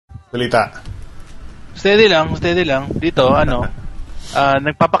Balita. Steady lang. Dito,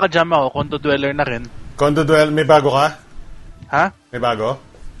 nagpapaka-jam ako, Condo Dweller na rin. Condo Dweller, may bago ka? Ha? May bago?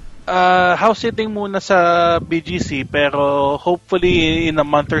 House sitting muna sa BGC, pero hopefully in a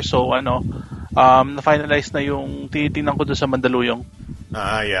month or so, na-finalize na yung tinitingnan ko doon sa Mandaluyong.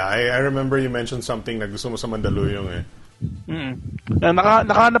 Yeah. I remember you mentioned something na gusto mo sa Mandaluyong eh.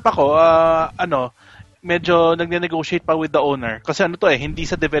 Nakahanap ako, medyo nagne-negotiate pa with the owner. Kasi hindi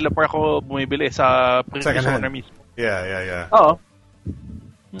sa developer ako bumibili, sa previous owner mismo. Yeah. Oo.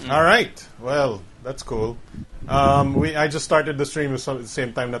 All right. Well, that's cool. I just started the stream at the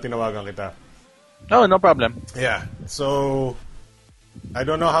same time na tinawagan kita. Oh, no problem. Yeah. So, I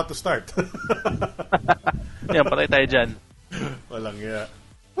don't know how to start. Yan, patay tayo dyan. Walang iya.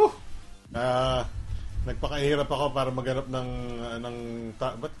 Nagpakahirap ako para maghanap ng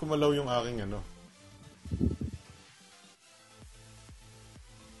ba't kumalaw yung aking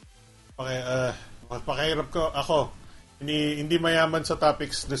pakahirap ko ako. Hindi mayaman sa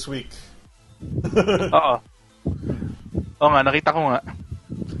topics this week. Oo. Oo nga, nakita ko nga.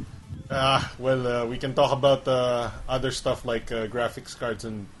 We can talk about other stuff like graphics cards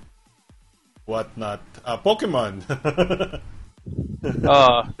and whatnot. Pokemon.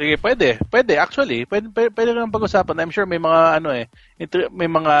 Sige, pwede actually. Pwede rin pag-usapan. I'm sure may mga may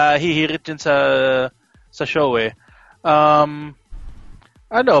mga hihirit din sa show eh.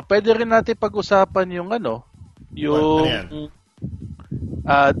 Pwede rin natin pag-usapan yung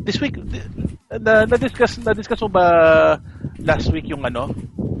this week na-discuss mo ba last week yung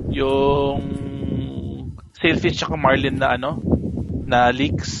yung Sailfish tsaka Marlin na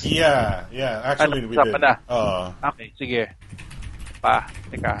leaks? Yeah, actually we did. Na? Okay, sige.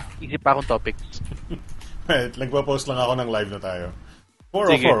 Teka, isip pa akong topics. Nagpo-post lang ako ng live na tayo.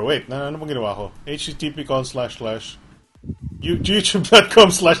 404, wait, ano bang ginawa ko? http://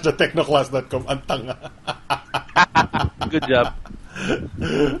 youtube.com/thetechnoclass.com. Antang. Good job.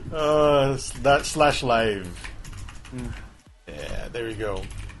 /live. Yeah, there we go.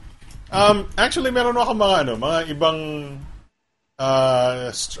 Actually, meron ako mga ibang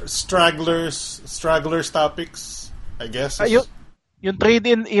stragglers topics, I guess. Yung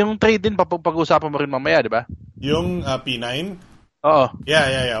trade-in pag-usapan mo rin mamaya, di ba? Yung P9? Oo.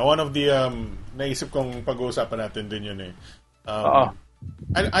 Yeah. One of the naisip kong pag-uusapan natin din yun eh.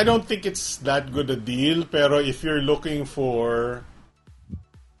 I don't think it's that good a deal, pero if you're looking for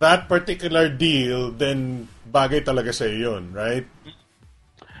that particular deal, then bagay talaga sa yun, right?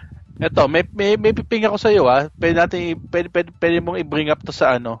 Eto, may piping ako sa iyo Pwede mong i-bring up to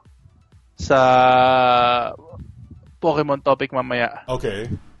sa sa Pokemon topic mamaya. Okay.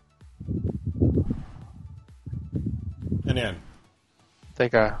 Ano yan?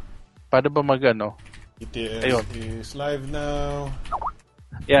 Teka, paano ba ETS Ayun. is live now.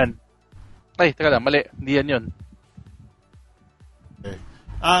 Yan. Ay, teka lang, mali. Hindi yan yun. Okay.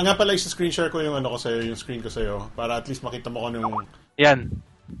 Nga pala, screen share ko yung ko sa'yo, yung screen ko sa'yo, para at least makita mo ko yung... Yan.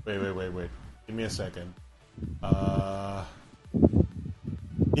 Wait. Give me a second.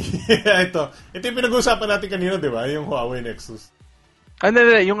 Ito yung pinag-uusapan natin kanina, di ba? Yung Huawei Nexus.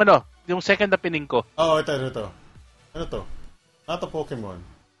 Yung second na pining ko. Ito. Ano to? Not a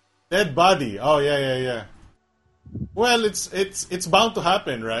Pokemon. Dead body. Oh, yeah. Well, it's bound to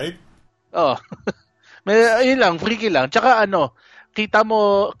happen, right? Oh. Ayun lang, freaky lang. Tsaka kita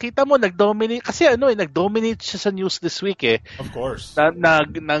mo nag-dominate kasi nag-dominate siya sa news this week eh. Of course.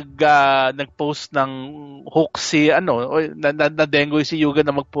 Nag-post ng hoax na-dengoy si Yuga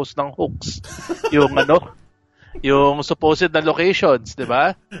na mag-post ng hoax. Yung supposed na locations, 'di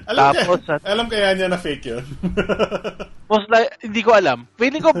ba? Alam kaya niya na fake 'yun. Hindi ko alam.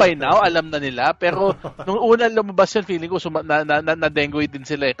 Feeling ko by now alam na nila, pero nung una lumabas yun, feeling ko na-dengoy din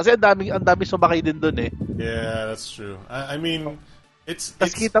sila eh. Kasi ang dami sumakay din doon eh. Yeah, that's true. I mean, it's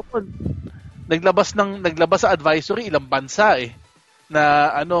kita mo naglabas sa advisory ilang bansa eh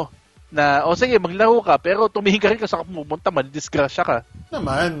na sige maglaro ka pero tumingin ka rin kasi pumunta madisgrasya ka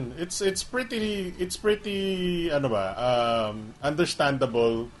naman. It's pretty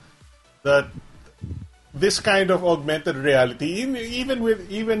understandable that this kind of augmented reality,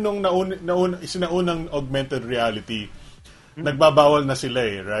 even nung sinaunang augmented reality, nagbabawal na sila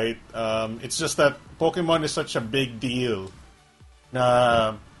eh, right? It's just that Pokemon is such a big deal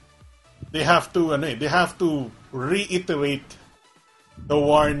na they have to reiterate the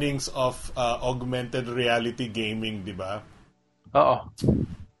warnings of augmented reality gaming, di ba? Oo.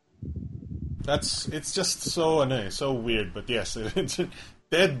 It's just so weird, but yes,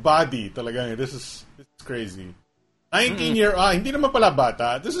 dead body talaga. This is crazy. 19-year hindi naman pala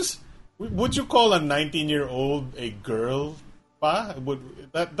bata. Would you call a 19-year-old a girl? pa?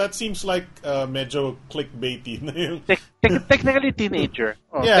 That seems like medyo clickbaity na yung... Technically teenager.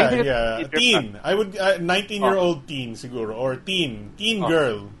 Yeah. Teenager Teen. I would 19-year-old teen siguro or teen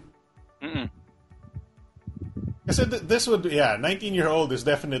girl. Mm-mm. Kasi this would 19-year-old is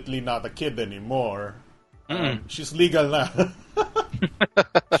definitely not a kid anymore. She's legal na.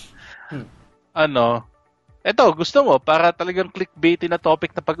 Eto, gusto mo para talagang clickbaity na topic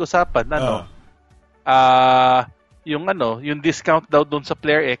na pag-usapan, yung discount daw doon sa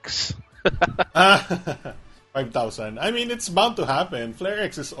Flare X. 5,000. I mean, it's bound to happen. Flare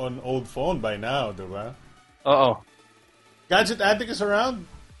X is on old phone by now, diba? Oo. Gadget Addict is around.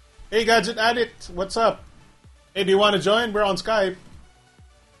 Hey, Gadget Addict, what's up? Hey, do you want to join? We're on Skype.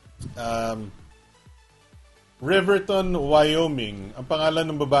 Riverton, Wyoming. Ang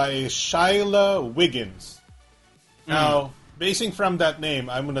pangalan ng babae is Shyla Wiggins. Now, basing from that name,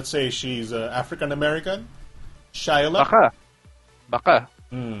 I'm gonna say she's African-American. Shyla? Baka.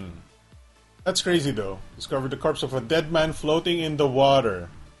 That's crazy, though. Discovered the corpse of a dead man floating in the water.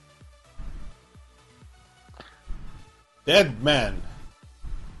 Dead man.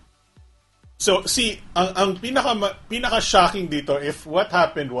 So, see, ang pinaka-shocking dito, if what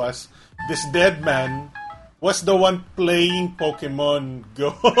happened was, this dead man was the one playing Pokemon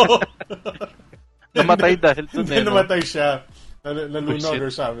Go. Namatay dahil to Hindi namatay siya. Nalunog or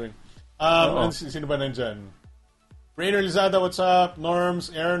something. Sino ba nandyan? Rainer Lizada, what's up?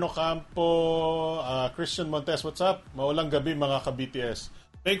 Norms, Aaron Ocampo, Christian Montes, what's up? Maulang gabi mga ka-BTS.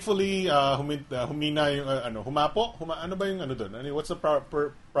 Thankfully, humina yung, humapo? Ano ba yung doon? What's the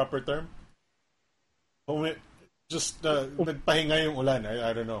proper term? Nagpahinga yung ulan.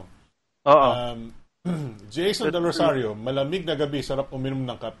 I don't know. Jason Del Rosario, malamig na gabi, sarap uminom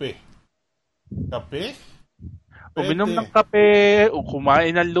ng kape. Kape? Uminom ng kape, o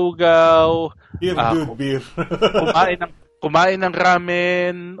kumain ng lugaw. Beer. kumain ng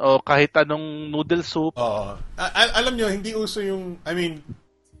ramen, o kahit anong noodle soup. Alam nyo, hindi uso yung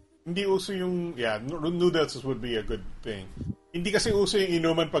noodles would be a good thing. Hindi kasi uso yung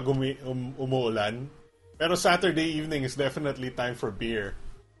inuman pag umuulan. Pero Saturday evening is definitely time for beer.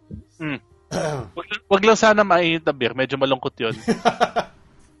 Wag lang sana mainit na beer. Medyo malungkot yun.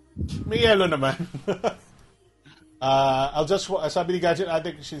 May yellow naman. I'll just sabi ni Gadget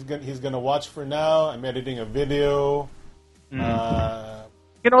Addict, he's gonna watch for now. I'm editing a video.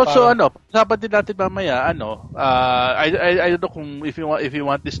 Can also pag-usapan din natin mamaya I don't know kung if you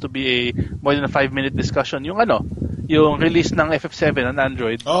want this to be a more than a 5-minute discussion yung release ng FF7 on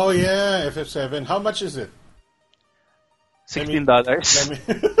Android. Oh yeah, FF7. How much is it? $16.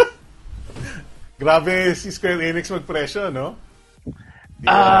 Grabe si Square Enix magpresyo, no?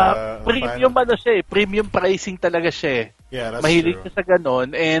 Premium siya eh. Premium pricing talaga siya eh. Yeah, that's Mahilig true. siya sa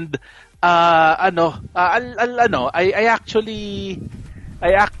ganon. And, I actually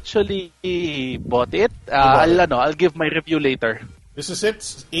bought it. I'll give my review later. This is it?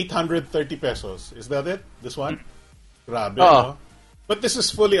 830 pesos. Is that it? This one? Grabe, no? But this is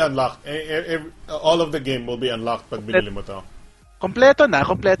fully unlocked. All of the game will be unlocked pag binili mo to. Kompleto na.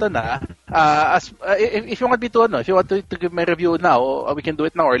 If you want me to, if you want to give my review now, we can do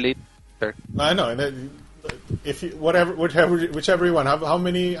it now or later. I know. And if you, whichever you want. How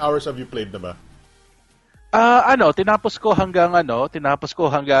many hours have you played na ba? Tinapos ko hanggang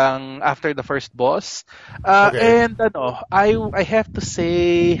after the first boss. Okay. And I have to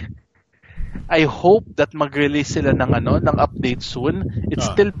say, I hope that mag-release sila ng update soon. It's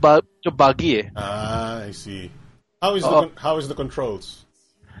still buggy eh. I see. How is the controls?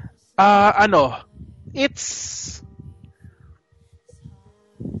 It's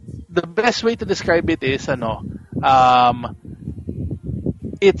the best way to describe it is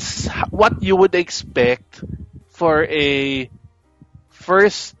it's what you would expect for a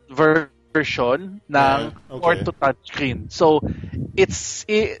first version ng port to touchscreen. So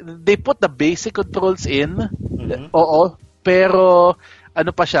they put the basic controls in. Oo, pero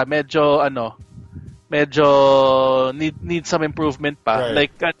pa siya, medyo need some improvement pa.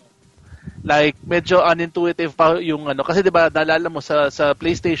 Right. Like medyo unintuitive pa yung kasi 'di ba naalala mo sa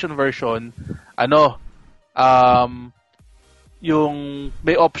PlayStation version yung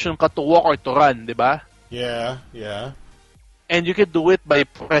may option ka to walk or to run, 'di ba? Yeah. And you can do it by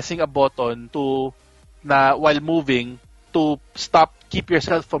pressing a button while moving to keep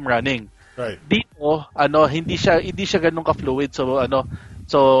yourself from running. Right. Dito hindi siya ganun ka-fluid, so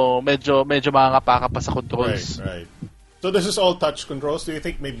medyo mangangapa ka pa sa controls. Right. So this is all touch controls. Do you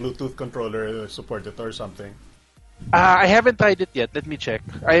think may Bluetooth controller support it or something? I haven't tried it yet. Let me check.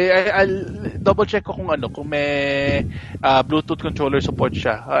 I'll double check ko kung may Bluetooth controller support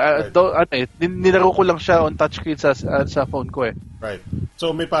siya. Right. Nilaro ko lang siya on touchscreen sa phone ko eh. Right.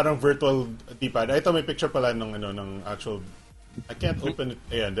 So may parang virtual D-pad. Ito may picture pala ng actual. I can't open it.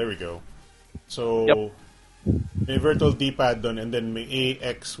 Ayan, there we go. So Yep. may virtual D-pad doon and then may A,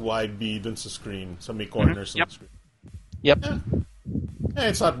 X, Y, B doon sa screen. So may corners Yep. ng screen. Yep. Yeah,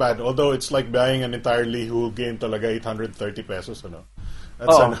 it's not bad. Although it's like buying an entirely whole game talaga 830 pesos, ano.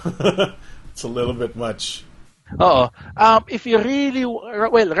 That's it's a little bit much. Oo. If you really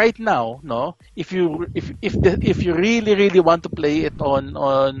right now, no, if you really want to play it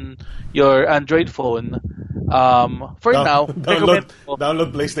on your Android phone, for now,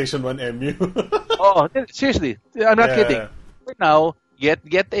 download PlayStation 1 MU. Oh, seriously, I'm not Yeah. kidding. For now, get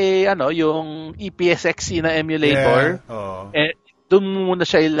a yung EPSXE na emulator. Yeah. Oh. Doon muna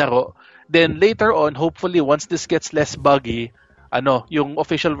siya ilaro. Then later on, hopefully once this gets less buggy, yung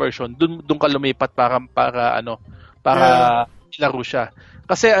official version, doon ka lumipat para ilaro siya.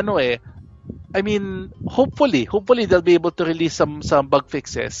 Kasi I mean, hopefully they'll be able to release some bug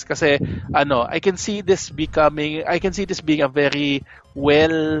fixes kasi I can see this being a very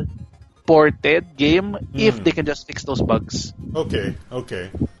well ported game if they can just fix those bugs. Okay.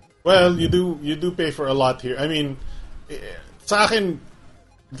 Well, you do pay for a lot here. I mean, sa akin,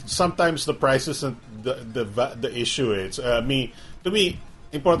 sometimes the price isn't the issue. It's to me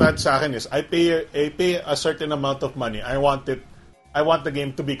important sa akin is I pay a certain amount of money. I want the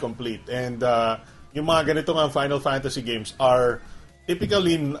game to be complete. And yung mga ganito nga Final Fantasy games are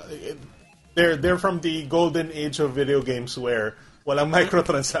typically they're from the golden age of video games where walang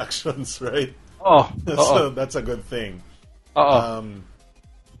microtransactions, right? So that's a good thing.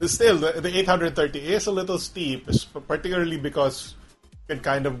 Still, the 830 is a little steep, particularly because you can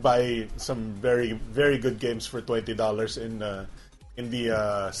kind of buy some very, very good games for $20 in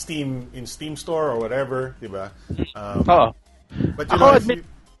the Steam store or whatever, diba? But if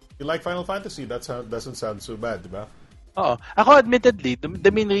you like Final Fantasy, that doesn't sound so bad, diba? Ako admittedly, the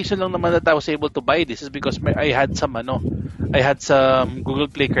main reason lang naman that I was able to buy this is because I had some Google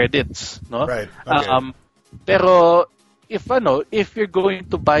Play credits, no? Right. Okay. Pero if you're going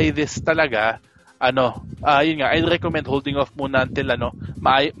to buy this talaga, yun nga, I'd recommend holding off muna until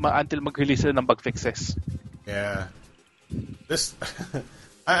until mag-release ng bug fixes. Yeah. This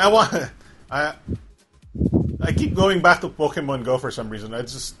I keep going back to Pokemon Go for some reason. Go,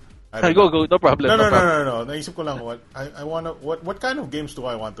 no problem. No. Naisip ko lang what kind of games do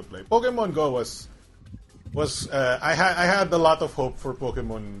I want to play? Pokemon Go was I had a lot of hope for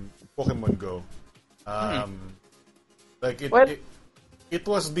Pokemon Go. Like it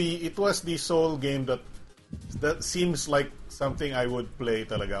was the sole game that seems like something I would play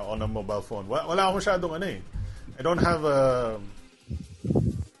talaga on a mobile phone. Wala ako masyadong I don't have a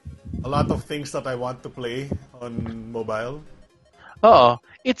lot of things that I want to play on mobile.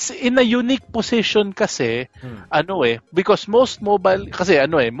 It's in a unique position kasi because most mobile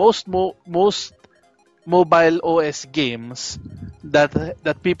OS games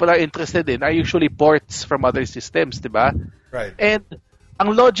that people are interested in are usually ports from other systems, diba? Right. And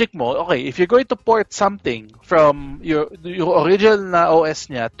ang logic mo, okay, if you're going to port something from your original na OS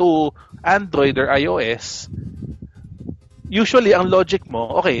niya to Android or iOS, usually ang logic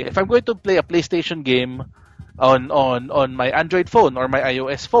mo, okay, if I'm going to play a PlayStation game on my Android phone or my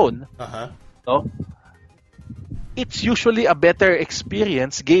iOS phone, no? It's usually a better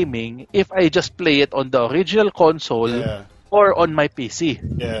experience gaming if I just play it on the original console or on my PC.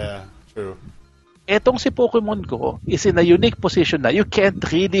 Yeah, true. Etong si Pokemon Go is in a unique position na you can't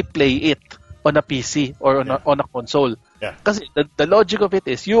really play it on a PC or on a console. Yeah. Kasi the logic of it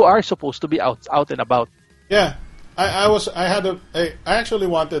is you are supposed to be out and about. Yeah. I actually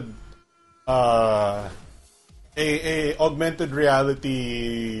wanted a augmented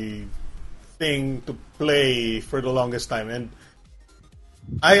reality thing to play for the longest time, and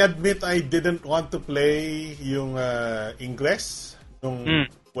I admit I didn't want to play yung Ingles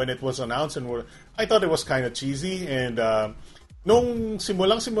when it was announced, and I thought it was kind of cheesy, and nung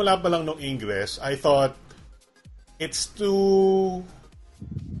simula pa lang nung Ingles, I thought it's too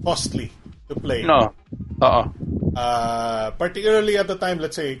costly to play. No. Particularly at the time,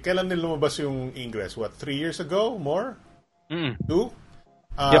 let's say, kailan nila lumabas yung Ingress? 3 years ago? More? 2?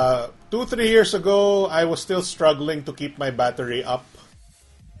 2-3 years ago, I was still struggling to keep my battery up.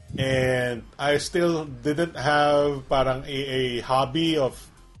 And I still didn't have parang a hobby of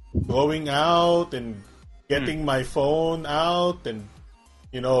going out and getting my phone out and,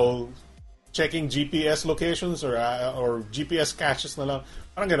 checking GPS locations or GPS caches na lang.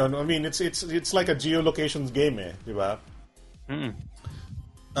 Parang ganun. I mean, it's like a geolocations game di ba?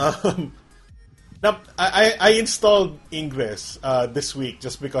 I installed Ingress this week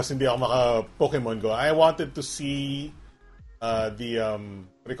just because hindi ako maka-Pokemon Go. I wanted to see what do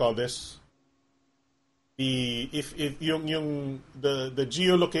you call this? If the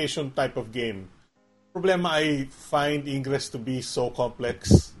geolocation type of game. Problema, I find Ingress to be so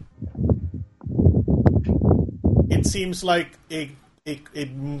complex. It seems like a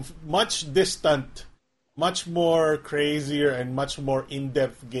much distant, much more crazier and much more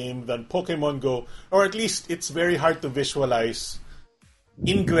in-depth game than Pokemon Go, or at least it's very hard to visualize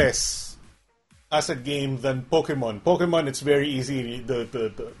Ingress as a game than Pokemon. Pokemon, it's very easy.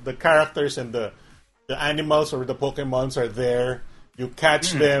 The characters and the animals or the Pokemons are there. You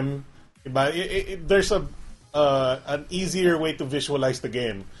catch them. There's an easier way to visualize the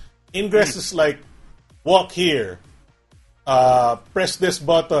game. Ingress is like, walk here. Press this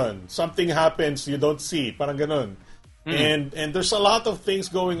button. Something happens you don't see. Parang ganun. And there's a lot of things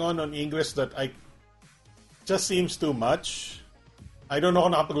going on Ingress that just seems too much. I don't know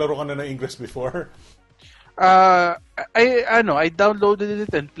kung nakapaglaro ka na ng Ingress before. I downloaded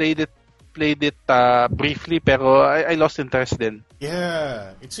it and played it briefly, pero I lost interest then.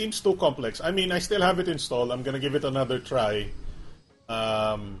 Yeah, it seems too complex. I mean, I still have it installed. I'm gonna give it another try.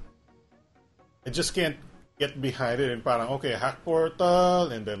 I just can't get behind it and parang, okay, hack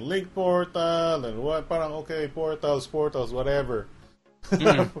portal, and then link portal, and what, parang, okay, portals, whatever.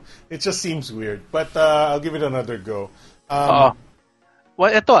 It just seems weird. But I'll give it another go. Well,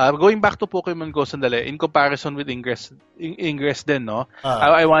 ito going back to Pokemon Go sandali, in comparison with Ingress din, no?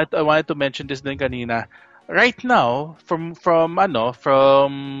 I wanted to mention this din kanina. Right now, from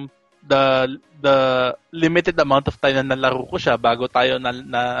the limited amount of time na nalaro ko siya bago tayo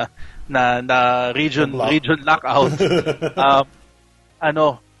na region lockout.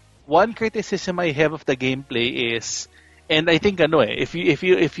 One criticism I have of the gameplay is, and I think if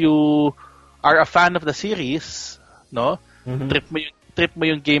you are a fan of the series, no? Trip mo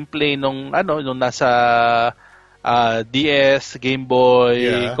yung gameplay nung nasa DS, Game Boy,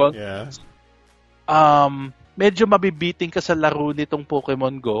 medyo mabibiting ka sa laro nitong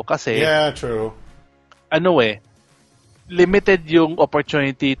Pokemon Go kasi true. Limited yung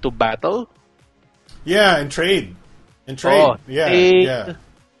opportunity to battle. Yeah, and trade. Trade.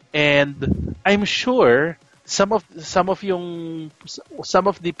 And I'm sure some of the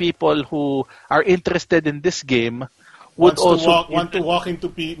people who are interested in this game would want to walk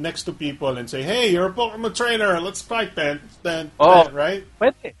next to people and say, "Hey, you're a Pokemon trainer. Let's fight then." Right?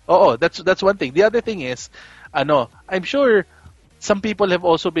 That's one thing. The other thing is, I'm sure some people have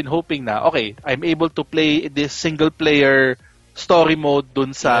also been hoping na, okay, I'm able to play this single player story mode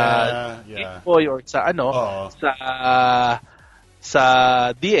dun sa Game Boy or sa sa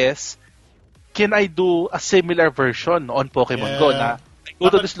DS. Can I do a similar version on Pokemon Go na go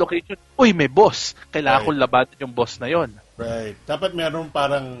to this location, may boss. Kailangan kong labanan yung boss na yon. Right. Dapat meron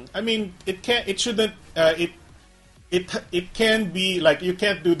parang, I mean, it can be like, you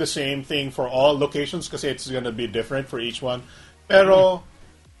can't do the same thing for all locations kasi it's gonna be different for each one. Pero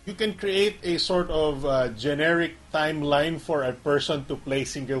you can create a sort of generic timeline for a person to play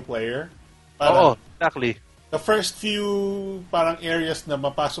single player. Exactly. The first few parang areas na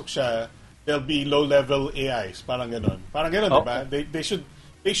mapasok siya, there'll be low-level AIs. Parang ganon, diba?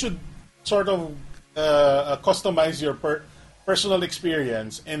 They should sort of customize your personal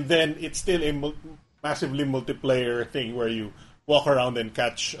experience, and then it's still a massively multiplayer thing where you walk around and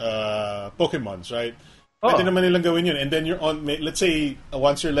catch Pokemons, right? Pwede naman nilang gawin yun. And then you're on, let's say,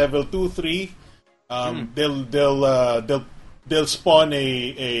 once you're level 2, 3, they'll spawn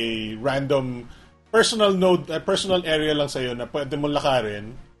a random personal node, personal area lang sa'yo na pwede mo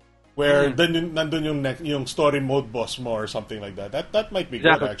lakarin, where then nandun yung story mode boss mo or something like that. That might be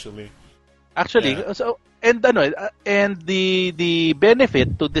good, actually. So, and the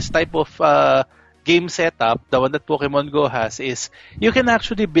benefit to this type of game setup, the one that Pokemon Go has, is you can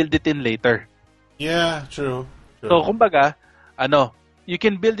actually build it in later. Yeah, true. So kumbaga, you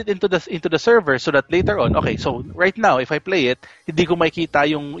can build it into the server so that later on, okay, so right now if I play it, hindi ko makita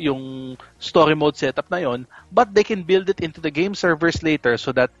yung story mode setup na yon, but they can build it into the game servers later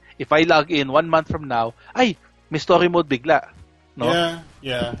so that if I log in 1 month from now, may story mode bigla, no?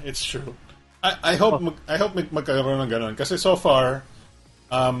 Yeah, it's true. I hope magkaroon ng ganun kasi so far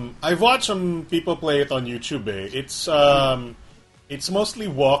I've watched some people play it on YouTube. It's mostly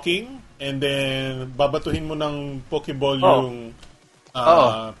walking and then babatuhin mo ng Pokeball yung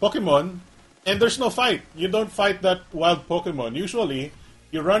Pokemon, and there's no fight. You don't fight that wild Pokemon. Usually,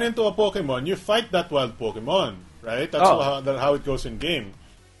 you run into a Pokemon, you fight that wild Pokemon, right? That's how it goes in game.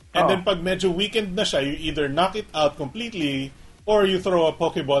 And then pag medyo weakened na siya, you either knock it out completely or you throw a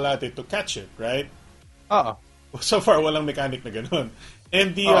Pokeball at it to catch it, right? So far, walang mechanic na ganun.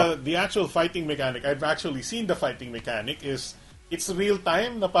 And the actual fighting mechanic, I've actually seen the fighting mechanic is it's real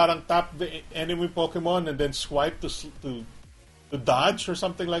time na parang tap the enemy Pokemon and then swipe to dodge or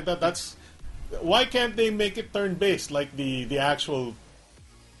something like that. That's why can't they make it turn based like the actual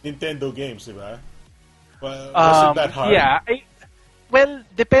Nintendo games, diba? Well, wasn't that hard? Yeah. Well,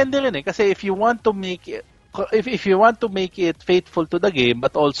 depende rin eh. Kasi if you want to make it, if you want to make it faithful to the game,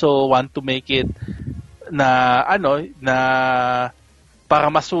 but also want to make it na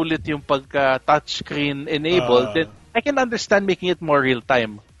para masulit yung pagka touchscreen enabled, then I can understand making it more real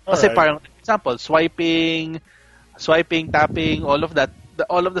time. Kasi parang, for example, swiping, tapping, all of that,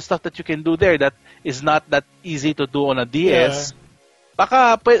 all of the stuff that you can do there that is not that easy to do on a DS.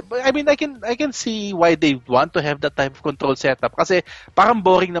 Baka, I mean, I can see why they want to have that type of control setup. Kasi parang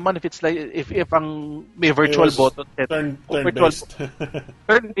boring naman if it's like if ang may virtual button set, turn-based.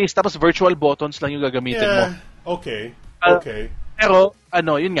 Turn-based tapos virtual buttons lang yung gagamitin mo. Okay. Pero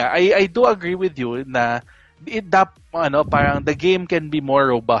yun nga, I do agree with you na parang the game can be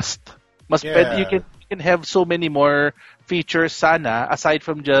more robust. You can have so many more features sana aside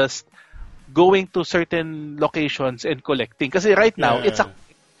from just going to certain locations and collecting. Kasi right now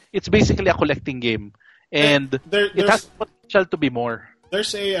it's basically a collecting game, and it has potential to be more.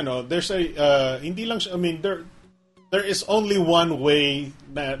 There's hindi lang. I mean, there is only one way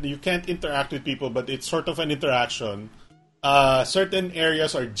that you can't interact with people, but it's sort of an interaction. Certain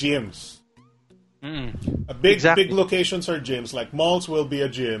areas are gyms. Big locations are gyms. Like malls will be a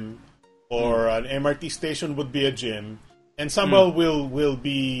gym, or an MRT station would be a gym. And Samuel will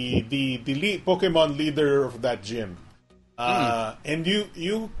be the Pokemon leader of that gym. And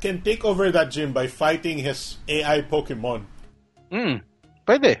you can take over that gym by fighting his AI Pokemon.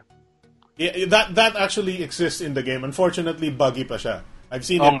 Pwede. Yeah, that actually exists in the game. Unfortunately, buggy pa siya. I've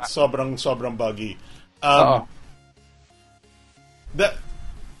seen it sobrang buggy.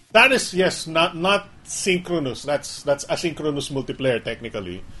 That is, yes, not synchronous. That's asynchronous multiplayer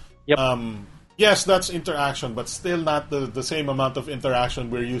technically. Yep. Yes, that's interaction, but still not the same amount of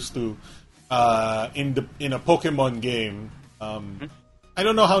interaction we're used to in a Pokemon game. I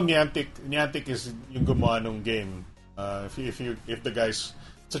don't know how Niantic is yung gumawa nung game. If the guys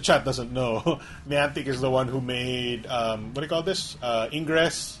sa chat doesn't know, Niantic is the one who made what do you call this?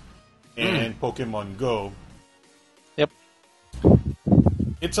 Ingress and Pokemon Go. Yep.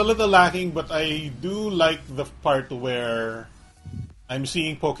 It's a little lacking, but I do like the part where I'm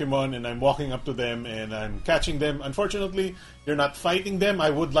seeing Pokemon and I'm walking up to them and I'm catching them. Unfortunately, you're not fighting them. I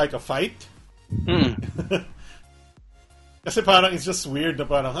would like a fight. Kasi parang it's just weird na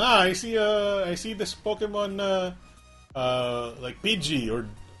parang, I see this Pokemon like Pidgey or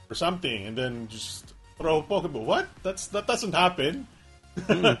something, and then just throw a Pokeball. What? That doesn't happen.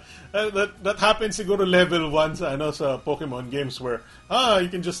 that happens siguro level 1 sa Pokemon games where you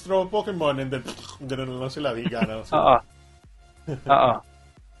can just throw a Pokemon and then ganun lang sila, higa na sila.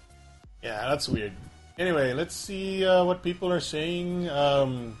 Yeah, that's weird. Anyway, let's see what people are saying.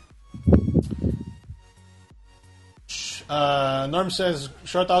 Norm says,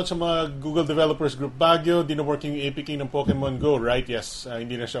 shout out sa mga Google Developers Group Baguio, di na working yung APK ng Pokemon Go, right? Yes,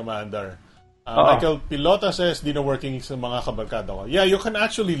 hindi na siya maandar. Michael Pilota says, di na working sa mga kabarkada ko. Yeah, you can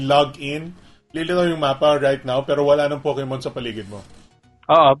actually log in. Lilitaw yung mapa right now, pero wala ng Pokemon sa paligid mo.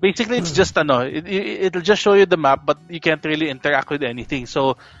 Basically it's just it'll just show you the map, but you can't really interact with anything.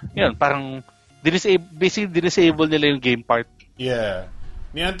 So, yun, parang disable nila yung game part. Yeah.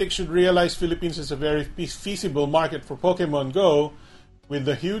 Niantic should realize Philippines is a very feasible market for Pokemon Go with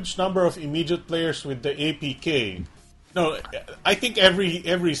the huge number of immediate players with the APK. No, I think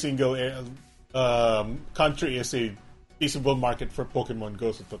every single country is a feasible market for Pokemon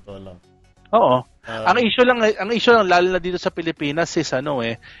Go sa totoo lang. Oo. Ang issue lang lalo na dito sa Pilipinas is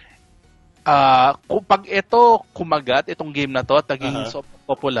pag kumagat itong game na to at naging so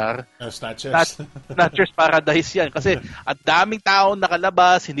popular, Snatchers Paradise yan. Kasi ang daming taong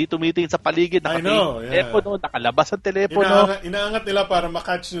nakalabas, hindi tumitingin sa paligid, telepono, nakalabas ang telepono. Inaangat nila para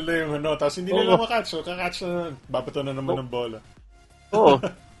makatch nila yung tapos hindi nila makatch. So kakatch na, babato na naman ng bola. Oo.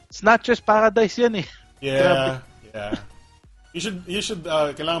 Snatchers Paradise yan eh. Yeah. You should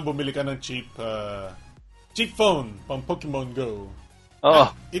kailangan bumili ka ng cheap phone pang Pokemon Go.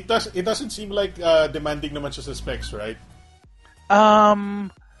 It doesn't seem like demanding naman siya sa specs, right?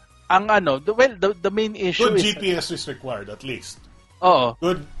 The main issue good is GPS is required at least. Oo.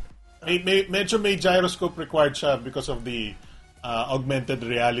 Good. Medyo may gyroscope required siya because of the augmented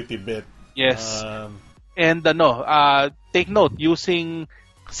reality bit. Yes. And take note,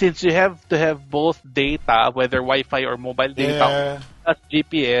 since you have to have both data, whether Wi-Fi or mobile data, at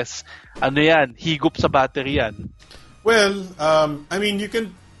GPS, higup sa battery yan. Well, I mean, you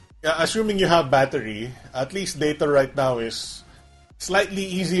can, assuming you have battery, at least data right now is slightly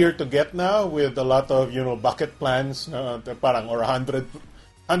easier to get now with a lot of, bucket plans, parang, or 100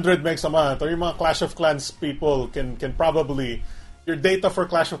 megs a month, or yung mga Clash of Clans people can probably, your data for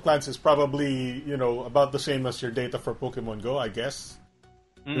Clash of Clans is probably, about the same as your data for Pokemon Go, I guess.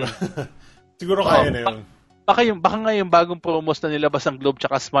 Siguro kaya na yun. Baka nga yung bagong promos na nilabas ng Globe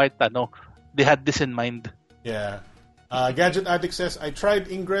tsaka Smart, they had this in mind. Yeah. Gadget Addict says, I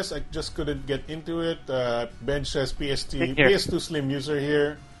tried Ingress, I just couldn't get into it. Ben says, PS2 Slim user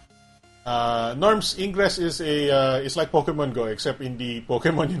here. Norms, Ingress is is like Pokemon Go, except hindi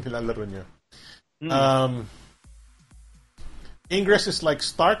Pokemon yung nilalaro nyo. Ingress is like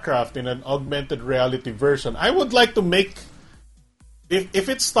StarCraft in an augmented reality version. I would like to make, if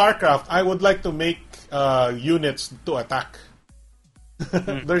it's StarCraft, I would like to make units to attack.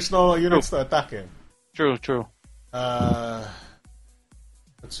 There's no units to attack eh. True.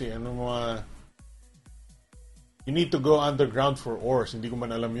 Let's see, you need to go underground for ores. Hindi ko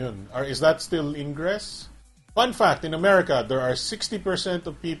man alam yun. Is that still Ingress? Fun fact, in America, there are 60%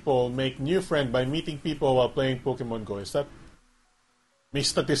 of people make new friend by meeting people while playing Pokemon Go. Is that... May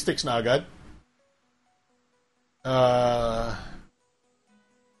statistics na agad?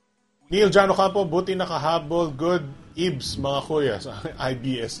 Neil Jano Campo, buti nakahabol. Good ibs, mga kuya.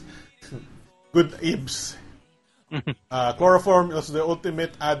 IBS. Good ibs. Chloroform is the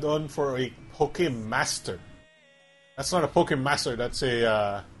ultimate add-on for a Pokemon Master. That's not a Pokemon Master. That's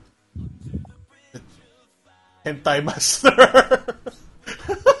a Hentai Master.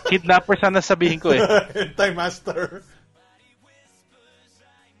 Kidnapper sana sabihin ko eh. Hentai Master.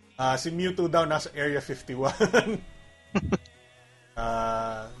 Si Mewtwo daw nasa Area 51.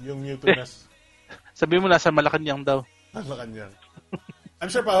 Yung Mewtwo sabihin mo nasa Malacanang daw. Malacanang. I'm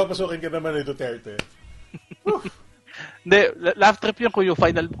sure papapasukin ka naman ni Duterte. Hindi, laugh trip yun kung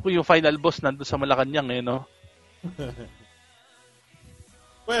yung final boss nandun sa Malacanang eh, no?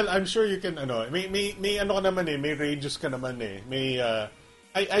 Well, I'm sure you can, may ano ka naman eh, may radius ka naman eh. May,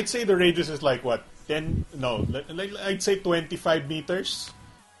 I'd say the radius is like what? 10, no, I'd say 25 meters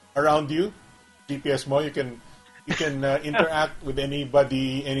around you. GPS mo, you can interact with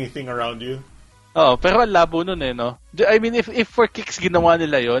anybody, anything around you. Oh, pero ang labo nun eh, no? I mean, if for kicks ginawa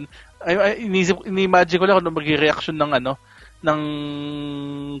nila yon, ini-imagine ko lang kung mag-reaction ng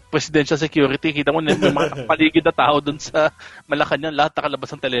presidential security. Kita mo, may mga paligid na tao dun sa Malacanang, lahat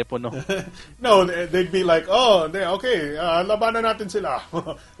nakalabas ng telepono. No, they'd be like, okay, labanan natin sila.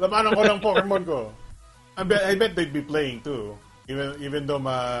 Labanan ko ng Pokemon ko. I bet they'd be playing too. Even though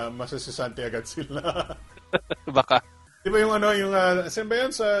masasisante agad sila. Baka. Di ba yung saan ba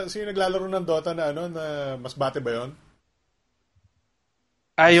yun? Sino naglalaro ng Dota na na masbate ba yun?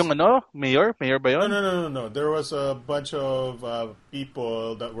 Yung mayor? Mayor ba yun? No. There was a bunch of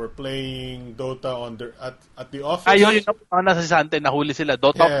people that were playing Dota at the office. Yung nasa Sante, nahuli sila.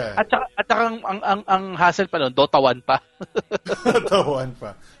 Dota. Yeah. At saka ang hassle pa nun, Dota 1 pa. Dota 1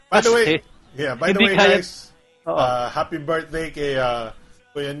 pa. By the way, guys, happy birthday kay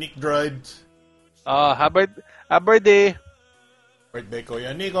Kuya Nick Droid. Happy birthday. Birthday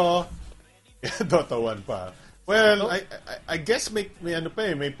Kuya Nico. Dota 1 pa. Well, I guess may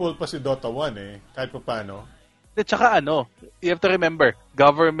pull pa si Dota 1 eh, kahit pa paano. At saka you have to remember,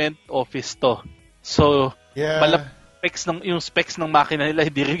 government office to. So, yung specs ng makina nila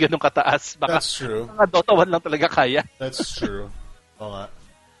hindi rin ganun kataas. Baka, that's true. Mga Dota 1 lang talaga kaya. That's true. Oo nga.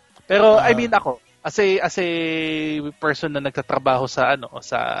 Pero, I mean ako, as a person na nagtatrabaho sa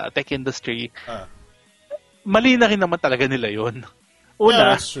tech industry, mali na rin naman talaga nila yun.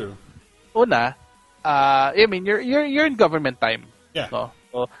 Una, that's true. I mean, you're in government time. Yeah. No?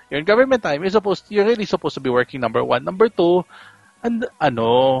 So, you're in government time. You're really supposed to be working, number one. Number two, and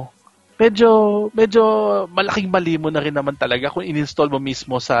medyo malaking mali mo na rin naman talaga kung in-install mo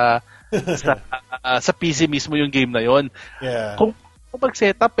mismo sa PC mismo yung game na yon. Yeah. Kung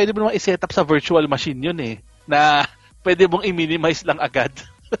mag-setup, pwede mo naman i-setup sa virtual machine yun eh. Na pwede mong i-minimize lang agad.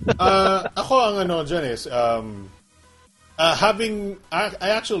 Ako ang dyan is, I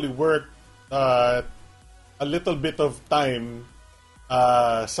actually worked a little bit of time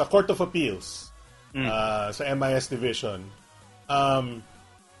sa Court of Appeals, sa MIS Division.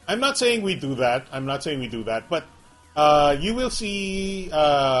 I'm not saying we do that. But you will see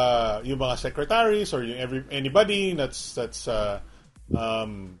yung mga secretaries or anybody that's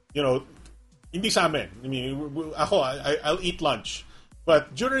hindi sa amin. I mean, ako, I'll eat lunch.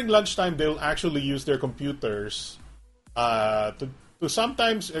 But during lunchtime, they'll actually use their computers to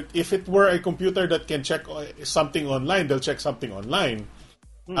sometimes, if it were a computer that can check something online, they'll check something online.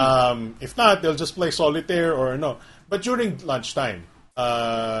 If not, they'll just play solitaire or no. But during lunchtime,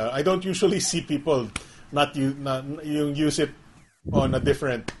 I don't usually see people not use it on a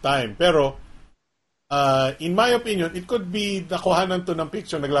different time. Pero, in my opinion, it could be nakuhanan to ng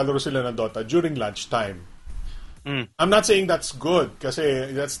picture, naglalaro sila ng Dota during lunchtime. I'm not saying that's good kasi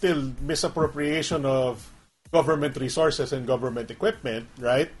that's still misappropriation of government resources and government equipment,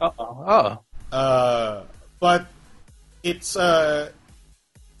 right? But it's I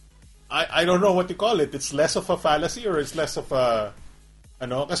don't know what you call it. It's less of a fallacy or it's less of a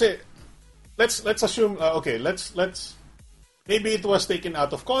kasi let's assume let's maybe it was taken out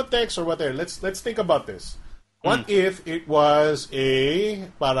of context or whatever. Let's think about this. What if it was a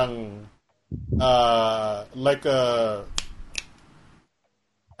parang like a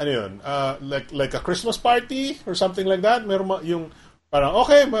like a Christmas party or something like that. Meron yung parang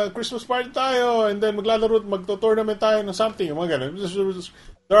okay, Christmas party tayo and then magto-tournament tayo ng something, mga ganun.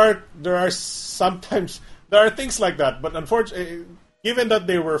 There are sometimes there are things like that, but unfortunately, given that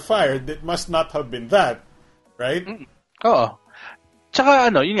they were fired, it must not have been that, right? Oo. Tsaka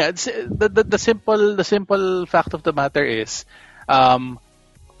yun nga, the simple fact of the matter is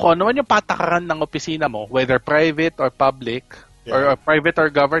kung ano man yung patakaran ng opisina mo, whether private or public, or private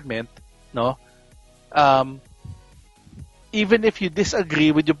or government, no? Even if you disagree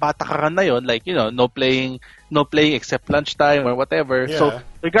with yung patakaran na yun, like, no playing except lunchtime or whatever. Yeah. So,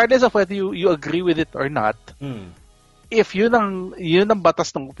 regardless of whether you agree with it or not, if yun ang batas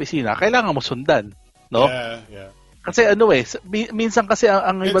ng opisina, kailangan mo sundan, no? Yeah. Kasi minsan kasi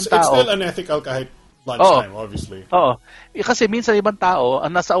ang ibang tao... It's still unethical kahit lunchtime, obviously. Oo. Kasi minsan ibang tao,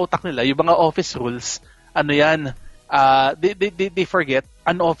 ang nasa utak nila, yung mga office rules, they forget,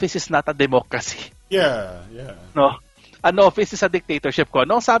 an office is not a democracy. Yeah. No? An office is a dictatorship ko.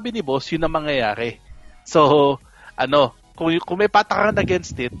 Ano ang sabi ni boss, yun ang mangyayari. So, kung may patakaran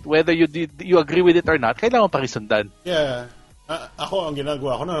against it, whether you agree with it or not, kailangan pa rin sundan. Yeah. Ako, ang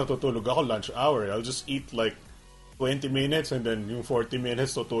ginagawa ko na natutulog ako lunch hour. I'll just eat like 20 minutes and then yung 40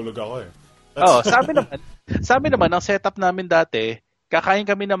 minutes tutulog ako eh. Sabi naman, ang setup namin dati, kakain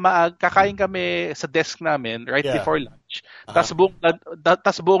kami sa desk namin right before lunch.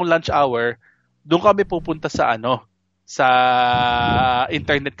 Tas buong lunch hour, doon kami pupunta sa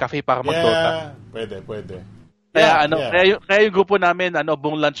internet cafe para mag-Dota. Pwede. Kaya yung grupo namin,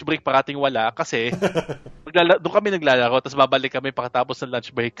 buong lunch break parating wala kasi doon kami naglalaro tapos babalik kami pagkatapos ng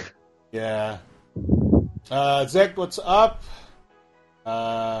lunch break. Yeah. Zek, what's up?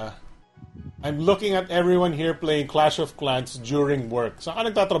 I'm looking at everyone here playing Clash of Clans during work. Saan ka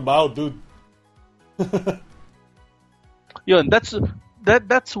nagtatrabaho, dude? Yun, that's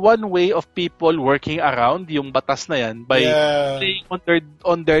one way of people working around yung batas na yan by playing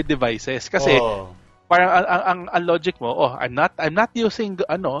on their devices. Kasi parang ang logic mo, I'm not using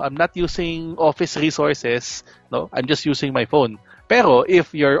office resources, no? I'm just using my phone. Pero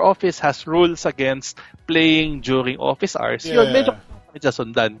if your office has rules against playing during office hours, yun medyo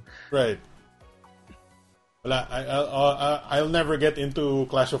sundan. Right. Wala, I'll never get into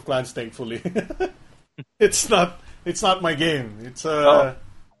Clash of Clans, thankfully. It's not my game. It's I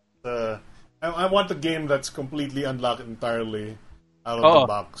want a game that's completely unlocked entirely out of the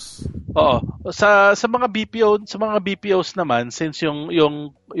box. Oo. Sa mga BPOs naman, since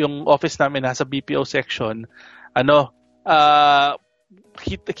yung office namin nasa BPO section,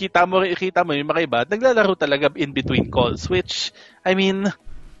 kita mo yung mga iba naglalaro talaga in between calls, which I mean,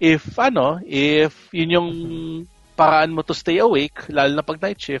 if yun yung paraan mo to stay awake, lalo na pag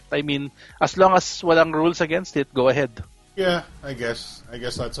night shift, I mean, as long as walang rules against it, go ahead. Yeah, I guess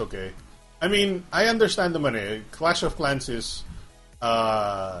that's okay. I mean, I understand naman Clash of Clans is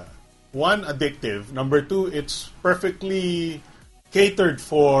one, addictive. Number two, it's perfectly catered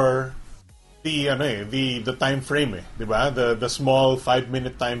for the time frame, diba? The small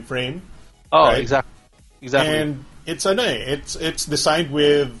 5-minute time frame. Oh, right? Exactly. And it's designed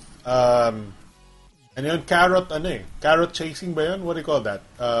with carrot chasing ba yun? What do you call that?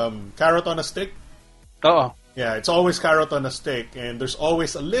 Carrot on a stick? Oo. Yeah, it's always carrot on a stick, and there's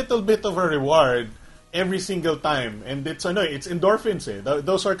always a little bit of a reward every single time, and it's endorphins.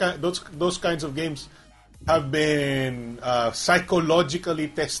 Those kinds of games have been psychologically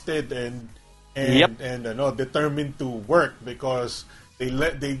tested and determined to work because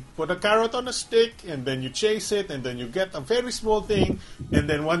they put a carrot on a stick and then you chase it and then you get a very small thing, and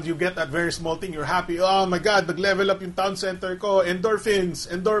then once you get that very small thing, you're happy. Oh my God, nag-level up yung town center ko. Endorphins,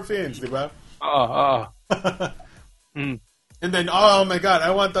 di ba? Mm. And then, oh my god,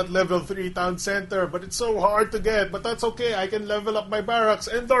 I want that level 3 town center, but it's so hard to get. But that's okay, I can level up my barracks.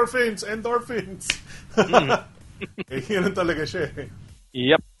 Endorphins! Endorphins! Eh, yun talaga siya eh.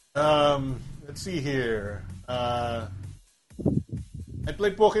 Yep. Let's see here. I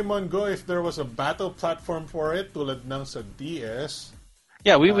played Pokemon Go if there was a battle platform for it, tulad ng sa DS.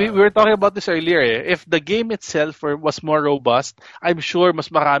 Yeah, we were talking about this earlier. Eh. If the game itself was more robust, I'm sure mas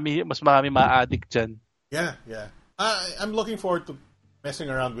marami ma-addict dyan. Yeah, yeah. I'm looking forward to messing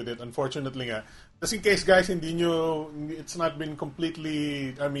around with it. Unfortunately nga, just in case guys, it's not been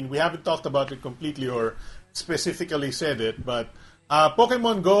completely, I mean, we haven't talked about it completely or specifically said it, but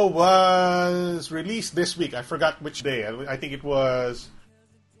Pokemon Go was released this week. I forgot which day. I think it was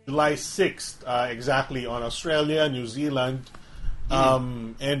July 6th, exactly, on Australia, New Zealand.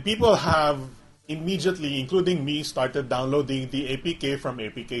 And people have immediately, including me, started downloading the APK from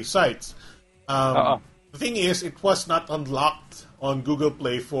APK sites. The thing is, it was not unlocked on Google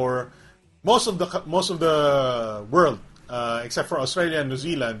Play for most of the world, except for Australia and New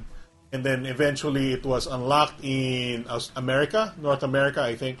Zealand. And then eventually it was unlocked in America, North America,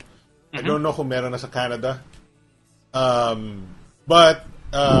 I think. I don't know kung meron na sa Canada. But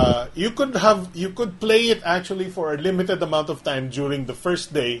you could play it actually for a limited amount of time during the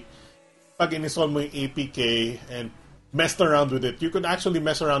first day. Pag in-install mo yung APK and messed around with it. You could actually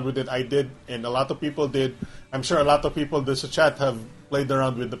mess around with it. I did, and a lot of people did. I'm sure a lot of people in this chat have played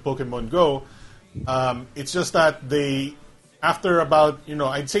around with the Pokemon Go. It's just that after about,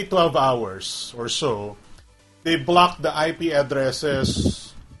 I'd say 12 hours or so, they blocked the IP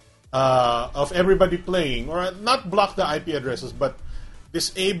addresses of everybody playing, or not blocked the IP addresses, but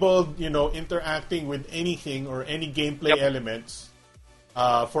disabled, interacting with anything or any gameplay elements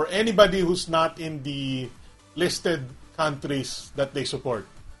for anybody who's not in the listed countries that they support.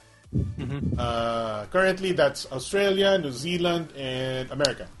 Currently, that's Australia, New Zealand, and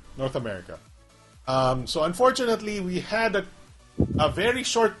America, North America. So unfortunately, we had a very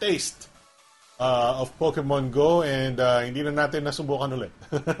short taste of Pokemon Go, and hindi na natin nasubukan ulit.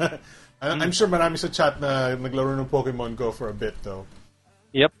 I'm sure marami sa chat na naglaro ng Pokemon Go for a bit, though.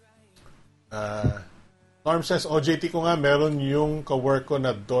 Yep. Norm says, OJT ko nga, meron yung kawork ko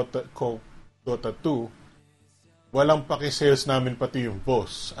na Dota 2. Walang paki-sales namin pati yung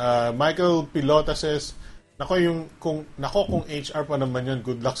boss. Michael Pilota says, kung HR pa naman yun,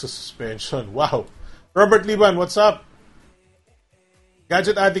 good luck sa suspension. Wow. Robert Liban, what's up?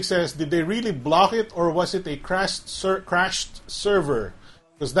 Gadget Addict says, did they really block it or was it a crashed server?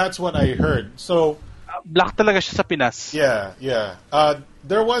 Because that's what I heard. So, block talaga siya sa Pinas. Yeah.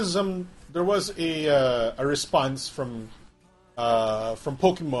 There was a response from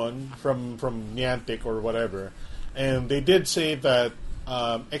Pokemon, from Niantic or whatever, and they did say that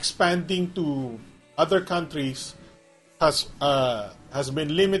expanding to other countries has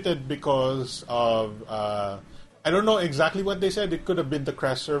been limited because of I don't know exactly what they said. It could have been the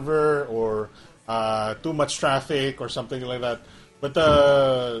crash server or too much traffic or something like that. But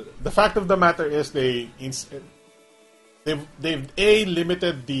the fact of the matter is they've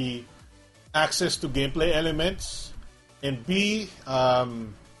limited the access to gameplay elements, and B,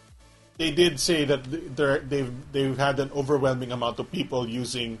 they did say that they've had an overwhelming amount of people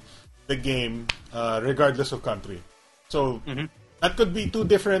using the game regardless of country. So that could be two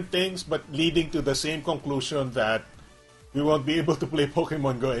different things, but leading to the same conclusion that we won't be able to play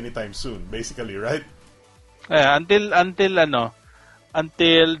Pokemon Go anytime soon, basically, right?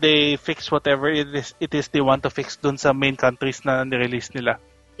 Until they fix whatever it is they want to fix dun sa main countries na nirelease nila.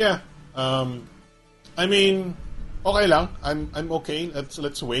 Yeah. I mean, okay lang. I'm okay.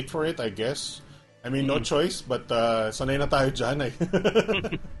 Let's wait for it, I guess. I mean, no choice, but sanay na tayo dyan eh.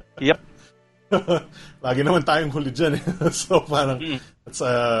 Yep. Lagi naman tayong huli dyan eh. So parang it's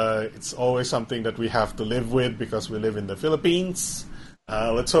always something that we have to live with because we live in the Philippines.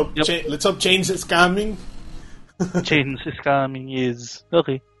 Let's hope change is coming. Change is coming is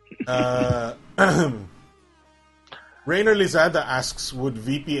okay. Rainer Lizada asks, would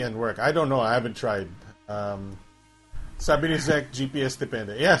VPN work? I don't know. I haven't tried. Sabi ni Zek, GPS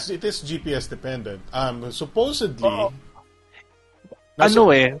dependent. Yes, it is GPS dependent. Supposedly...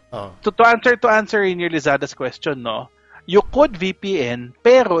 To answer in your Lizada's question, no, you could VPN,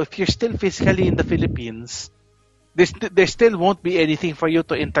 pero if you're still physically in the Philippines, there still won't be anything for you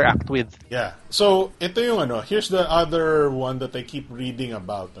to interact with. Yeah. So, ito yung here's the other one that I keep reading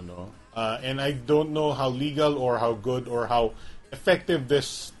about, and I don't know how legal or how good or how effective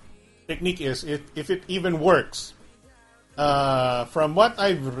this technique is, if it even works. From what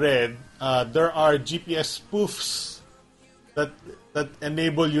I've read, there are GPS spoofs that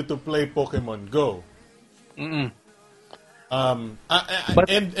enable you to play Pokemon Go. Mm-mm. And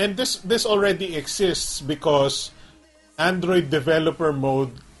this already exists because Android developer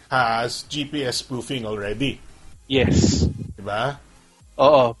mode has GPS spoofing already. Yes. Diba?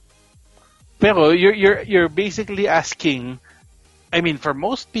 Oo. Pero you're basically asking, I mean, for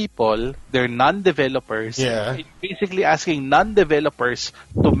most people, they're non-developers. Yeah. You're basically asking non-developers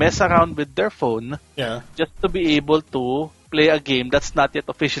to mess around with their phone just to be able to play a game that's not yet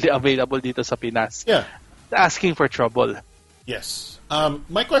officially available dito sa Pinas. Yeah. Asking for trouble. Yes.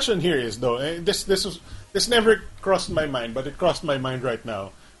 My question here is though, this never crossed my mind, but it crossed my mind right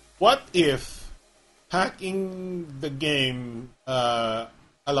now. What if hacking the game,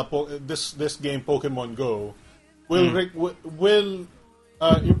 this game Pokemon Go, yung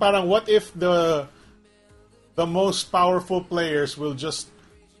parang what if the most powerful players will just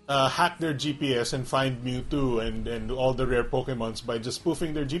hack their GPS and find Mewtwo and all the rare Pokemons by just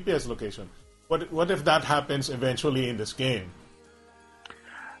spoofing their GPS location? What if that happens eventually in this game?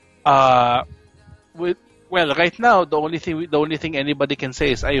 Well, right now the only thing anybody can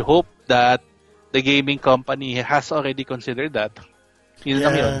say is I hope that the gaming company has already considered that. Yun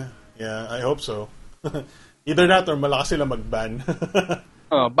lang yun. Yeah, I hope so. Either that or malakas sila mag-ban.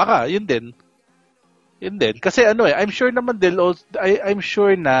 Baka yun din. Kasi I'm sure naman I'm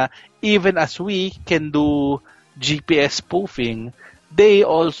sure na even as we can do GPS spoofing, they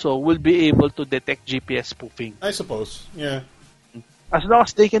also will be able to detect GPS spoofing. I suppose. Yeah. As long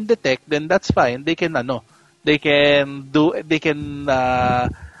as they can detect, then that's fine. They can they can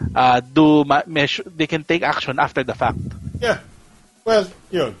take action after the fact. Yeah. Well,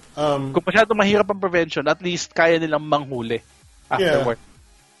 yun. Kung masyado mahirap ang prevention, at least kaya nilang manghuli afterward.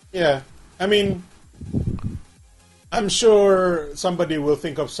 Yeah. I mean, I'm sure somebody will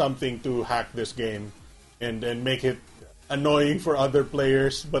think of something to hack this game and make it annoying for other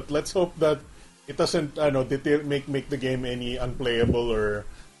players, but let's hope that it doesn't make the game any unplayable or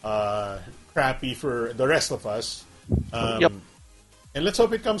crappy for the rest of us. Yep. And let's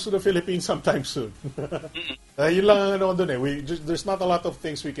hope it comes to the Philippines sometime soon. Yun lang dun eh. There's not a lot of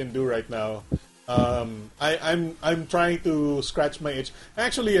things we can do right now. I'm trying to scratch my itch.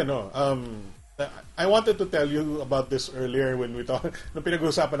 Actually, I wanted to tell you about this earlier when we talked. Nung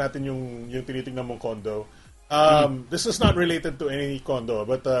pinag-uusapan natin yung tinitingnan mong condo. This is not related to any condo,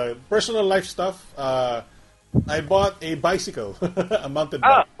 but personal life stuff. I bought a bicycle, a mounted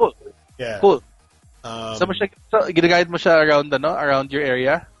bike. Cool. Yeah. Cool. Ginagamit mo siya around your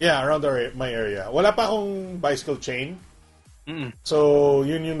area? Yeah, around my area. Wala pa akong bicycle chain. Mm-mm. So,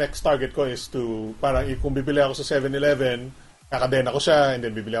 yun yung next target ko is to, parang kung bibili ako sa 7-Eleven, kakadena ko siya, and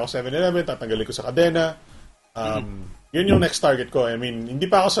then bibili ako sa 7-Eleven, tatanggalin ko sa kadena. Yun yung next target ko. I mean, hindi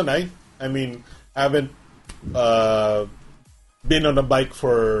pa ako sanay. I mean, I haven't been on a bike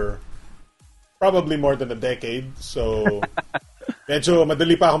for probably more than a decade. So, medyo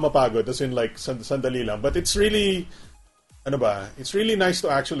madali pa ako mapagod. As in, like, sandali lang. But it's really, it's really nice to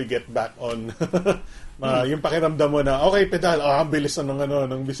actually get back on yung pakiramdam mo na, okay, pedal, ang bilis na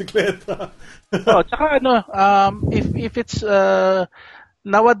ng bisikleta. Tsaka if it's,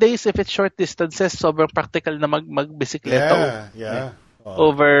 nowadays, if it's short distances, sobrang practical na magbisikleta. Yeah.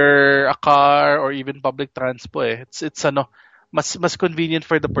 Over a car or even public transport. It's mas convenient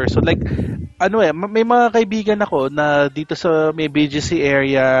for the person. Like, may mga kaibigan ako na dito sa may BGC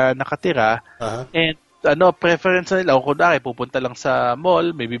area nakatira, and preference nila, kung pupunta lang sa mall,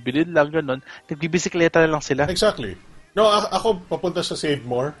 may bibilin lang, ganun, nagbibisikleta na lang sila. Exactly. No, ako papunta sa Save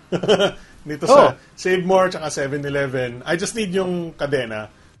More. Dito sa Save More tsaka 7-Eleven. I just need yung kadena.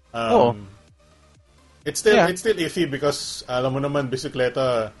 It's still iffy because alam mo naman,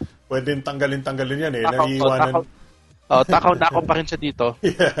 bisikleta, pwedeng tanggalin yan eh. Naiiwanan. Takaw pa rin siya dito.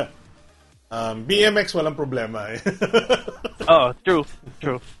 Yeah. BMX walang problema eh. True.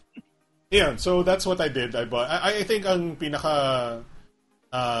 Yeah, so that's what I did. I bought. I think ang pinaka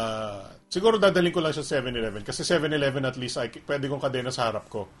siguro dadalhin ko lang siya 7-Eleven kasi 7-Eleven at least pwede kong kadena sa harap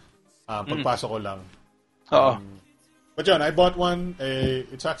ko. Pagpasok ko lang. But yun, I bought one.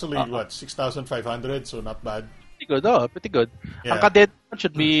 It's actually 6,500, so not bad. Pretty good. Yeah. Ang kadena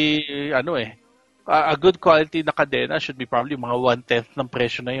should be a good quality na kadena should be probably mga 1/10 ng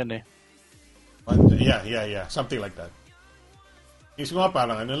presyo na yun eh. Yeah. Something like that. Isip ko nga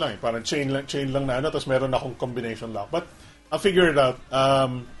parang parang chain lang na tapos meron akong combination lock. But I'll figure it out.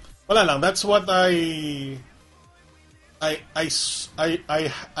 Wala lang. That's what I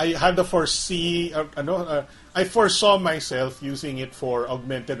had to foresee. I foresaw myself using it for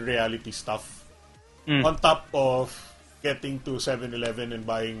augmented reality stuff on top of getting to 7-Eleven and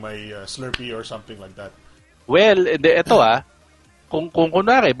buying my Slurpee or something like that. Well, ito kung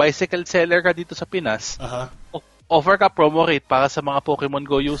kunwari, bicycle seller ka dito sa Pinas, offer ka promo rate para sa mga Pokemon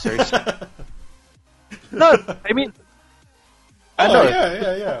Go users. No, I mean,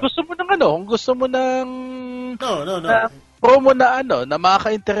 yeah. Gusto mo ng kung gusto mo ng No. Promo na na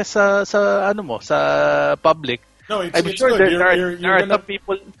makaka-interest sa sa public. No, it's, I'm it's sure good. there are some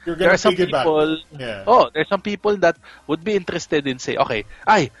people. There are some people. Yeah. There's some people that would be interested in say, okay,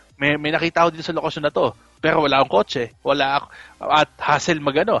 may nakita ako dito sa lokasyon na to, pero wala akong kotse, at hassle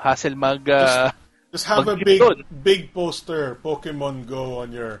mag just have a big poster Pokemon Go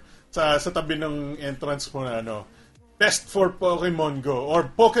on your sa tabi ng entrance mo na best for Pokemon Go or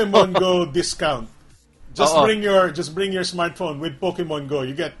Pokemon Go discount. Just bring your smartphone with Pokemon Go.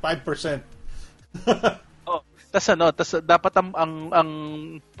 You get 5%. Tas dapat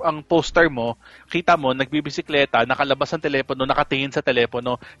ang poster mo, kita mo nagbibisikleta, nakalabas ang telepono, nakatingin sa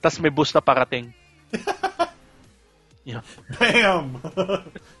telepono, tas may bus na parating. Yeah. Damn,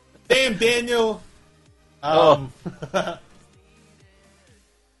 Daniel.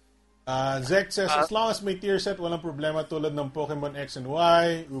 Zek says, as long as may tier set, walang problema tulad ng Pokemon X and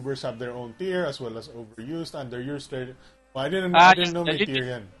Y. Ubers have their own tier as well as overused, underused. I didn't know may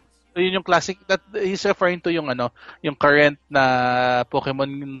tier yan. So yun yung classic that he's referring to yung yung current na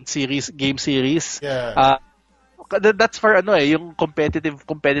Pokemon game series. Yeah. That's for yung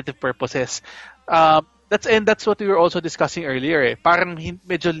competitive purposes. That's what we were also discussing earlier. Parang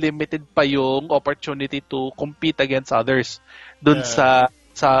medyo limited pa yung opportunity to compete against others dun sa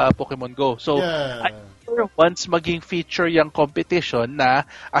Pokemon Go. So once maging feature yung competition na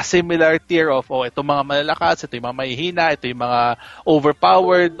a similar tier of ito mga malalakas, ito yung mga mahihina, ito yung mga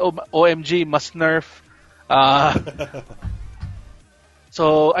overpowered, OMG, must nerf.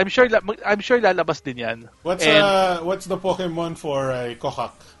 So I'm sure lalabas din yan. What's the Pokemon for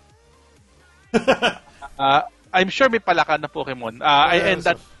Kokak? I'm sure may palaka na Pokemon. And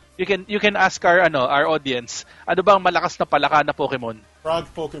that you can ask our audience, ano bang malakas na palaka na Pokemon? Frog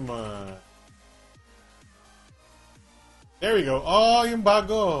Pokemon. There we go. Oh, yung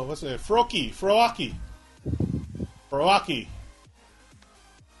bago. What's it? Frowaki.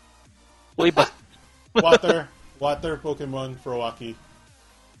 Uy, ba? Water Pokemon Frowaki.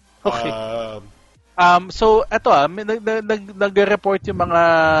 Okay. So eto nag-report yung mga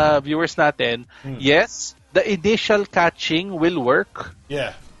viewers natin. Yes, the initial catching will work.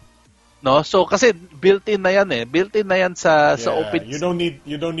 Yeah. No, so kasi built-in na yan sa open. You don't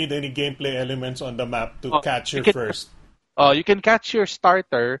need any gameplay elements on the map to catch your first. You can catch your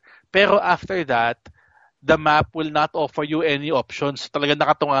starter, pero after that, the map will not offer you any options. Talagang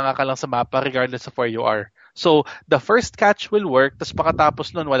nakatunganga ka lang sa mapa regardless of where you are. So, the first catch will work, tapos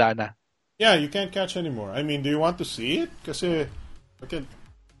pakatapos nun, wala na. Yeah, you can't catch anymore. I mean, do you want to see it? Kasi,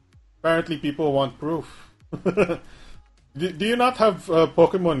 apparently people want proof. Do you not have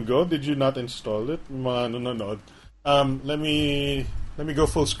Pokemon Go? Did you not install it? Mga nanonood. Let me go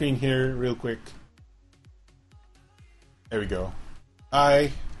full screen here real quick. There we go. My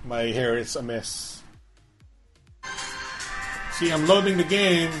hair is a mess. See, I'm loading the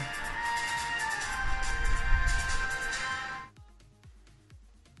game.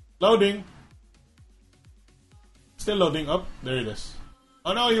 Loading. Still loading up. There it is.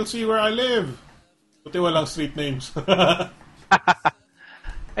 Oh no, you'll see where I live. Buti walang street names.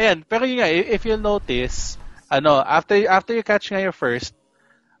 Ayan, pero yun nga, if you'll notice, after you catch nga your first,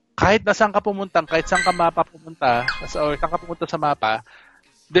 kahit na saan ka pumunta, kahit saan ka mapa pumunta, or saan ka pumunta sa mapa,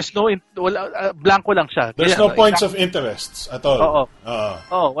 there's blanco lang siya. There's no points of interest at all.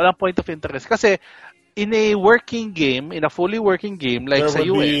 Walang point of interest. Kasi, in a fully working game, like there sa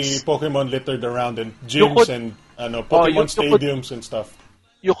US, would be Pokemon littered around in gyms and Pokemon stadiums and stuff.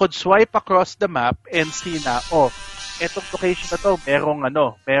 You could swipe across the map and see na, etong location na to,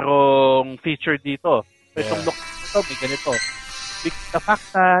 merong feature dito. Etong location na to, may ganito. The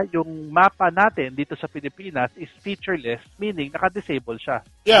fact na yung mapa natin dito sa Pilipinas is featureless, meaning naka-disable siya.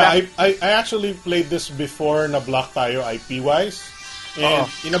 Yeah, I actually played this before na block tayo IP-wise. And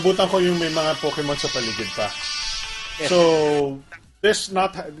inabutan ko yung may mga Pokemon sa paligid pa. Yes. So, this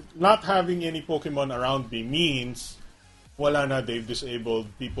not having any Pokemon around me means wala na, they've disabled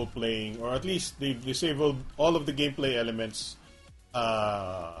people playing, or at least they've disabled all of the gameplay elements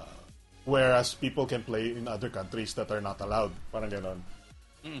whereas people can play in other countries that are not allowed. Parang ganon.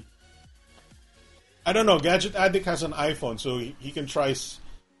 I don't know. Gadget Addict has an iPhone, so he can try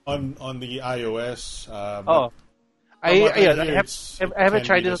on the iOS. I haven't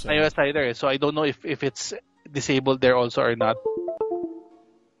tried it on iOS either, so I don't know if it's disabled there also or not.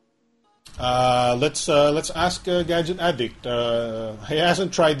 Let's ask Gadget Addict. He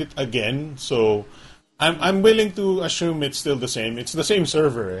hasn't tried it again, so I'm willing to assume it's still the same. It's the same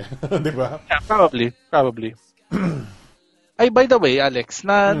server, di ba? Yeah, probably. Ay, by the way, Alex,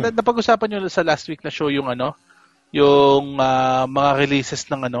 napag-usapan nyo sa last week na show yung yung mga releases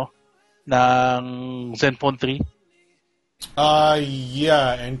ng Zenfone 3?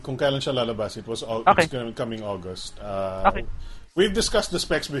 Yeah, and kung kailan siya lalabas, it's going to be coming August. Okay. We've discussed the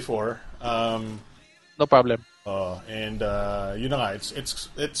specs before. No problem. And yun na nga,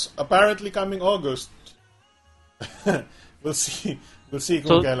 it's apparently coming August. We'll see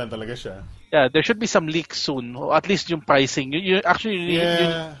kung kailan talaga siya. Yeah, there should be some leaks soon, or at least yung pricing. Yung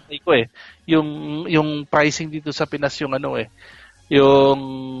pricing dito sa Pinas yung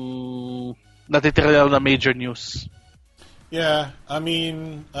yung natitira na major news. Yeah, I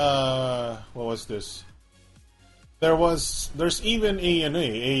mean, what was this? There's even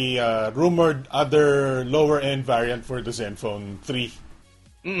a rumored other lower end variant for the Zenfone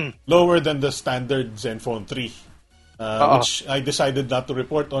 3. Lower than the standard Zenfone 3. Which I decided not to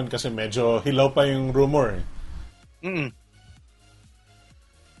report on kasi medyo hilaw pa yung rumor.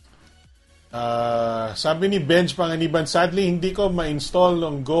 Sabi ni Benj Panganiban, sadly hindi ko ma-install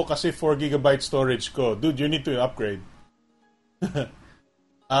ng Go kasi 4GB storage ko. Dude, you need to upgrade.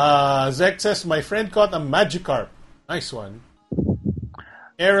 Zek says, my friend caught a Magikarp. Nice one.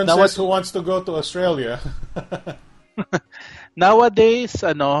 Aaron says, who wants to go to Australia? Nowadays,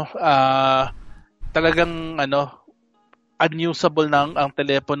 talagang unusable na ang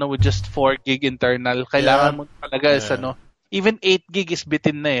telepono with just 4 gig internal. Kailangan mo talaga is even 8 gig is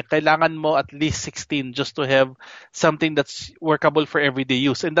bitin na eh. Kailangan mo at least 16 just to have something that's workable for everyday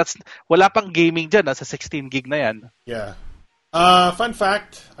use. And wala pang gaming dyan sa 16 gig na yan. Yeah. Fun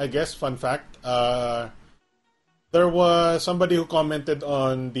fact. There was somebody who commented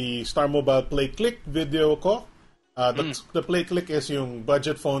on the Star Mobile Play Click video ko. The Play Click is yung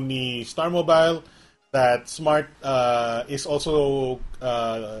budget phone ni Star Mobile that Smart is also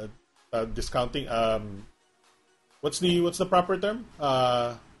discounting. What's the proper term?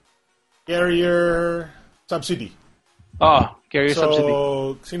 Carrier subsidy. Carrier subsidy.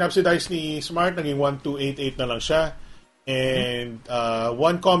 So, sinubsidize ni Smart, naging 1,288 na lang siya. And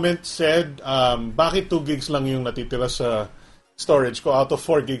one comment said, bakit 2 gigs lang yung natitira sa storage ko out of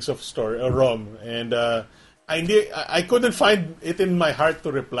 4 gigs of ROM? And I couldn't find it in my heart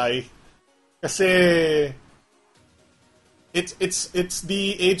to reply. Kasi it's the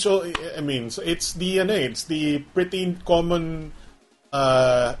it's the pretty common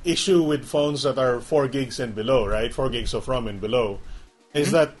issue with phones that are 4 gigs and below, right? 4 gigs of ROM and below is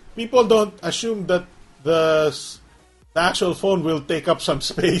that people don't assume that the actual phone will take up some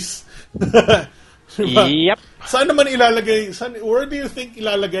space. Yep. Saan naman ilalagay? Where do you think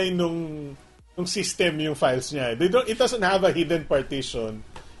ilalagay nung system yung files niya? It doesn't have a hidden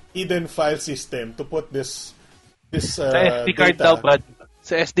file system to put this sa SD card daw, Brad.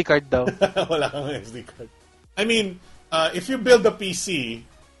 Sa SD card daw. Wala kang SD card. I mean, if you build a PC,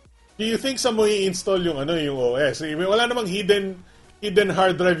 do you think sa mo i-install yung OS? Wala namang hidden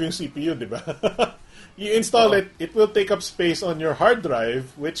hard drive yung CPU, di ba? You install it will take up space on your hard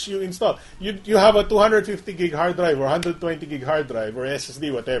drive, which you install. You have a 250 gig hard drive or 120 gig hard drive or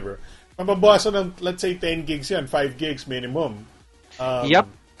SSD, whatever. Mababawasan ng, let's say, 10 gigs yan, 5 gigs minimum.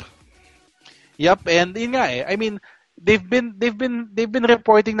 Yep, and yun nga I mean, they've been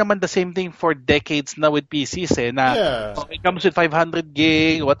reporting naman the same thing for decades now with PCs na it comes with 500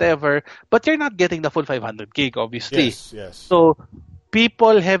 gig, whatever, but you're not getting the full 500 gig, obviously. Yes. So,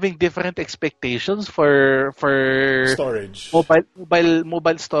 people having different expectations for storage.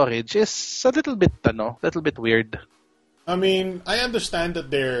 Mobile storage is a little bit weird. I mean, I understand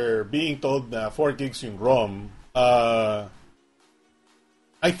that they're being told na 4 gigs yung ROM.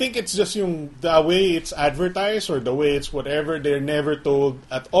 I think it's just the way it's advertised or the way it's whatever. They're never told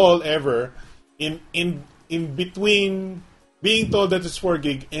at all ever in between being told that it's 4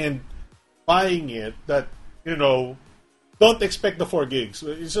 gig and buying it that don't expect the 4 gigs.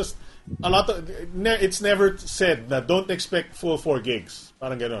 It's just a lot of it's never said that don't expect full 4 gigs.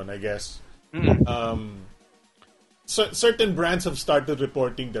 Parang ganon, I guess. So certain brands have started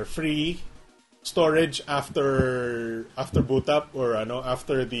reporting their free storage after boot up or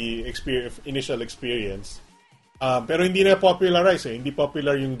after the initial experience. Pero hindi na popularize Hindi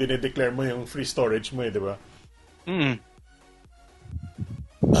popular yung dinedeclare mo yung free storage mo, di ba?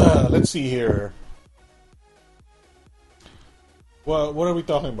 Let's see here. Well, what are we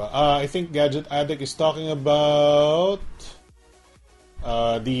talking about? I think Gadget Addict is talking about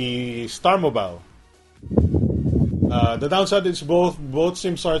the Star Mobile. The downside is both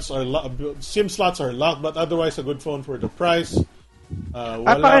SIM slots are locked, but otherwise a good phone for the price.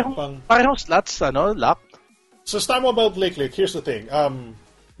 Wala pang... Parehong slots, locked? So, Star Mobile Play Click, here's the thing.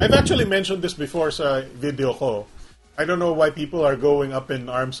 I've actually mentioned this before sa video ko. I don't know why people are going up in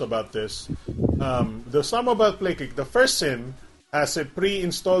arms about this. The Star Mobile Play Click, the first SIM has a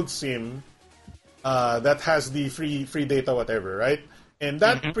pre-installed SIM that has the free data, whatever, right? And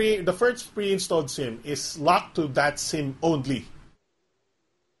that the first pre-installed SIM is locked to that SIM only.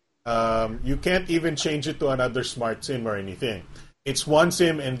 You can't even change it to another smart SIM or anything. It's one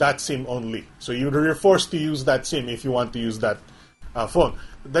SIM and that SIM only. So you're forced to use that SIM if you want to use that phone.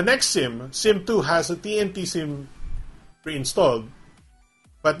 The next SIM, SIM 2, has a TNT SIM pre-installed,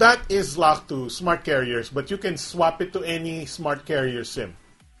 but that is locked to smart carriers, but you can swap it to any smart carrier SIM.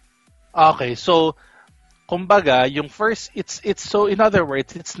 Okay, so kumbaga, yung first, it's so in other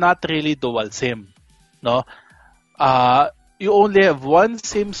words, it's not really dual SIM, no? You only have one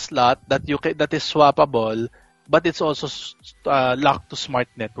SIM slot that is swappable, but it's also locked to smart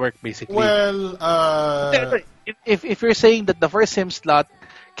network, basically. Well, if you're saying that the first SIM slot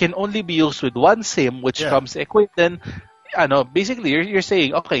can only be used with one SIM, which comes equipped, then basically you're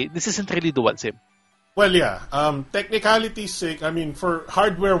saying, okay, this isn't really dual SIM. Well, yeah. Technicality's sake, I mean, for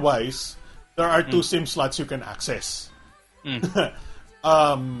hardware-wise, there are two SIM slots you can access.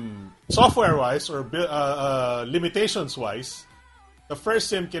 Software-wise or limitations-wise, the first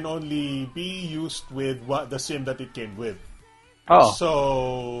SIM can only be used with the SIM that it came with. Oh.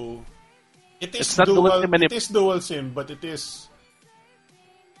 So it is dual SIM. It is dual SIM, but it is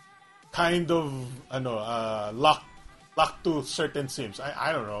kind of locked to certain SIMs.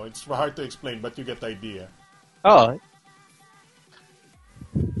 I don't know. It's hard to explain, but you get the idea. Oh.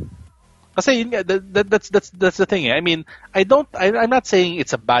 Kasi that's the thing. I mean, I'm not saying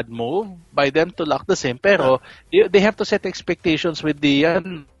it's a bad move by them to lock the SIM, pero they have to set expectations with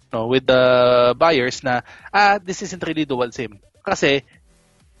the buyers na this isn't really dual SIM. Kasi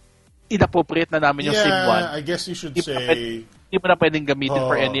inappropriate na namin yung SIM 1. I guess you should say hindi mo na pwedeng gamitin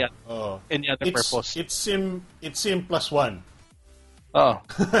for any other purpose. It's SIM plus 1. Oh.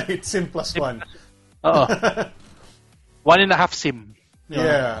 It's SIM plus 1. Oo. 1.5 SIM.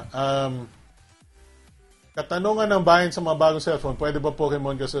 Yeah. Katanungan ng bayan sa mga bagong cellphone, pwede ba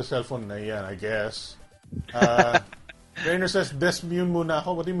Pokemon ka sa cellphone na yan? I guess. Rainer says, Desmune muna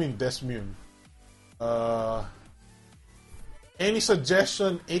ako. What do you mean, Desmune? Any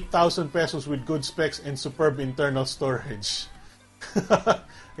suggestion, 8,000 pesos with good specs and superb internal storage?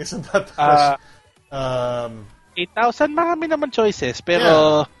 Isn't that the question? 8,000, marami naman choices.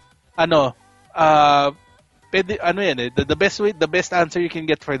 Pero, pwede, yan the best answer you can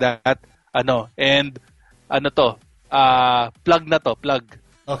get for that, and plug na to, plug.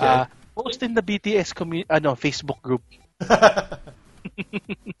 Okay. Post in the BTS Facebook group.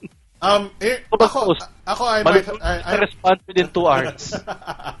 Ako I respond within 2 hours.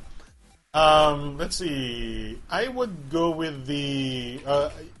 Let's see. I would go with the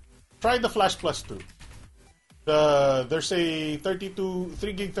try the Flash Plus 2. There's a 3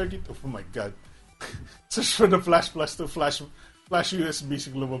 gig 32. Oh my god. Search for the Flash Plus 2 Flash USB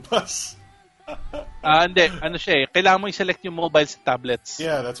sig lumabas. Hindi, siya kailangan mo i-select yung mobiles and tablets.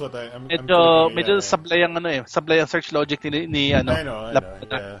 Yeah, that's what I'm medyo sablay ang search logic ni I know.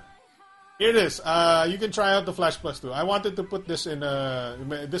 Yeah. Here it is. You can try out the Flash Plus 2. I wanted to put this in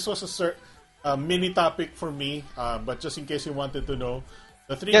this was a mini topic for me, but just in case you wanted to know,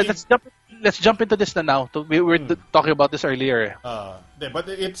 the 3 gig... let's jump into this now. We were talking about this earlier. But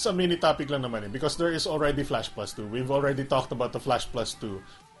it's a mini topic lang naman because there is already Flash Plus 2. We've already talked about the Flash Plus 2.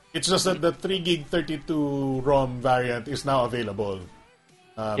 It's just that the 3 gig 32 ROM variant is now available.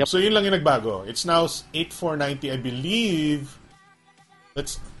 So yun lang yung nagbago. It's now 8,490, I believe.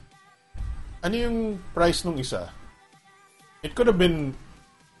 Ano yung price nung isa? It could have been,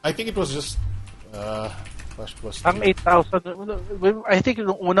 I think it was just Flash Plus 2. Ang 8,000, I think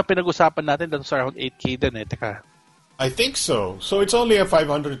yung unang pinag-usapan natin that's around 8K din Teka. I think so. So it's only a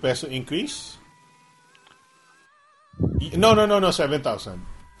 500 peso increase? No,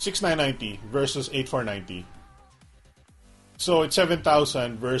 7,000. 6,990 versus 8,490. So it's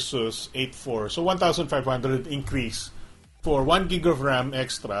 7,000 versus 8,400. So 1,500 increase for 1 gig of RAM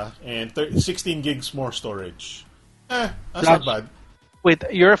extra and 16 gigs more storage. That's not bad. Wait,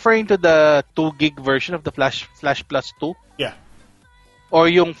 you're referring to the 2 gig version of the Flash Plus 2? Yeah. Or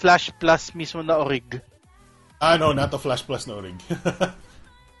yung Flash Plus mismo na orig? No, not the Flash Plus na orig.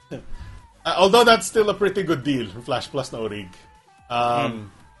 Although that's still a pretty good deal, Flash Plus na orig.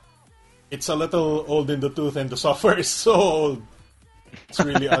 It's a little old in the tooth and the software is so old. It's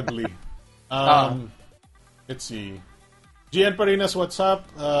really ugly. Let's see. GN Parinas, what's up?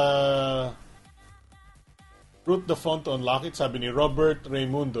 root the phone to unlock it, sabi ni Robert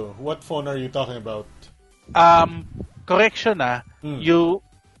Raimundo. What phone are you talking about? Correction you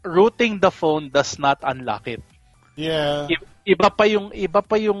rooting the phone does not unlock it. Yeah. Iba pa yung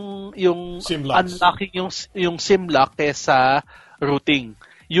SIM locks. unlocking yung SIM lock kaysa rooting.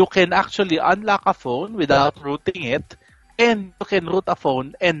 You can actually unlock a phone without rooting it, and you can root a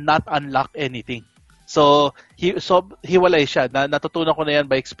phone and not unlock anything. So hiwalay siya. Natutunan ko na yan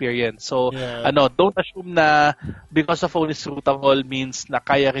by experience. So Yeah. don't assume na because a phone is rootable means na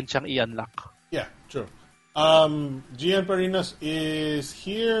kaya rin siyang i-unlock. Yeah, true. Gian Parinas is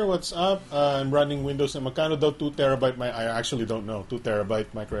here. What's up? I'm running Windows and magkano daw 2 terabyte I actually don't know. 2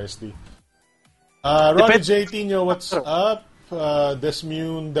 terabyte micro SD. Ronnie J. Tino, what's up?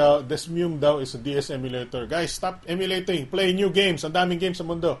 Desmume daw is a DS emulator. Guys, stop emulating. Play new games. Ang daming games sa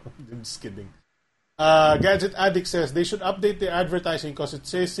mundo. I'm just kidding. Gadget Addict says they should update the advertising because it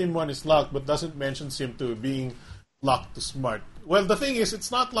says SIM1 is locked but doesn't mention SIM2 being locked to smart. Well, the thing is,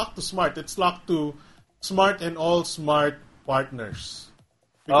 it's not locked to smart. It's locked to smart and all smart partners.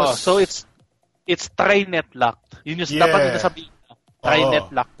 So it's TriNet locked. Yun yung dapat nila sabihin. TriNet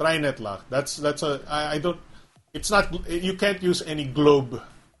locked. TriNet locked. That's I don't. It's not. You can't use any Globe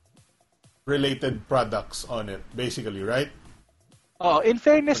related products on it. Basically, right? In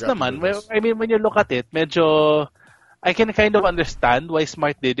fairness naman, I mean, when you look at it, medyo I can kind of understand why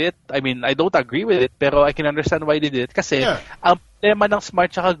Smart did it. I mean, I don't agree with it, pero I can understand why they did it. Kasi ang problema ng Smart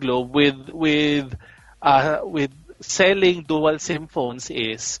tsaka Globe with selling dual SIM phones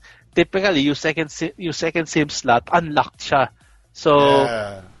is typically yung second SIM slot unlocked siya. So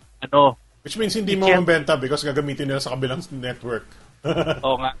which means hindi mo mabenta because gagamitin nila sa kabilang network.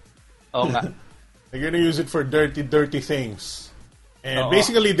 Oo nga. They're gonna use it for dirty things. And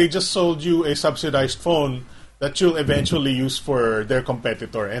basically, they just sold you a subsidized phone that you'll eventually use for their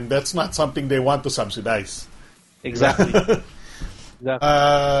competitor. And that's not something they want to subsidize. Exactly.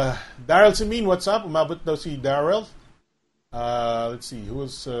 Daryl Simin, what's up? Umabot daw si Daryl. Let's see,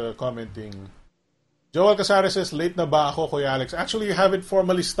 who's commenting? Joel Casares says, late na ba ako, Kuya Alex? Actually, you haven't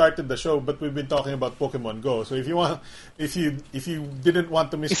formally started the show, but we've been talking about Pokemon Go. So if you didn't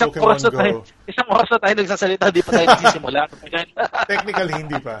want to miss Pokemon Go... Isang oras na tayo nagsasalita, di pa tayo nagsisimula. Technically,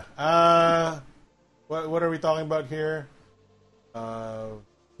 hindi pa. What are we talking about here? 2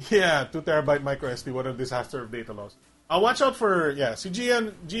 terabyte micro SD, what a disaster of data loss. Watch out for, si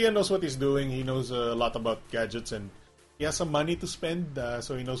Gian knows what he's doing. He knows a lot about gadgets and he has some money to spend,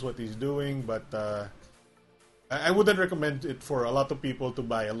 so he knows what he's doing, but I wouldn't recommend it for a lot of people to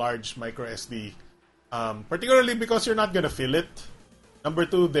buy a large micro SD, particularly because you're not gonna fill it. Number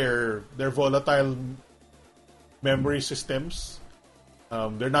two, they're volatile memory systems.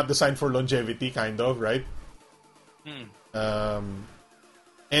 They're not designed for longevity, kind of, right? And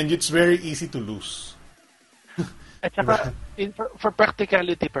it's very easy to lose. At saka, for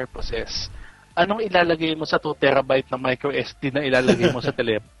practicality purposes, anong ilalagay mo sa 2 terabyte na micro SD na ilalagay mo sa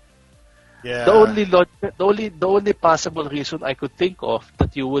telepono? Yeah. The only possible reason I could think of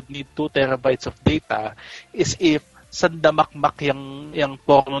that you would need 2 terabytes of data is if sandamakmak yung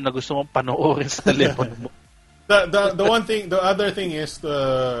porno na gusto mong panoorin sa telepono mo. The other thing is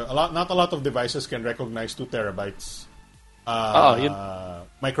not a lot of devices can recognize 2 terabytes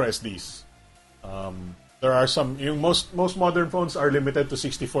micro SDs. There are some. Most modern phones are limited to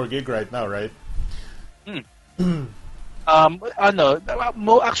 64 gig right now, right?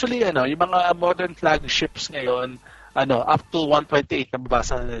 Actually, yung mga modern flagships ngayon, up to 128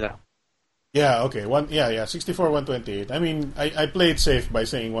 nababasa nila. Yeah, okay. 64, 128. I mean, I play it safe by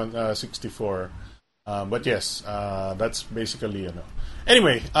saying 64. But yes, that's basically,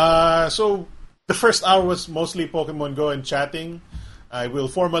 Anyway, so the first hour was mostly Pokemon Go and chatting. I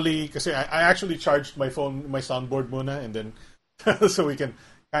will formally, kasi I actually charged my phone, my soundboard muna, and then so we can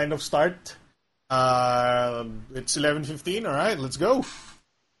kind of start. It's 11:15. All right, let's go.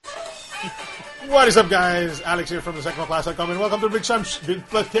 What is up, guys? Alex here from the secondclass.com, and welcome to the Big Sam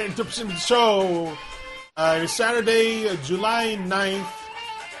Show. It's Saturday, July 9th,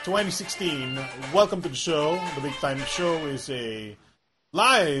 2016. Welcome to the show. The Big Time Show is a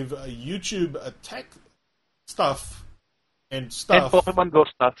live YouTube tech stuff. And Pokemon Go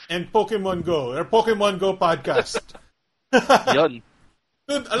stuff. And Pokemon Go. Or Pokemon Go podcast. Yun.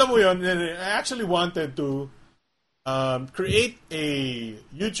 Dude, alam mo yun, I actually wanted to create a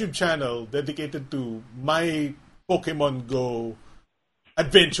YouTube channel dedicated to my Pokemon Go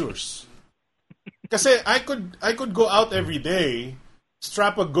adventures. Kasi I could go out every day,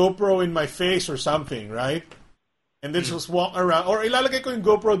 strap a GoPro in my face or something, right? And then just walk around. Or ilalagay ko yung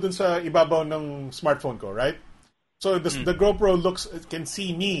GoPro dun sa ibabaw ng smartphone ko, right? So the GoPro can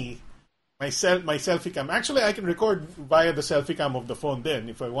see me my selfie cam. Actually, I can record via the selfie cam of the phone then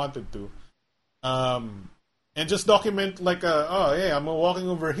if I wanted to. And just document like, hey, I'm walking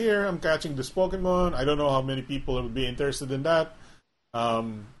over here, I'm catching this Pokemon. I don't know how many people would be interested in that.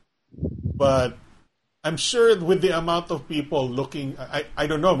 But I'm sure with the amount of people looking, I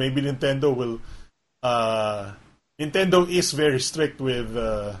don't know, maybe Nintendo will... Nintendo is very strict with,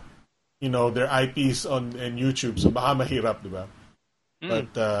 their IPs on YouTube. So baka mahirap, diba?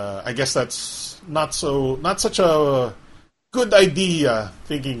 But I guess that's not such a good idea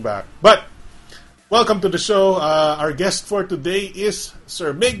thinking back. But welcome to the show. Our guest for today is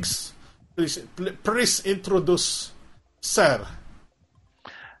Sir Migs. Please introduce Sir.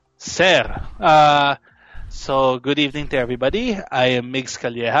 Sir. So good evening to everybody. I am Migs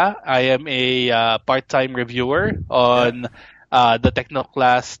Calleja. I am a part-time reviewer on the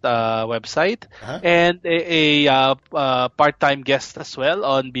Technoclast website, and a part-time guest as well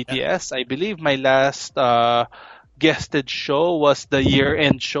on BTS. I believe my last guested show was the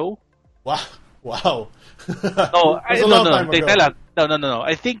year-end show. Wow. No, teka lang. No.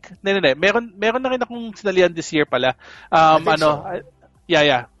 I think, meron na rin akong sinalihan this year pala.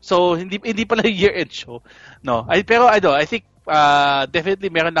 Yeah. So, hindi pala yung year-end show. No. I think, definitely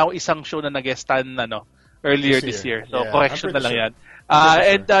meron na ako isang show na nag-guestan, earlier this year. So, correction na lang yan.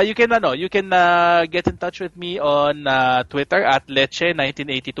 And you can get in touch with me on Twitter at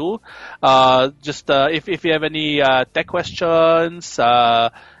Leche1982. Just if you have any tech questions,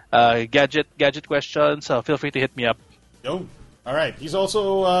 gadget questions, feel free to hit me up. Yo, all right. He's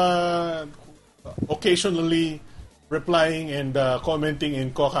also occasionally replying and commenting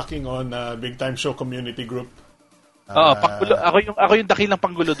and kokaking on Big Time Show community group. Panggulo. Ako yung dakilang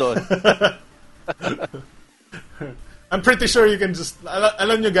panggulo doon. I'm pretty sure you can just,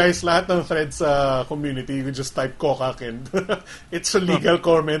 alam nyo guys, lahat ng threads sa community, you can just type kokak and it's a legal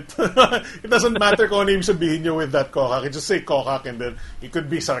comment. It doesn't matter kung ano yung sabihin nyo with that kokak. You just say kokak and then it could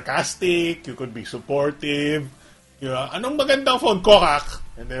be sarcastic, you could be supportive. Anong magandang phone? Kokak.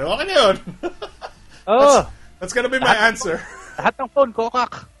 And then, okay na yun. That's gonna be my answer. Lahat ng phone,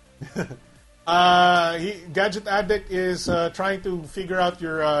 kokak. Gadget Addict is trying to figure out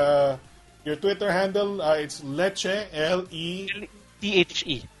your Twitter handle. It's Leche, L-E...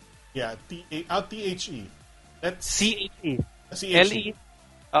 Yeah, T-H-E. That's... C-H-E. C-H-E.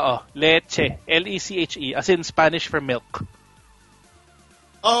 Leche. L-E-C-H-E. As in Spanish for milk.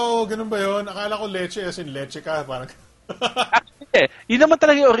 Oh, ganun ba yun? Akala ko leche as in leche ka. Parang... Actually, yun naman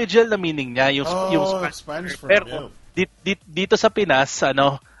talaga yung original na meaning niya. Yung Spanish for pero, milk. Dito sa Pinas,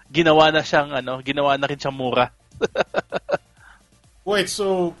 ginawa na rin siyang mura. Wait,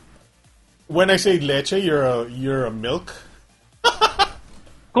 so... When I say leche, you're a milk?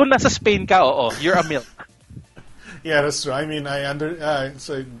 Kung nasa Spain ka, you're a milk. Yeah, that's true. I mean,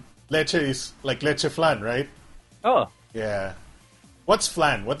 so leche is like leche flan, right? Oh. Yeah. What's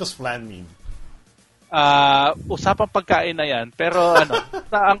flan? What does flan mean? Usapang pagkain na yan. Pero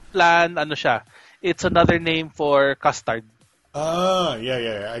ang flan, siya? It's another name for custard.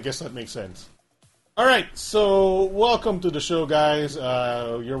 Yeah. I guess that makes sense. All right, so welcome to the show, guys.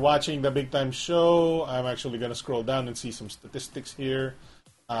 You're watching the Big Time Show. I'm actually going to scroll down and see some statistics here.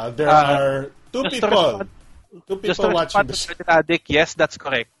 There are two people watching the show. Addict, yes, that's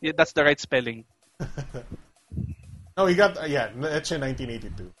correct. That's the right spelling. No, he got Leche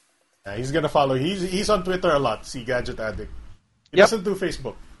 1982. He's going to follow. He's on Twitter a lot. See Gadget Addict. He doesn't do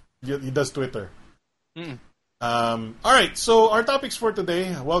Facebook. He does Twitter. All right, so our topics for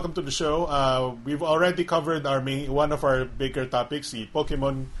today. Welcome to the show. We've already covered one of our bigger topics, the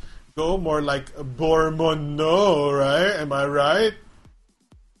Pokemon Go, more like Bormono, right? Am I right?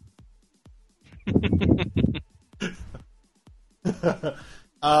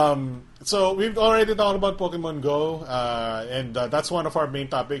 So we've already talked about Pokemon Go, and that's one of our main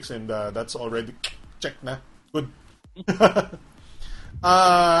topics, and that's already checked na. Good.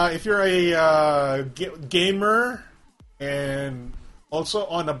 If you're a gamer and also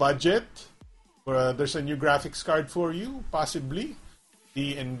on a budget, there's a new graphics card for you, possibly.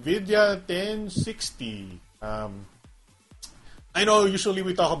 The NVIDIA 1060. I know usually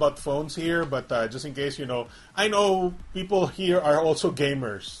we talk about phones here, but just in case, I know people here are also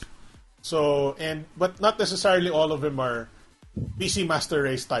gamers. But not necessarily all of them are PC Master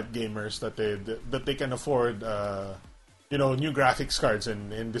Race type gamers that they can afford new graphics cards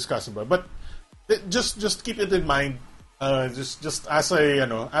and discuss about. But just keep it in mind, just as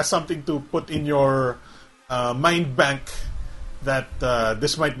as something to put in your mind bank that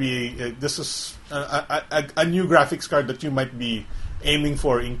this is a new graphics card that you might be aiming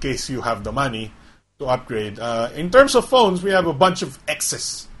for in case you have the money to upgrade. In terms of phones, we have a bunch of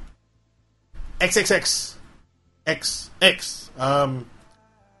X's. XXX. XX.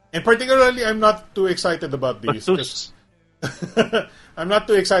 And particularly, I'm not too excited about these. I'm not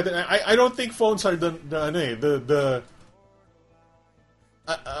too excited. I don't think phones are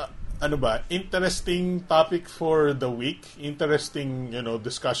interesting topic for the week. Interesting,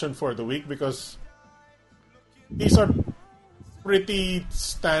 discussion for the week because these are pretty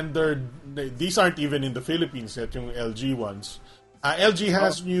standard. These aren't even in the Philippines yet, yung LG ones. LG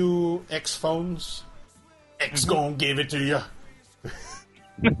has new X phones. X gon' give it to you.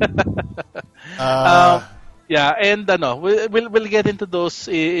 Yeah, and we'll get into those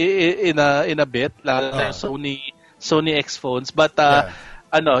in a bit, lalo na Sony X phones. But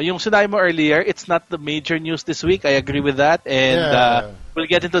yung sinabi mo earlier, it's not the major news this week. I agree with that, and we'll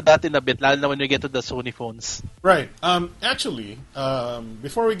get into that in a bit, lalo na when we get to the Sony phones. Right. Actually,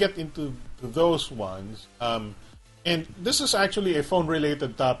 before we get into those ones, and this is actually a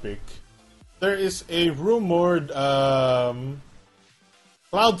phone-related topic. There is a rumored cloud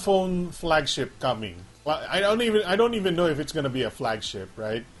phone flagship coming. I don't even know if it's going to be a flagship,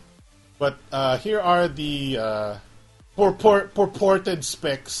 right? But here are the purported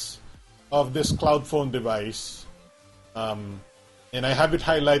specs of this cloud phone device, and I have it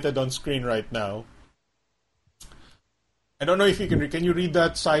highlighted on screen right now. I don't know if you can you read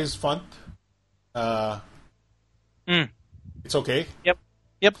that size font? It's okay. Yep.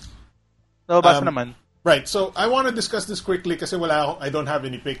 No, basta naman. Right, so I want to discuss this quickly kasi I don't have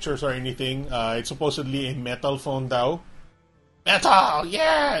any pictures or anything. It's supposedly a metal phone daw. Metal!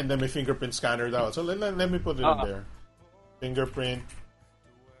 Yeah! And then my fingerprint scanner daw. So let me put it in there. Fingerprint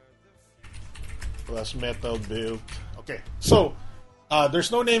plus metal built. Okay, so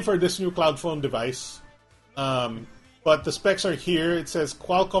there's no name for this new cloud phone device. But the specs are here. It says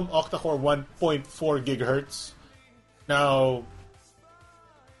Qualcomm octa-core 1.4 gigahertz. Now,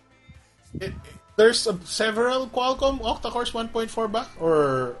 there's several Qualcomm octa-cores 1.4 ba?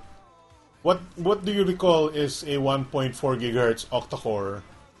 Or what do you recall is a 1.4 gigahertz octa-core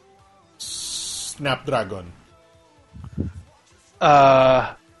Snapdragon?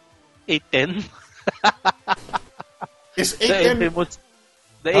 810. Is 810...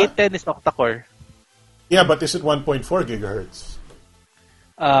 The 810 is octa-core. Yeah, but is it 1.4 gigahertz?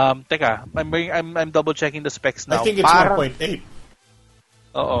 Teka, I'm double checking the specs now. I think it's 1.8.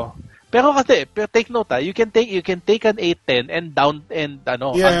 Oo. Pero take note, you can take an 810 and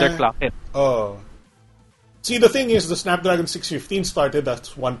underclock it. Oh. See, the thing is, the Snapdragon 615 started at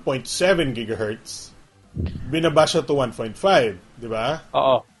 1.7 gigahertz. Binaba siya to 1.5, di ba?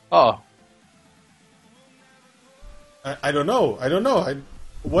 Oo. I don't know.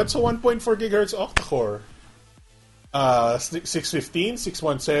 What's a 1.4 gigahertz octa-core? 615,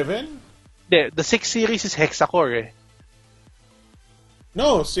 617? The 6 series is hexa-core eh.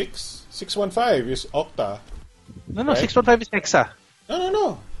 No, 615 is octa. No, right? 615 is hexa.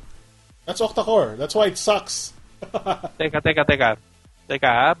 No. That's octa-core. That's why it sucks. Teka.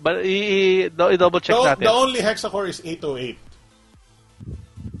 But i-double check natin. The only hexa-core is 808.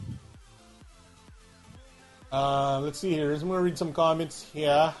 Let's see here. I'm going to read some comments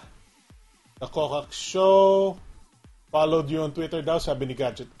here. The Kokak Show. Followed you on Twitter daw, sabi ni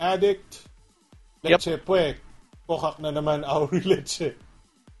Gadget Addict. Leche pwe. Kokak na naman, Auri Leche.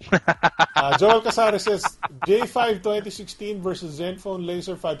 Joel Casares says, J5 2016 versus Zenfone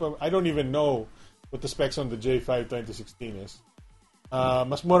Laser 5. I don't even know what the specs on the J5 2016 is.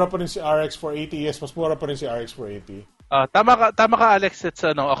 Mas mura pa rin si RX 480. Yes, mas mura pa rin si RX 480. Tama ka Alex, it's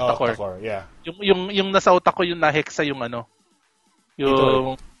octa-core. Octa-core, yeah. Yung nasa utak ko yung na-hexa yung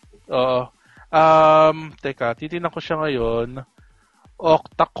teka, titingnan ko siya ngayon.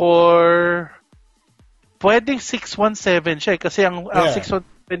 Octa-core pwedeng 617 siya kasi ang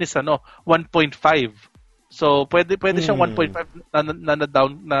 617 is 1.5. So pwede siyang 1.5 na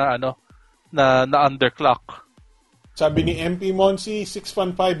down na underclock. Sabi ni MP Monsi,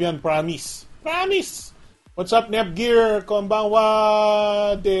 615 yan, promise. What's up, Nepgear?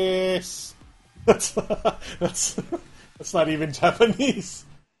 Konbanwa des. That's not even Japanese.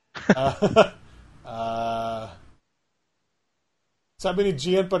 Sabi ni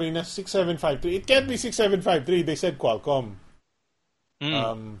Gian Parina, 6753. It can't be 6753. They said Qualcomm.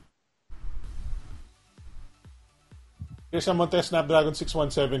 Here's a Montes Snapdragon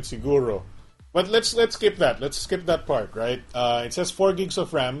 617 siguro. But let's skip that. Let's skip that part, right? It says 4 gigs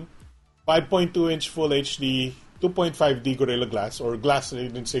of RAM, 5.2-inch Full HD, 2.5D Gorilla Glass, or Glass, they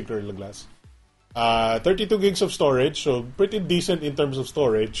didn't say Gorilla Glass. 32 gigs of storage, so pretty decent in terms of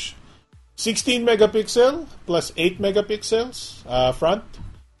storage. 16 megapixel plus 8 megapixels front.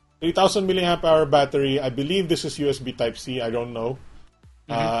 3000 milliamp hour battery. I believe this is USB Type-C. I don't know.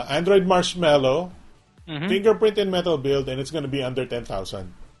 Android Marshmallow, fingerprint and metal build, and it's going to be under 10,000.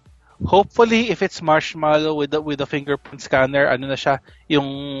 Hopefully, if it's Marshmallow with the fingerprint scanner, ano na siya,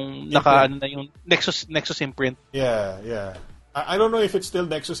 yung yung Nexus imprint. Yeah. I don't know if it's still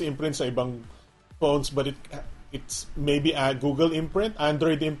Nexus imprint sa ibang phones, but it's maybe a Google imprint,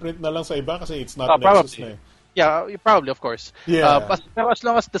 Android imprint na lang sa iba kasi it's not Nexus probably. na. Yeah, probably, of course. Yeah. Pero as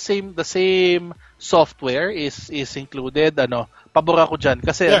long as the same software is included, pabor ako dyan.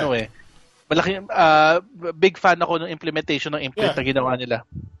 Kasi malaking big fan ako ng implementation ng imprint na ginawa nila.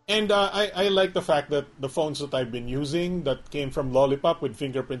 And I like the fact that the phones that I've been using that came from Lollipop with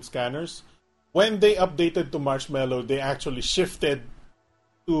fingerprint scanners, when they updated to Marshmallow, they actually shifted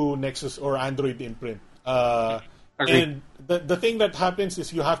to Nexus or Android imprint. And the thing that happens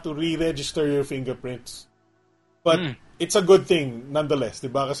is you have to re-register your fingerprints. But it's a good thing nonetheless,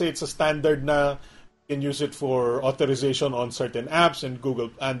 diba? Kasi it's a standard na you can use it for authorization on certain apps and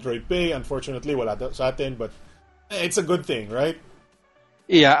Google Android Pay. Unfortunately, wala sa atin, but it's a good thing, right?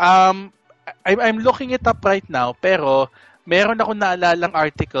 Yeah, I'm looking it up right now, pero meron ako naalalang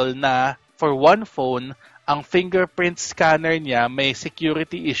article na for one phone, ang fingerprint scanner niya may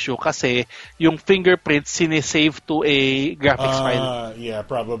security issue kasi yung fingerprint sinisave to a graphics file. Yeah,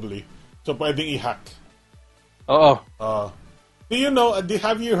 probably. So pwedeng i-hack. Oo. Do you know,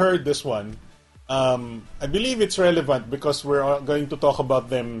 have you heard this one? I believe it's relevant because we're going to talk about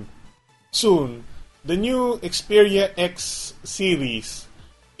them soon. The new Xperia X series,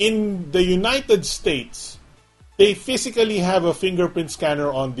 in the United States, they physically have a fingerprint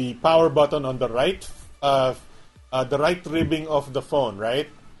scanner on the power button on the right ribbing of the phone, right?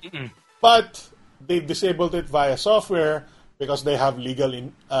 But they've disabled it via software because they have legal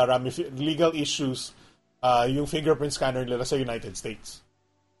issues. Yung fingerprint scanner nila sa United States.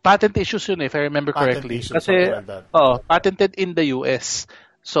 Patent issues yun if I remember correctly. Kasi, patented in the US.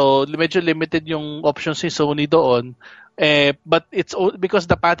 So, medyo limited yung options ni Sony doon. But it's because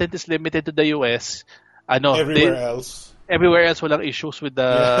the patent is limited to the US. Everywhere else walang issues with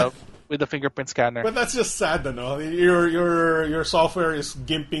the with the fingerprint scanner. But that's just sad, Your software is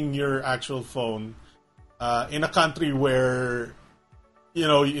gimping your actual phone in a country where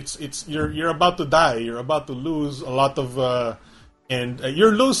you're about to die. You're about to lose a lot of, and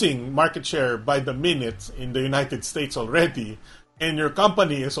you're losing market share by the minute in the United States already, and your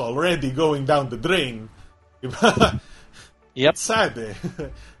company is already going down the drain. Yep. It's sad, eh.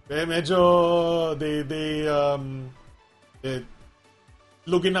 Medyo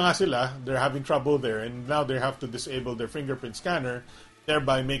lugin na nga sila. They're having trouble there, and now they have to disable their fingerprint scanner,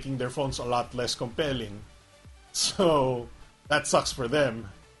 thereby making their phones a lot less compelling. So that sucks for them.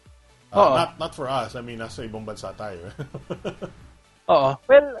 Not for us. I mean, nasa ibang bansa tayo.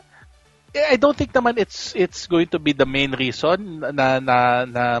 Well, I don't think naman it's going to be the main reason na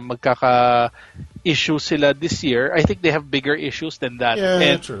magkaka-issue sila this year. I think they have bigger issues than that.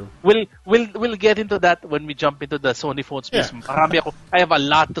 Yeah, true. We'll get into that when we jump into the Sony phones. I have a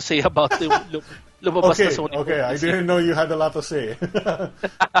lot to say about the lumabas na Sony phones. Okay, I didn't know you had a lot to say.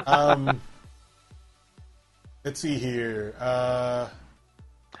 Let's see here.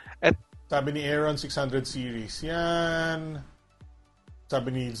 Sabi ni Aaron, 600 series. Yan.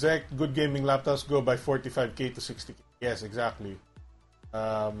 Sabi ni Zek, good gaming laptops go by 45K to 60K. Yes, exactly.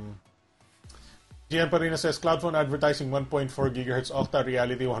 GM Parina says, cloud phone advertising 1.4 GHz Octa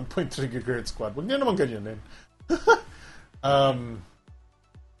Reality 1.3 GHz quad. Huwag niya naman ganyan din.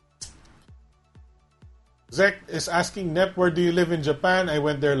 Zek is asking, Nep, where do you live in Japan? I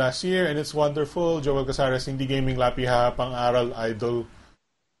went there last year and it's wonderful. Joel Casares, hindi gaming lapi ha, pang-aral, idol.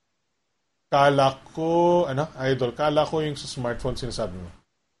 Kala ko yung sa smartphone sinasabi mo.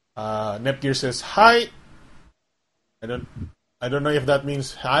 Nepgear says, hi. I don't know if that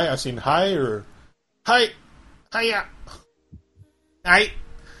means hi as in hi or hi. Hiya. Hi.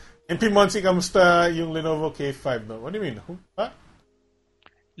 MP Monsi, kamusta yung Lenovo K5 Note? What do you mean? What?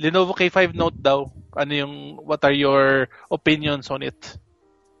 Lenovo K5 Note daw. What are your opinions on it?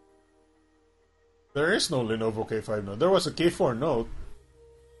 There is no Lenovo K5 Note. There was a K4 Note.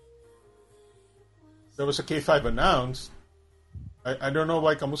 There was a K5 announced. I don't know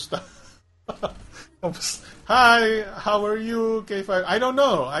why kamusta. Hi, how are you, K5? I don't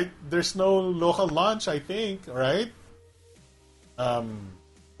know. There's no local launch, I think, right?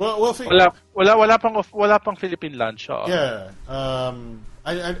 We'll figure. Wala pang Philippine launch. Yeah.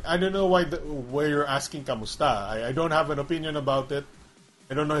 I don't know why you're asking kamusta. I don't have an opinion about it.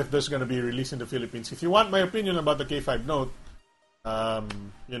 I don't know if there's going to be released in the Philippines. If you want my opinion about the K5 Note,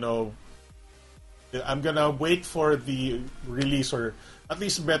 I'm going to wait for the release or at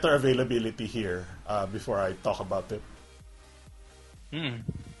least better availability here before I talk about it.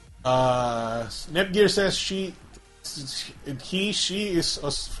 Netgear says she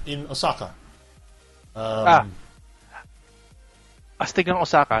is in Osaka. Astig ng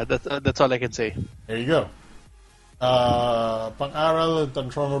Osaka. That's all I can say. There you go. Pang-aral and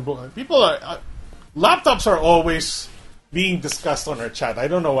transformer people are laptops are always being discussed on our chat. I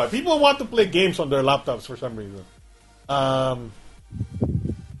don't know why. People want to play games on their laptops for some reason.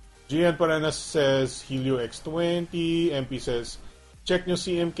 Gian Parenas says Helio X20. MP says check nyo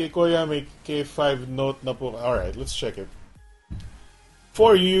CMK Koya, may K5 Note na po. Alright, let's check it.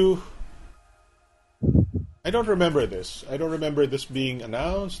 For you, I don't remember this. I don't remember this being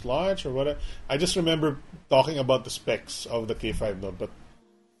announced, launched, or whatever. I just remember talking about the specs of the K5 Note. But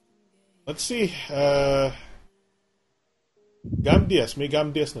let's see. Gamdias. May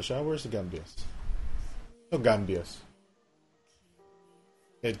Gamdias na siya. Where's the Gamdias? No Gamdias.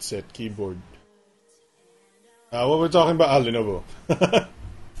 Headset, keyboard. What we're talking about? Lenovo.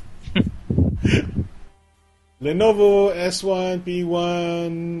 Lenovo S1,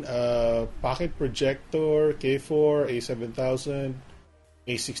 P1, Pocket Projector, K4, A7000,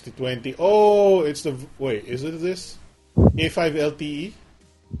 A6020. Oh, it's the... Wait, is it this? K5 LTE?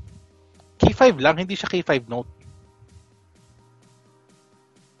 K5 lang, hindi siya K5 Note.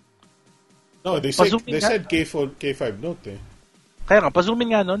 No, they said K5 Note eh. Kaya nga,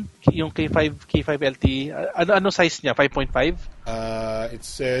 pa-zoomin nga nun, yung K5 LTE. Ano size niya? 5.5? It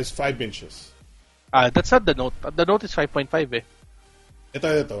says 5 inches. That's not the Note. The Note is 5.5 eh.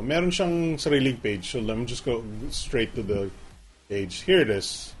 Ito. Meron siyang sariling page. So let me just go straight to the page. Here it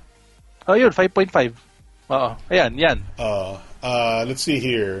is. Oh, yun, 5.5. Oo. Ayan, yan. Let's see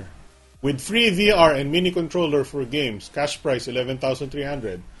here. With free VR and mini controller for games, cash price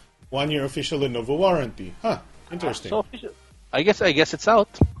 11,300. 1 year official Lenovo warranty. Huh, interesting. So, I guess it's out.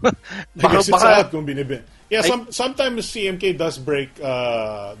 I guess it's out kung binibin. Yeah, sometimes CMK does break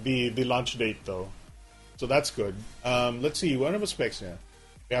the launch date though. So that's good. Let's see, what are the specs niya?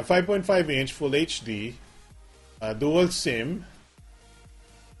 We have 5.5 inch Full HD, dual SIM,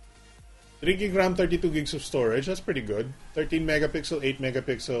 3 gig RAM, 32 gigs of storage. That's pretty good. 13 megapixel, 8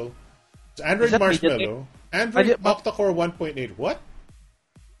 megapixel. It's Android Marshmallow. Android Octa-Core 1.8. What?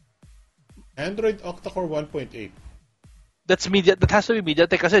 Android Octa-Core 1.8. That has to be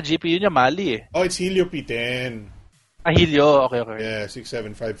MediaTek kasi GPU niya mali eh. Oh, it's Helio P10. Helio. Okay. Yeah,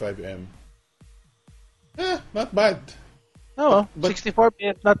 6755M. Not bad. No, but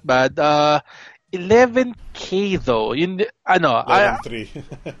 64-bit, not bad. 11K though. Yun, 11.3.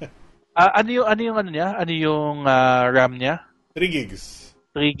 ano yung RAM niya? 3 gigs.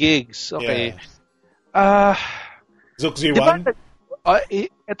 3 gigs. Okay. Yeah. Zook Z1?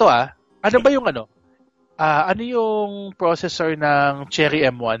 Ito ano ba yung ano yung processor ng Cherry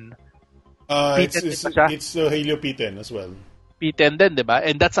M1? It's Helio P10 as well. P10 din, di ba?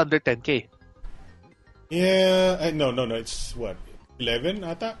 And that's under 10K. Yeah, no. It's what? 11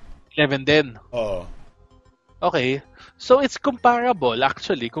 ata? 11 din. Oh. Okay. So it's comparable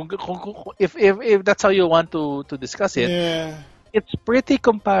actually. Kung if that's how you want to discuss it. Yeah. It's pretty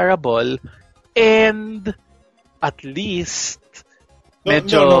comparable and at least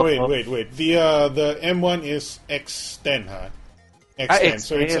No, wait. The M1 is X10, huh? X10.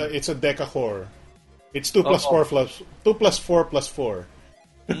 So it's a Deca core. It's 2 plus 4 plus 4.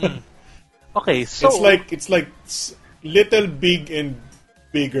 Okay, so it's like little big and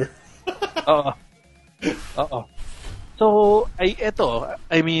bigger. So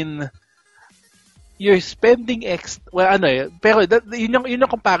I mean you're spending pero yun yung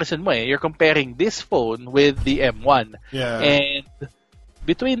comparison mo eh. You're comparing this phone with the M1. Yeah. And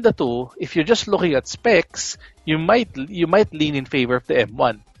between the two, if you're just looking at specs, you might lean in favor of the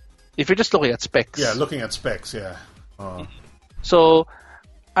M1. If you're just looking at specs. Yeah, looking at specs, yeah. So,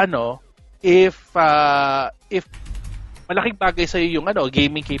 if malaking bagay sa yung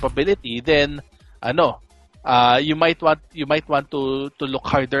gaming capability, then you might want to look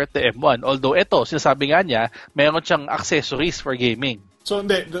harder at the M1. Although sinasabi nga niya, meron siyang accessories for gaming. So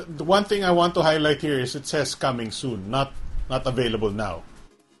the one thing I want to highlight here is it says coming soon, not available now.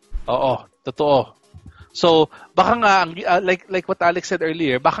 Oo, totoo. So, baka nga, like what Alex said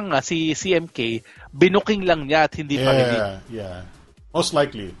earlier, baka nga si CMK, binuking lang niya at hindi pa rin. Yeah. Most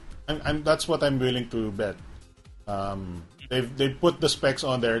likely. And that's what I'm willing to bet. They've put the specs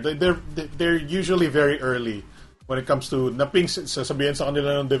on there. They're usually very early when it comes to sasabihin sa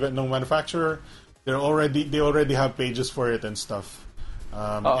kanila ng manufacturer. They already have pages for it and stuff.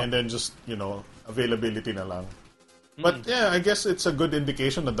 And then just, availability na lang. But yeah, I guess it's a good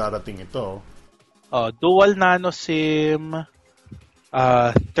indication na darating ito. Dual nano SIM,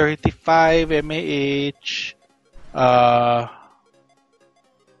 35 mAh,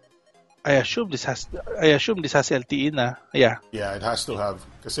 I assume this has LTE na. Yeah. Yeah, it has to have.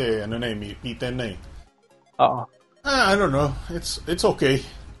 Kasi ano na may P10 na eh. Oo. I don't know. It's okay.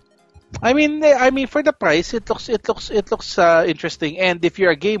 I mean, for the price, it looks interesting. And if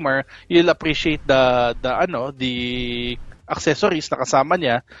you're a gamer, you'll appreciate the accessories na kasama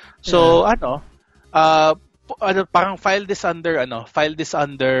niya. So parang file this under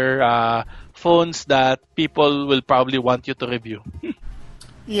phones that people will probably want you to review.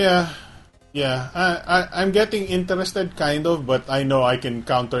 Yeah. I'm getting interested, kind of, but I know I can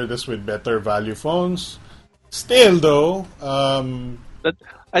counter this with better value phones. Still, though, But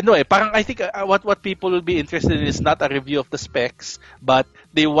parang I think what people will be interested in is not a review of the specs, but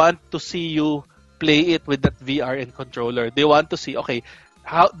they want to see you play it with that VR and controller. They want to see, okay,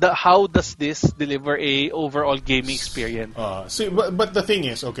 how does this deliver a overall gaming experience? But the thing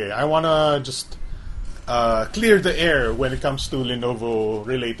is, okay, I wanna just clear the air when it comes to Lenovo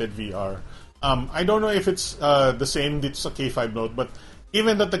related VR. I don't know if it's the same dito sa K5 Note, but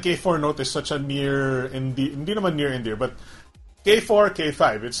even that the K4 Note is such a near hindi naman near and dear, but K4,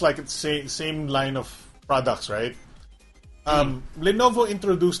 K5, it's like it's same line of products, right? Lenovo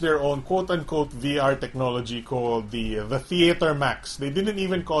introduced their own quote-unquote VR technology called the Theater Max. They didn't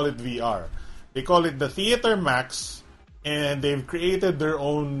even call it VR. They call it the Theater Max, and they've created their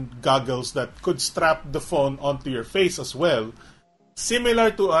own goggles that could strap the phone onto your face as well,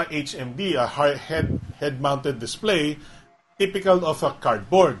 similar to a HMD, a head-mounted display, typical of a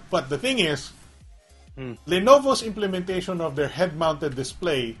cardboard. But the thing is, Lenovo's implementation of their head-mounted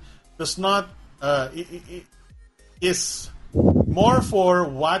display does not is more for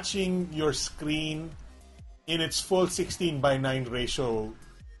watching your screen in its full 16:9 ratio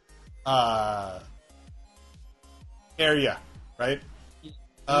area, right?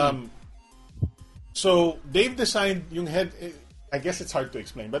 So they've designed yung head. I guess it's hard to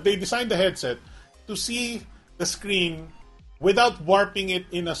explain, but they designed the headset to see the screen without warping it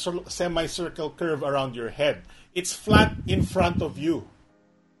in a semicircle curve around your head. It's flat in front of you.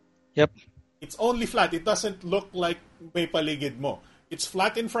 Yep. It's only flat. It doesn't look like may paligid mo. It's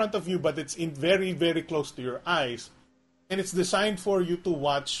flat in front of you, but it's in very, very close to your eyes. And it's designed for you to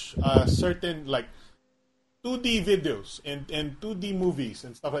watch certain, like, 2D videos and 2D movies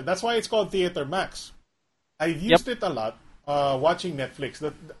and stuff like that. That's why it's called Theater Max. I've used it a lot watching Netflix.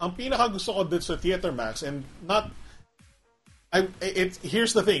 Ang pinaka gusto ko dito sa Theater Max, and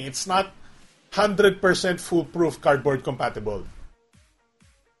here's the thing, it's not 100% foolproof cardboard compatible.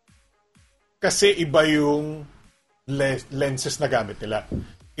 Kasi iba yung lenses na gamit nila.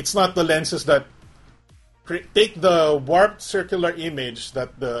 It's not the lenses that take the warped circular image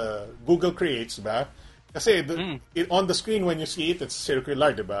that the Google creates, ba? Kasi on the screen when you see it, it's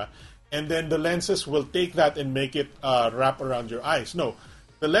circular, diba? And then the lenses will take that and make it wrap around your eyes. No.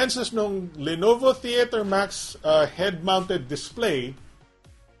 The lenses ng Lenovo Theater Max head-mounted display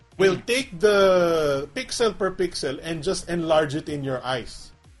will take the pixel per pixel and just enlarge it in your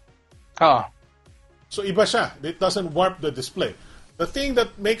eyes. So iba siya. It doesn't warp the display. The thing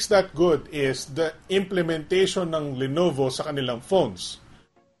that makes that good is the implementation ng Lenovo sa kanilang phones.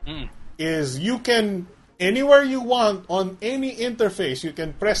 Is you can, anywhere you want on any interface, you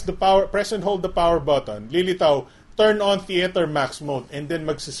can press and hold the power button. Lilitaw, turn on Theater Max mode, and then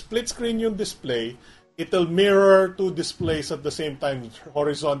magsi-split screen yung display. It'll mirror two displays at the same time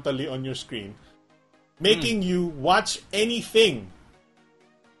horizontally on your screen, making you watch anything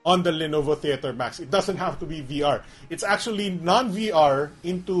on the Lenovo Theater Max. It doesn't have to be VR. It's actually non-VR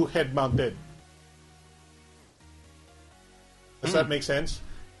into head-mounted. Does that make sense?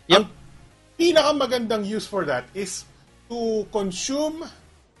 Yep. Ang pinakamagandang use for that is to consume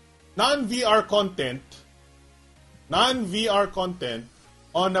non-VR content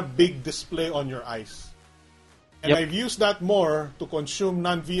on a big display on your eyes. And I've used that more to consume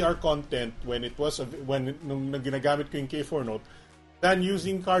non-VR content when nung ginagamit ko yung K4 Note than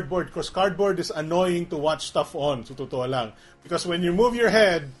using cardboard, because cardboard is annoying to watch stuff on, so totoo lang. Because when you move your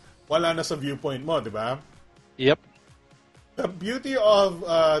head, wala na sa viewpoint mo, di ba? Yep. The beauty of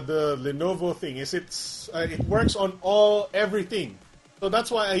the Lenovo thing is it works on everything. So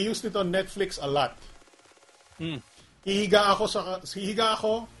that's why I used it on Netflix a lot. Hihiga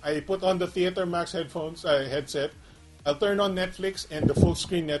ako, I put on the Theater Max headset. I'll turn on Netflix, and the full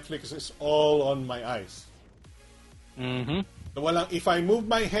screen Netflix is all on my eyes. If I move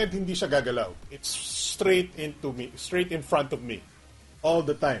my head, hindi siya gagalaw. It's straight into me, straight in front of me, all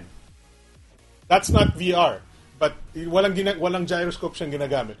the time. That's not VR, but walang gyroscope siyang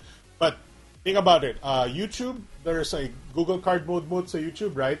ginagamit. But think about it. YouTube, there's a Google Card mode sa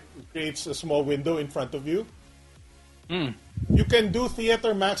YouTube, right? It creates a small window in front of you. You can do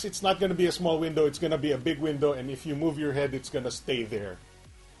Theater Max. It's not going to be a small window. It's going to be a big window. And if you move your head, it's going to stay there.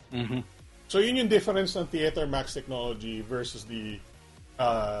 So yun yung difference ng Theater Max technology versus the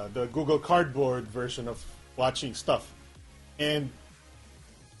Google Cardboard version of watching stuff. And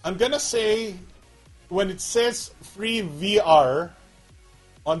I'm going to say, when it says free VR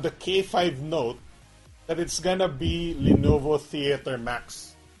on the K5 Note, that it's going to be Lenovo Theater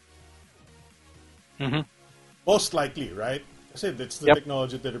Max. Most likely, right? Kasi that's the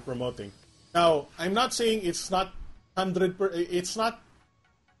technology that they're promoting. Now, I'm not saying it's not 100%. It's not.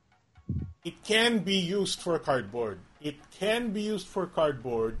 It can be used for cardboard. It can be used for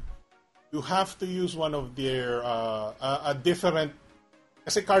cardboard. You have to use one of their a different.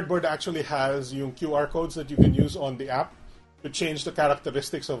 Kasi cardboard actually has yung QR codes that you can use on the app to change the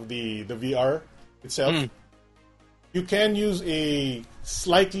characteristics of the VR itself. You can use a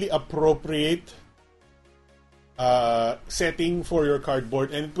slightly appropriate setting for your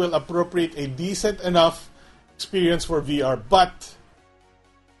cardboard, and it will appropriate a decent enough experience for VR, but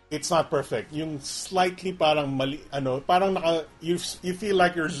it's not perfect. Yung slightly parang mali, parang you feel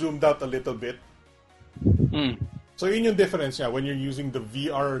like you're zoomed out a little bit. So yun yung difference niya when you're using the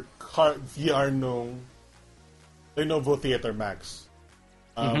VR nung Lenovo Theater Max.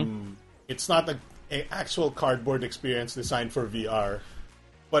 It's not an actual cardboard experience designed for VR,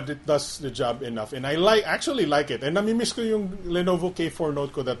 but it does the job enough. And I actually like it. And namimiss ko yung Lenovo K4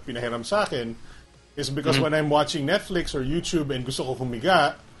 Note ko that pinahiram sa akin is because when I'm watching Netflix or YouTube and gusto ko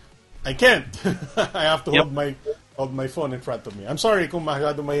humiga, I can't. I have to hold my phone in front of me. I'm sorry kung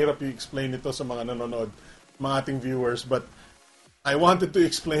masyado mahirap i-explain ito sa mga nanonood, mga ating viewers, but I wanted to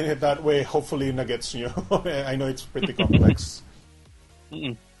explain it that way. Hopefully nagets nyo. I know it's pretty complex.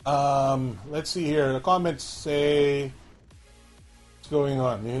 Let's see here. The comments say... going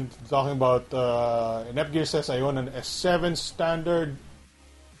on? You're talking about Nepgear says I own an S7 standard.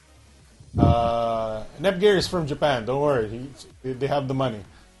 Nepgear is from Japan. Don't worry, they have the money.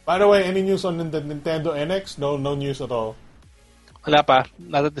 By the way, any news on the Nintendo NX? No news at all. Wala pa,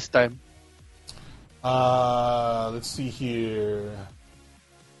 not at this time. Let's see here.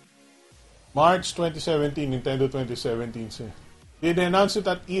 March 2017, Nintendo 2017. Did they announce it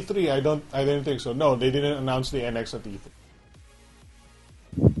at E3? I didn't think so. No, they didn't announce the NX at E3.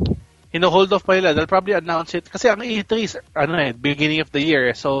 Hold off pa nila. They'll probably announce it. Kasi ang E3 is, beginning of the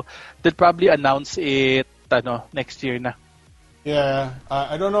year. So, they'll probably announce it, next year na. Yeah.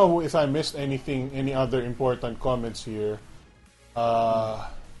 I don't know if I missed any other important comments here. Sorry,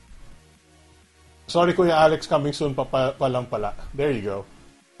 Kuya Alex, coming soon pa lang pala. There you go.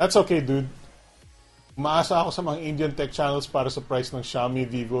 That's okay, dude. Umaasa ako sa mga Indian tech channels para sa price ng Xiaomi,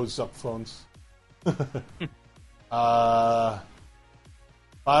 Vivo, Zuck phones.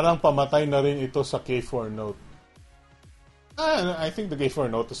 Parang pamatay na rin ito sa K4 Note. I think the K4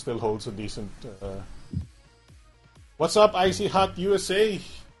 Note still holds a decent... What's up, Icy Hot USA?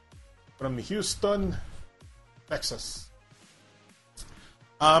 From Houston, Texas.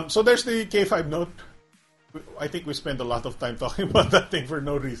 So there's the K5 Note. I think we spent a lot of time talking about that thing for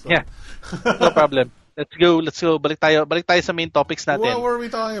no reason. Yeah, no problem. Let's go. Balik tayo sa main topics natin. What were we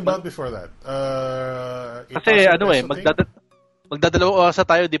talking about before that? Kasi magdadalawang oras na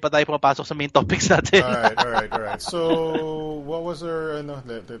tayo, di pa tayo pumapasok sa main topics natin. Alright. So, what was there?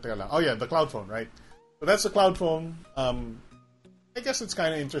 Oh yeah, the cloud phone, right? So that's the cloud phone. I guess it's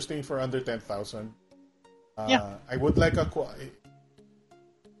kind of interesting for under 10,000. Yeah. I would like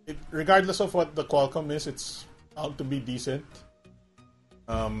regardless of what the Qualcomm is, it's bound to be decent.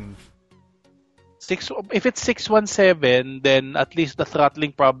 If it's 617, then at least the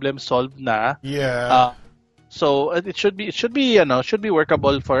throttling problem solved na. Yeah. So it should be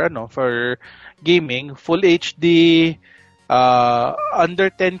workable for gaming, full HD, under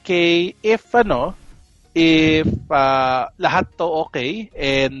 10K if lahat to okay,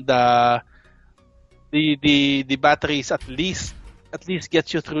 and the batteries at least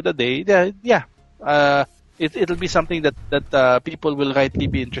gets you through the day. It'll be something that people will rightly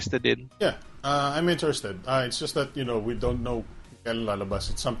be interested in. Yeah, I'm interested. It's just that we don't know kailan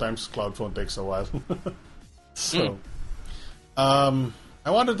lalabas. Sometimes cloud phone takes a while. So, I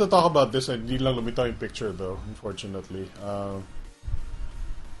wanted to talk about this. Hindi lang lumitaw yung picture though, unfortunately.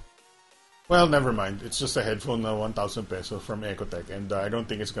 Well, never mind. It's just a headphone na 1,000 peso from Ecotech, and I don't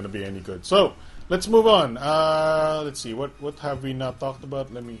think it's going to be any good. So, let's move on. Let's see. What have we not talked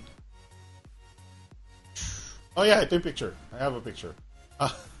about? Let me... Oh yeah, ito yung picture. I have a picture.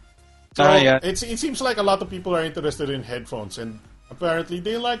 Yeah. It seems like a lot of people are interested in headphones, and apparently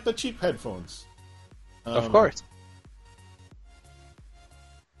they like the cheap headphones. Of course.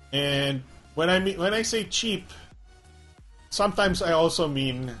 And when I say cheap, sometimes I also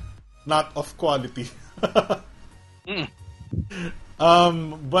mean not of quality. But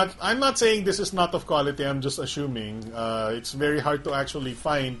I'm not saying this is not of quality. I'm just assuming it's very hard to actually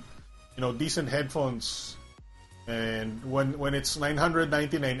find, decent headphones, and when it's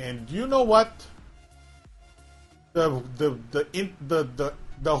 $999, and you know what, the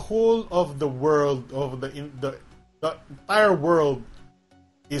whole of the world of the entire world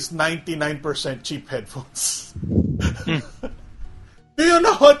is 99% cheap headphones. Do you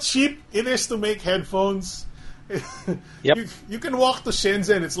know how cheap it is to make headphones? Yep. You can walk to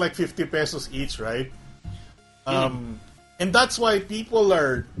Shenzhen, it's like 50 pesos each, right? And that's why people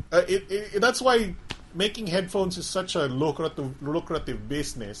are... that's why making headphones is such a lucrative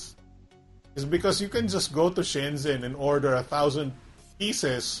business. Is because you can just go to Shenzhen and order 1,000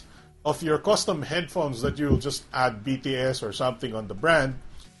 pieces of your custom headphones that you'll just add BTS or something on the brand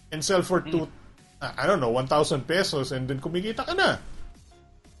and sell for 1,000 pesos, and then kumikita ka na.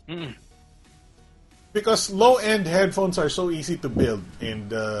 Because low-end headphones are so easy to build, and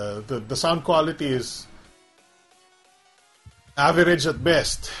the sound quality is average at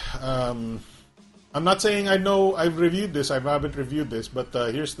best. I'm not saying I've reviewed this. I haven't reviewed this, but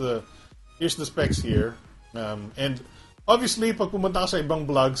here's the specs here. And obviously, pag pumunta ka sa ibang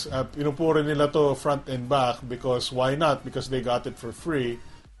blogs, pinupuri nila to front and back because why not? Because they got it for free.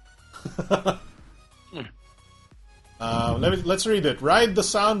 Let's read it. Ride the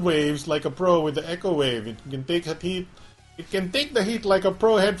sound waves like a pro with the Echo Wave. It can take heat. It can take the heat like a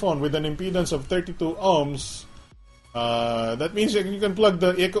pro headphone with an impedance of 32 ohms. That means you can plug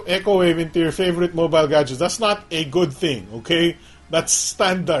the Echo Wave into your favorite mobile gadgets. That's not a good thing, okay? That's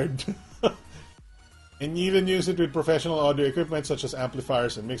standard. And you even use it with professional audio equipment such as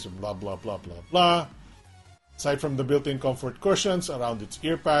amplifiers and mixers, blah, blah, blah, blah, blah. Aside from the built-in comfort cushions around its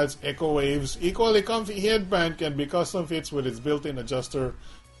ear pads, Echo Wave's equally comfy headband can be custom fits with its built-in adjuster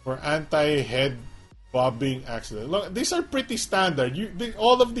for anti-head bobbing accident. Look, these are pretty standard.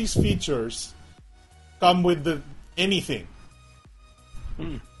 All of these features come with anything.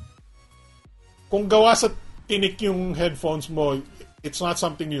 Kung gawa sa tinik yung headphones mo, it's not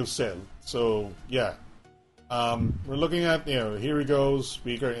something you'll sell. So, yeah. We're looking at, here we go,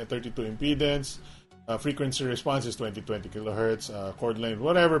 speaker at 32 impedance. Frequency response is 20 kilohertz. Chord length,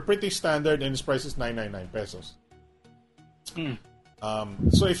 whatever, pretty standard, and its price is 999 pesos.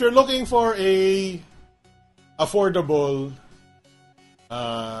 So if you're looking for a affordable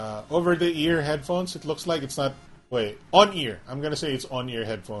over-the-ear headphones, it looks like it's not... Wait, on-ear. I'm gonna say it's on-ear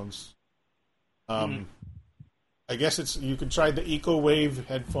headphones. I guess you can try the Echo Wave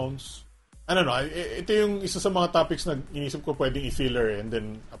headphones. I don't know. Ito yung isa sa mga topics na inisip ko pwedeng i-filler, and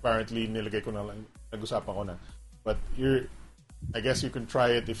then apparently nilagay ko na lang, nag-usapan ko na. But I guess you can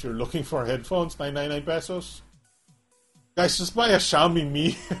try it if you're looking for headphones, 999 pesos. Guys, just buy a Xiaomi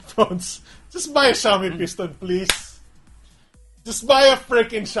Mi headphones. Just buy a Xiaomi Piston, please. Just buy a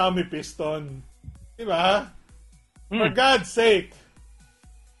freaking Xiaomi Piston. Diba? For God's sake.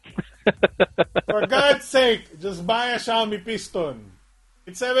 For God's sake, just buy a Xiaomi Piston.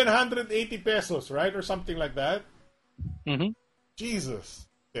 It's 780 pesos, right? Or something like that. Mm-hmm. Jesus.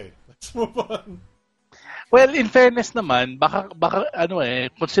 Okay, let's move on. Well, in fairness naman, baka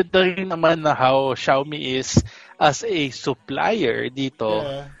considering naman na how Xiaomi is as a supplier dito,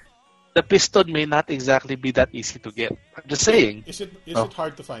 the Piston may not exactly be that easy to get. I'm just saying. Is it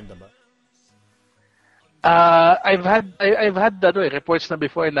hard to find them? I've had reports na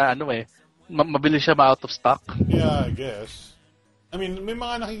before na mabilis siya ma-out of stock. Yeah, I guess. I mean, may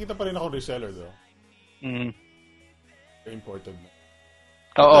mga nakikita pa rin ako reseller though. Very important.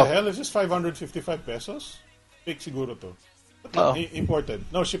 What the hell? Is this 555 pesos? Fake siguro to. Imported.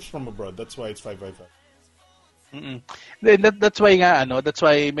 No, ships from abroad. That's why it's 555. That's why that's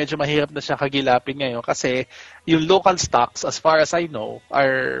why medyo mahirap na siya kagilapin ngayon kasi yung local stocks, as far as I know,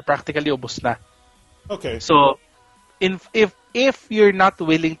 are practically ubos na. Okay. So, if you're not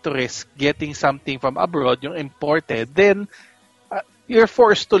willing to risk getting something from abroad, yung imported, then you're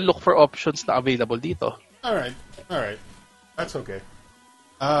forced to look for options na available dito. All right. That's okay.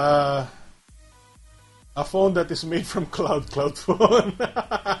 A phone that is made from cloud phone.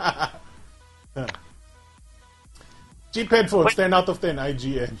 Cheap headphones, 10 out of 10,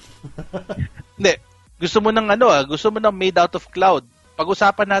 IGN. Hindi. Gusto mo ng made out of cloud.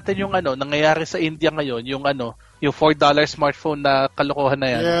 Pag-usapan natin yung nangyayari sa India ngayon, yung $4 smartphone na kalokohan na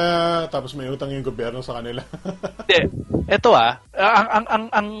yan. Yeah, tapos may utang yung gobyerno sa kanila. Hindi. Ito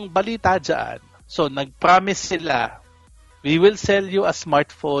ang balita dyan. So, nag-promise sila, we will sell you a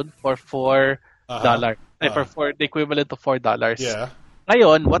smartphone for $4. For the equivalent of $4. Yeah.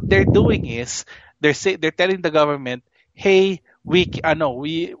 Ngayon, what they're doing is, they're telling the government, hey,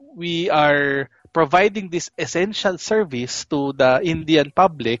 we are providing this essential service to the Indian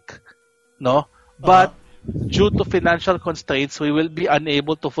public, no? But due to financial constraints, we will be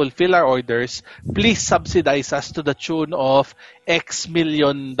unable to fulfill our orders. Please subsidize us to the tune of X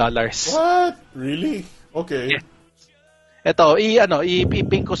million dollars. What? Really? Okay. Yeah. Ito,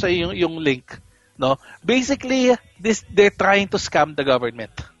 ipiping ko sa yung link, no? Basically, they're trying to scam the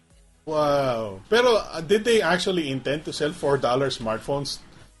government. Wow. Pero did they actually intend to sell $4 smartphones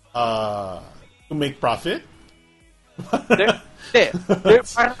to make profit?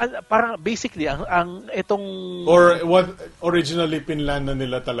 Parang basically ang itong or what originally pinlan na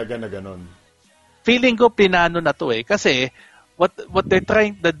nila talaga na ganun. Feeling ko pinano na to kasi what they're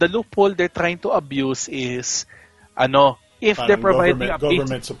trying the loophole they're trying to abuse is if Parang they're providing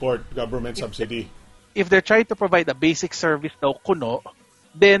government support, government subsidy. If they're trying to provide a basic service daw kuno,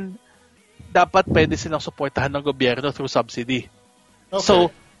 then dapat pwede silang suportahan ng gobyerno through subsidy. Okay.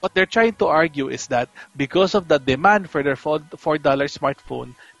 So what they're trying to argue is that because of the demand for their $4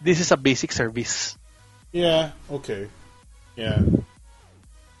 smartphone, this is a basic service. Yeah, okay. Yeah.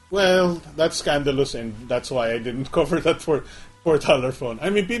 Well, that's scandalous, and that's why I didn't cover that for $4 phone.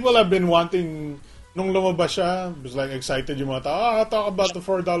 I mean, people have been wanting, nung lumabas siya, was like excited yung mga tao, talk about the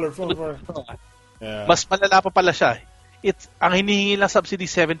 $4 phone. Yeah. Mas malala pa pala siya. Ang hinihingi lang subsidy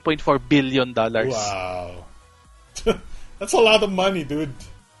 $7.4 billion. Wow. That's a lot of money, dude.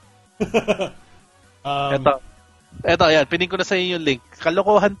 Eto, yan. Pining ko na sa inyo yung link.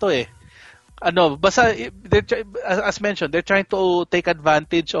 Kalokohan to basta, as mentioned, they're trying to take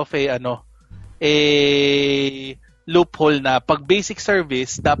advantage of a loophole na pag basic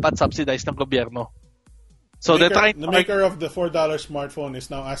service, dapat subsidized ng gobyerno. So the maker of the $4 smartphone is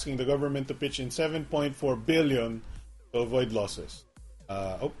now asking the government to pitch in $7.4 billion to avoid losses.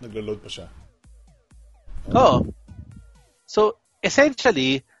 Naglo-load pa siya. So,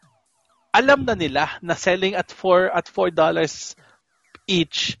 essentially, alam na nila na selling at $4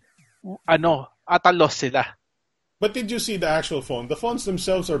 each, at a loss sila. But did you see the actual phone? The phones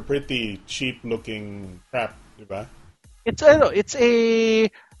themselves are pretty cheap-looking crap, diba? It's a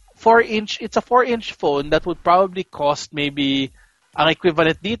 4-inch phone that would probably cost maybe ang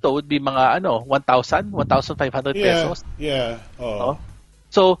equivalent dito would be mga 1,500 pesos. Yeah. Oh.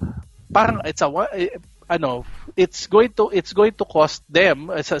 So parang it's going to cost them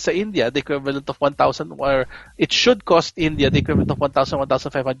sa India the equivalent of 1,000, or it should cost India the equivalent of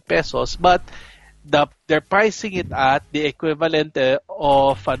 1,500 pesos, but they're pricing it at the equivalent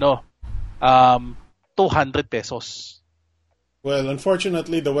of 200 pesos. Well,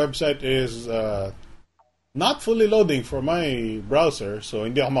 unfortunately, the website is not fully loading for my browser, so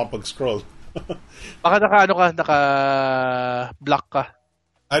hindi ako makapag-scroll. Baka naka-block ka.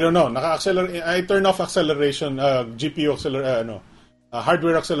 I don't know. I turn off acceleration, GPU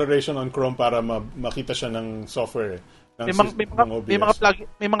hardware acceleration on Chrome para makita siya ng software. Ng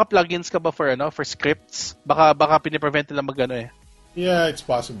May mga plugins ka ba for scripts? Baka piniprevent nila magano eh. Yeah, it's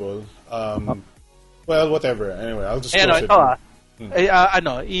possible. Well, whatever. Anyway, I'll just close it.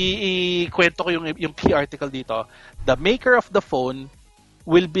 Ikwento ko yung key article dito. The maker of the phone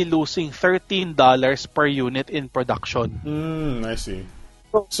will be losing $13 per unit in production. I see.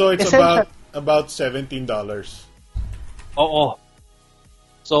 So it's about $17. Oo.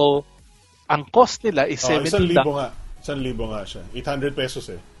 So, ang cost nila is $17. 1,000 nga siya. 800 pesos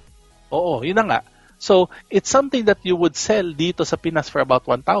eh. Oo, yun na nga. So, it's something that you would sell dito sa Pinas for about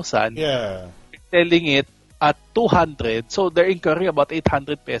 1,000. Yeah. Selling it at 200, so they're incurring about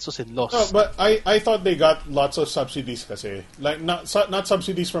 800 pesos in loss. No, but I thought they got lots of subsidies kasi. Like, not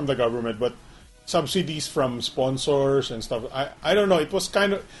subsidies from the government, but subsidies from sponsors and stuff. I don't know. It was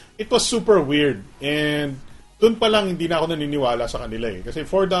super weird. And dun pa lang hindi na ako naniniwala sa kanila eh. Kasi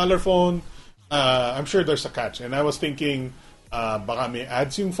 $4 phone, I'm sure there's a catch. And I was thinking, baka may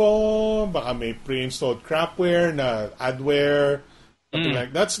ads yung phone, baka may pre-installed crapware na adware, something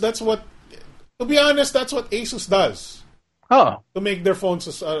like that's what. To be honest, that's what Asus does. To make their phones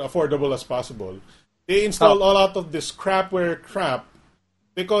as affordable as possible. They install a lot of this crapware crap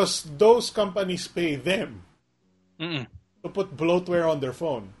because those companies pay them to put bloatware on their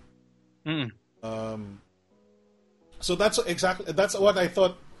phone. So that's what I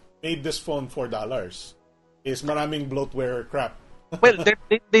thought made this phone $4. Is maraming bloatware crap. Well,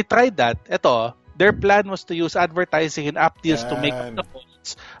 they tried that. Ito, their plan was to use advertising and app deals to make the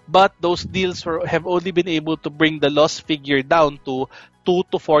phones, but those deals have only been able to bring the loss figure down to $2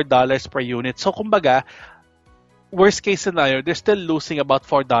 to $4 per unit. So, kumbaga, worst case scenario, they're still losing about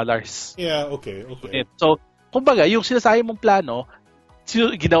 $4. Yeah, okay. So, kumbaga, yung sinasabi mong plano,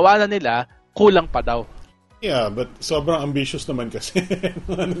 ginawa na nila, kulang pa daw. Yeah, but sobrang ambitious naman kasi.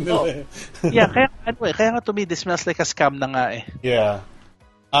 Ano nila Oh, eh. yeah, kaya nga to me, this smells like a scam na nga eh. Yeah.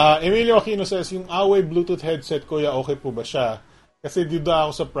 Emilio Aquino says, yung Huawei Bluetooth headset, kuya, okay po ba siya? Kasi duda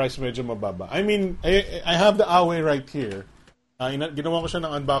ako sa price, medyo mababa. I mean, I have the Huawei right here. Ginawa ko siya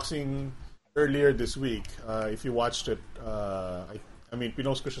ng unboxing earlier this week. If you watched it, I mean,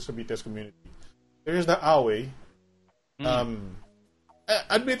 pinost ko siya sa BTS community. There's the Huawei.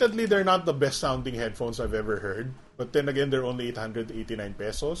 Admittedly, they're not the best sounding headphones I've ever heard. But then again, they're only 889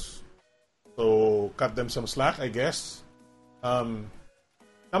 pesos. So, cut them some slack, I guess.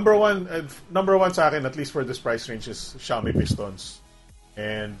 Number one sa akin, at least for this price range, is Xiaomi pistons.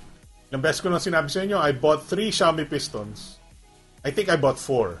 And the best ko lang sinabi sa inyo, I bought 3 Xiaomi pistons. I think I bought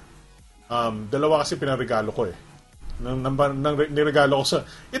 4. Dalawa kasi pinaregalo ko eh. Niregalo ko sa...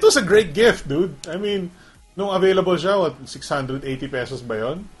 It was a great gift, dude. I mean, nung available siya, 680 pesos ba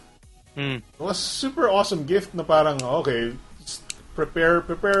yun? It was super awesome gift na parang, okay, prepare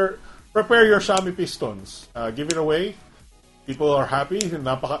your Xiaomi pistons. Give it away. People are happy.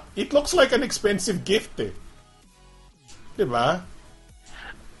 It looks like an expensive gift eh. Diba?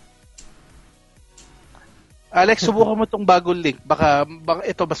 Alex, subukan mo tong bagong link. Baka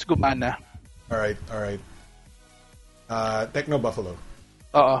ito mas gumana. Alright. Techno Buffalo.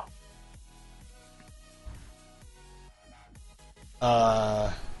 Oo.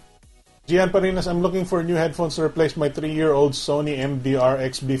 Gian Parinas, I'm looking for new headphones to replace my 3-year-old Sony MDR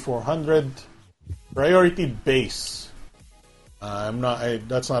XB400. Priority bass.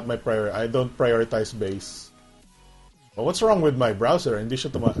 That's not my priority. I don't prioritize bass. But what's wrong with my browser? Hindi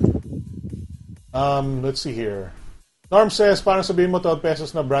siya let's see here. Norm says, parang sabihin mo 12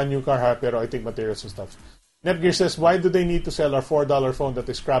 pesos na brand new car ha, pero I think materials and stuff. Netgear says, why do they need to sell our $4 phone that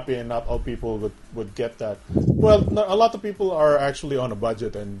is crappy and not all people would get that? Well, a lot of people are actually on a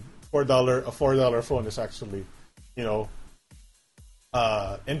budget, and a $4 phone is actually,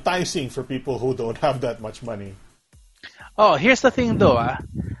 enticing for people who don't have that much money. Oh, here's the thing though,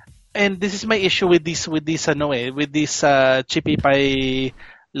 and this is my issue with these cheapy pie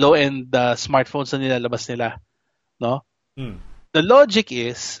low-end smartphones na nilalabas nila, no? The logic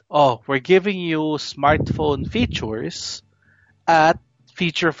is, we're giving you smartphone features at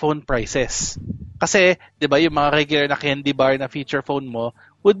feature phone prices. Kasi, 'di ba, yung mga regular na candy bar na feature phone mo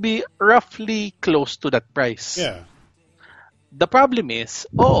would be roughly close to that price. Yeah. The problem is,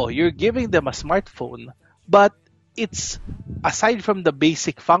 you're giving them a smartphone, but it's aside from the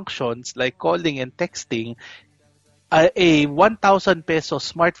basic functions like calling and texting, a 1,000 peso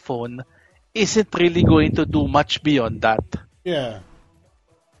smartphone isn't really going to do much beyond that. Yeah.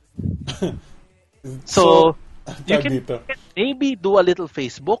 So you can maybe do a little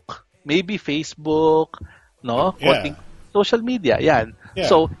Facebook, no? Yeah. Social media, yan. Yeah.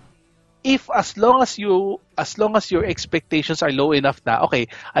 So as long as your expectations are low enough na, okay,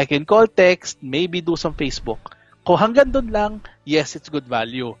 I can call, text, maybe do some Facebook. Kung hanggang dun lang, yes, it's good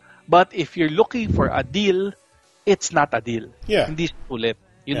value. But if you're looking for a deal, it's not a deal. Yeah. Hindi sulit.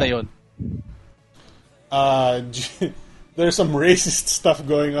 Yun na yun. There's some racist stuff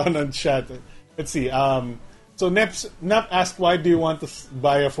going on chat. Let's see. So Nap asked, why do you want to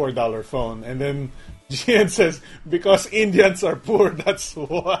buy a $4 phone? And then Gian says, because Indians are poor, that's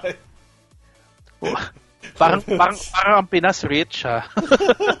why. Parang ang Pinas rich, ha?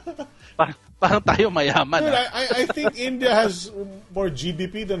 parang tayo mayaman. Dude, I think India has more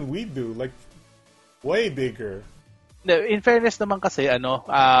GDP than we do. Like, way bigger. In fairness naman kasi,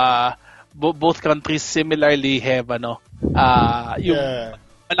 both countries similarly have, yung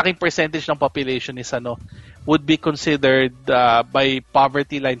malaking percentage ng population is, would be considered by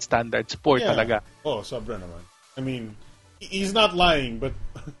poverty line standards poor talaga. Oh, sobra naman. I mean, he's not lying, but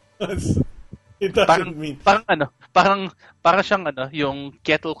it doesn't mean... Parang siyang, yung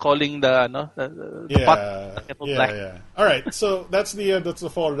kettle calling the pot, the kettle black. Yeah. All right, so that's the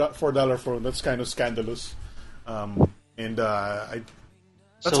 $4 phone. That's kind of scandalous. That's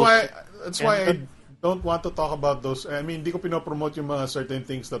why I don't want to talk about those. I mean, hindi ko pinopromote yung mga certain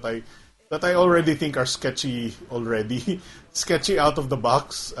things that I already think are sketchy already. Sketchy out of the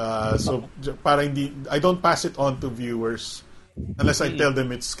box. So para I don't pass it on to viewers unless I tell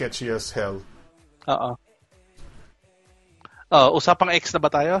them it's sketchy as hell. Usapang X na ba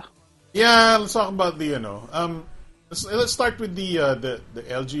tayo? Yeah, let's talk about the let's start with the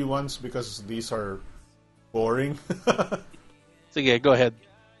LG ones because these are boring. Sige, go ahead.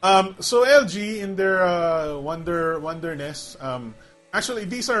 So LG in their wonderness. Actually,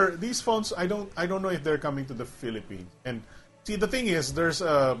 these phones. I don't know if they're coming to the Philippines. And see, the thing is, there's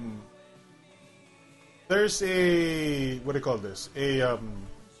a what do you call this?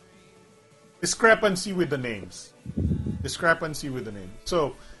 discrepancy with the names.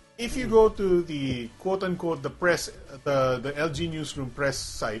 So, if you go to the quote-unquote the LG Newsroom press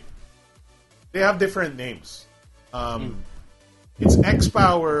site, they have different names. It's X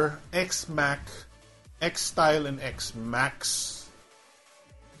Power, X Mac, X Style, and X Max.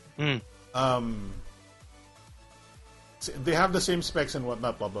 They have the same specs and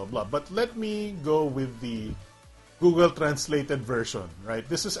whatnot, blah blah blah. But let me go with the Google translated version, right?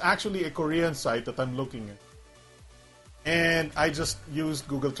 This is actually a Korean site that I'm looking at. And I just used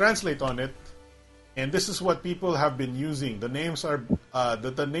Google Translate on it, and this is what people have been using. The names are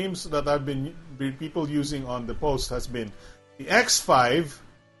the names that have been people using on the post has been the X5,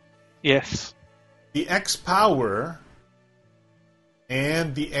 yes, the X Power,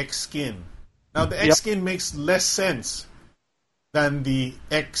 and the X Skin. Now the X Skin makes less sense than the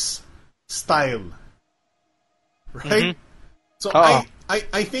X Style, right? So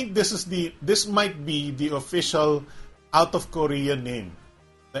I think this might be the official out of Korea name.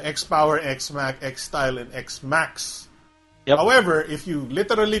 The X Power, X Mac, X Style, and X Max. However, if you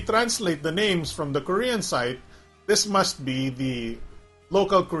literally translate the names from the Korean site, this must be the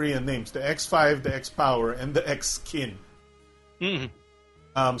local Korean names. The X5, the X Power, and the X Skin.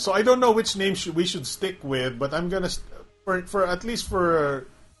 So I don't know which name we should stick with, but I'm gonna for at least for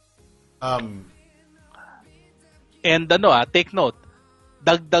And take note,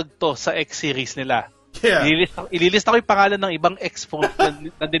 dagdag to sa X series nila. Yeah. Ililista ko yung pangalan ng ibang X phone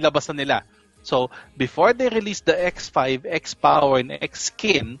na nilabas na nila. So, before they release the X5, X Power, and X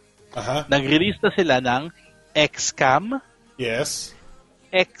Skin, nag-release na sila ng X Cam, yes,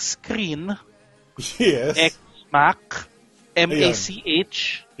 X Screen, yes, X Mac,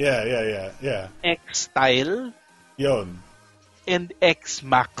 MACH, yeah, X Style, yon, and X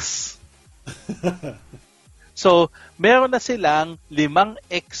Max. So, meron na silang 5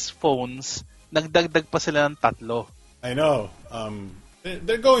 X phones, nagdagdag pa sila ng 3. I know.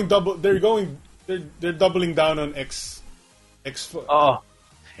 They're doubling down on X. Oh.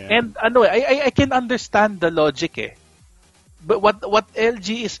 Yeah. And I can understand the logic eh. But what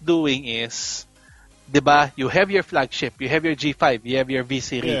LG is doing is, 'di ba? You have your flagship, you have your G5, you have your V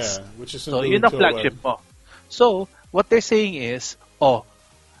series. Yeah, which is so yun ang flagship mo. So, what they're saying is,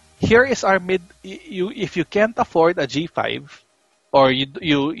 here is our if you can't afford a G5 or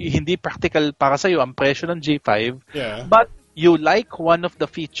you hindi practical para sa iyo ang presyo ng G5, but you like one of the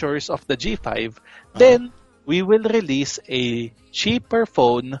features of the G5, then we will release a cheaper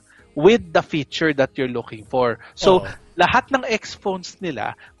phone with the feature that you're looking for. So, lahat ng X phones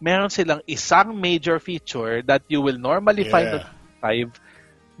nila, meron silang isang major feature that you will normally find on G5,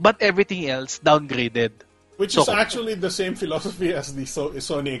 but everything else downgraded. Which is actually the same philosophy as the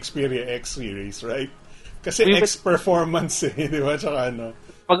Sony Xperia X series, right? Kasi X performance di ba? Tsaka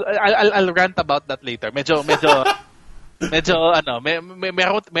I'll rant about that later. Medyo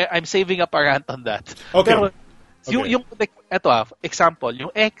I'm saving up a rant on that. Okay. Pero, yung example, yung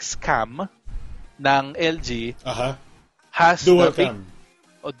X Cam ng LG has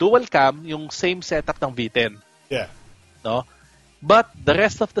dual cam, yung same setup ng V10. Yeah. No? But the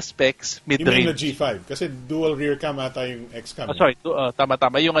rest of the specs, mid-range. You mean the G5? Kasi dual rear cam ata yung X cam. Sorry, tama.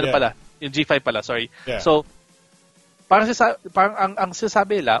 Yung pala, yung G5 pala, sorry. Yeah. So, parang ang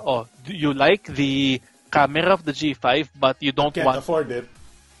sinasabi nila, you like the camera of the G5 but you don't can't afford it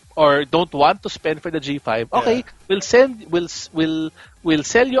or don't want to spend for the G5. Okay, we'll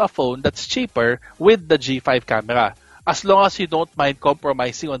sell you a phone that's cheaper with the G5 camera as long as you don't mind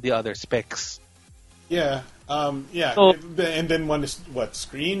compromising on the other specs. Yeah. So, and then one is what,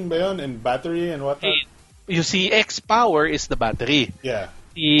 screen ba yun? And battery and whatnot? You see, X Power is the battery. Yeah.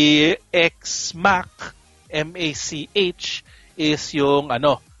 The X Mac, MACH, is yung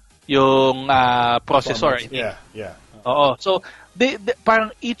processor. Yeah. Oo. So,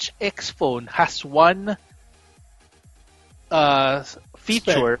 parang each X phone has one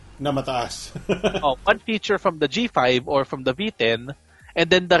feature spec na mataas. one feature from the G5 or from the V10, and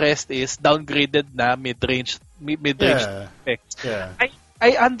then the rest is downgraded na mid-range specs. Yeah.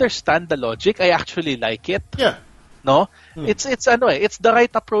 I understand the logic. I actually like it. Yeah. No? It's it's the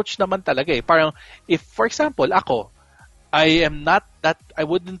right approach naman talaga eh. Parang if for example, I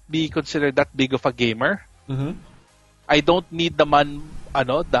wouldn't be considered that big of a gamer. Mm-hmm. I don't need the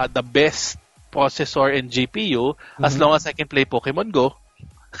best processor and GPU as long as I can play Pokemon Go.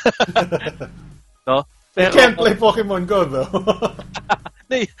 No? You can't play Pokemon Go though.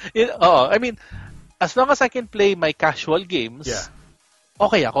 I mean, as long as I can play my casual games,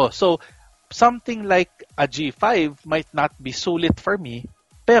 okay ako. So, something like a G5 might not be sulit for me,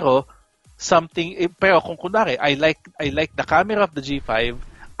 pero kung kunwari, I like the camera of the G5,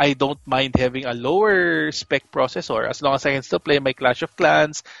 I don't mind having a lower spec processor as long as I can still play my Clash of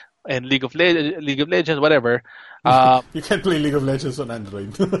Clans and League of Legends, whatever. You can't play League of Legends on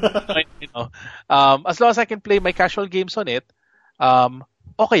Android. As long as I can play my casual games on it,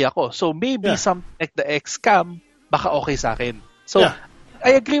 okay ako. So maybe something like the XCam, baka okay sa akin. So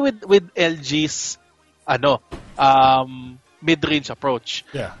I agree with LG's mid-range approach.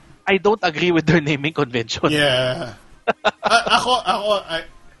 Yeah. I don't agree with their naming convention. Yeah.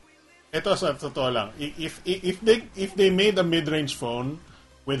 Ito sa totoo lang. If they made a mid-range phone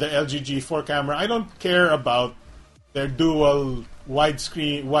with the LG G4 camera, I don't care about their dual wide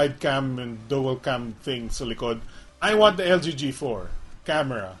cam and dual cam thing sa likod. I want the LG G4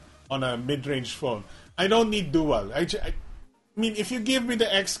 camera on a mid-range phone. I don't need dual. I mean, if you give me the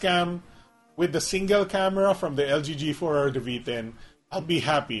XCam with the single camera from the LG G4 or the V10, I'll be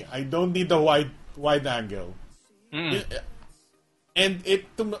happy. I don't need the wide angle. And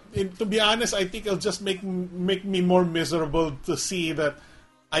to be honest, I think it'll just make me more miserable to see that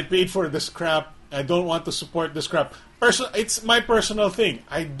I paid for this crap. I don't want to support this crap. It's my personal thing.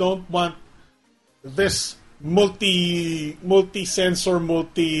 I don't want this multi-sensor,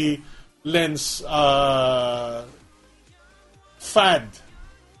 multi-lens fad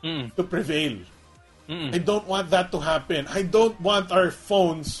to prevail. I don't want that to happen. I don't want our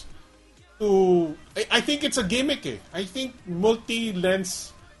phones to... I think it's a gimmick. I think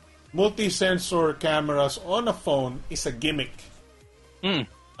multi-lens, multi-sensor cameras on a phone is a gimmick.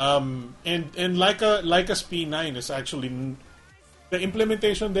 And Leica's P9 is actually... The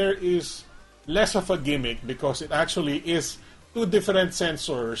implementation there is less of a gimmick because it actually is two different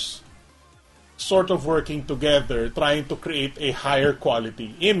sensors sort of working together, trying to create a higher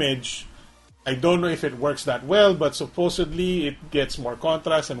quality image. I don't know if it works that well, but supposedly it gets more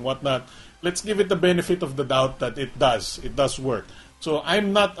contrast and whatnot. Let's give it the benefit of the doubt that it does. It does work. So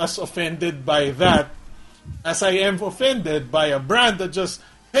I'm not as offended by that as I am offended by a brand that just,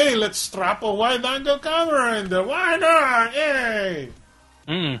 hey, let's strap a wide-angle camera in the why not? Yay!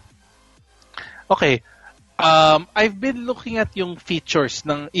 Okay. I've been looking at yung features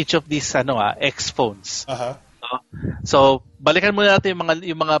ng each of these X phones. Uh-huh. So, balikan muna natin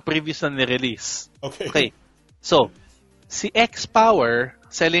yung mga previous na ni-release. Okay. So, si X-Power,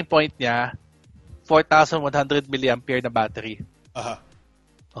 selling point niya, 4,100 mAh na battery. Uh-huh.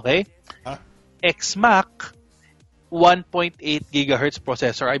 Okay? X-Mac, 1.8 GHz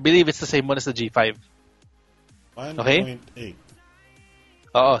processor. I believe it's the same one as the G5. 1.8. Okay?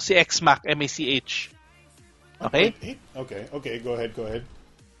 Oo, si X-Mac, MACH. Okay? 1.8? Okay, go ahead.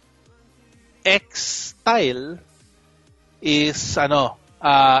 X-Style is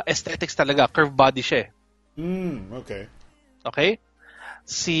aesthetics talaga, curved body siya. Okay. Okay?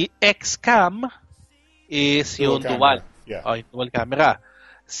 Si X-Cam is yung dual. Yeah. Yung dual camera.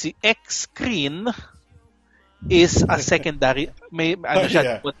 Si X-Screen is a secondary, may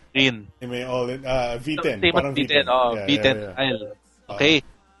siya, screen. May all V10, so, parang V10. V10 style. Yeah. Okay.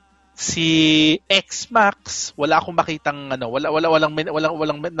 Si X-Max, wala akong makitang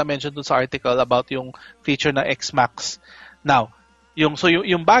walang na-mention dun sa article about yung feature ng X-Max. Now, yung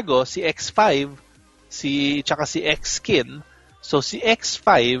bago, si X5, tsaka si X-Skin. So si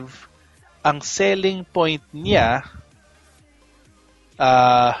X5, ang selling point niya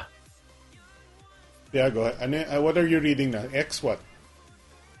yeah, go ahead. What are you reading now? X what?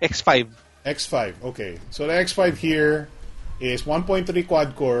 X5. X5, okay. So the X5 here is 1.3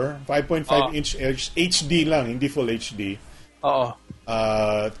 quad-core, 5.5 inch HD lang, hindi full HD. Oo.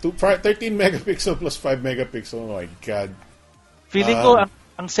 13 megapixel plus 5 megapixel. Oh my God. Feeling ko,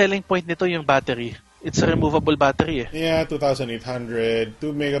 ang selling point nito yung battery. It's a removable battery. Yeah, 2,800,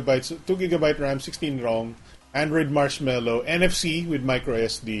 2 gigabyte RAM, 16 ROM, Android Marshmallow, NFC with micro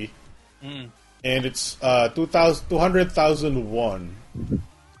SD, and it's 200,000 won.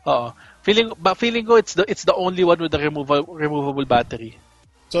 Oo. Feeling ko it's the only one with the removable battery.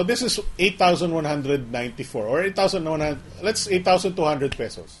 So this is 8,194 or 8,100. Let's 8,200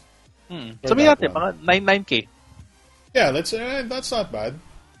 pesos. Sabi natin mga 9K. Yeah, that's not bad.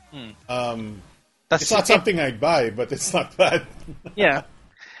 It's not something I'd buy, but it's not bad. Yeah.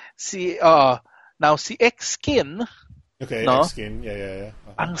 Now si X-Skin. Okay, no? X-Skin. Yeah.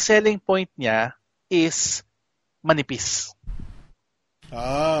 Ang selling point niya is manipis.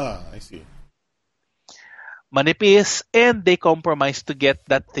 I see. Manipis, and they compromise to get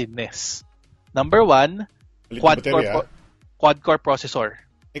that thinness. Number one, quad-core processor.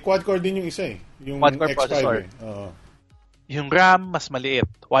 Quad-core din yung isa eh. Yung quad-core X5 processor. Yung RAM, mas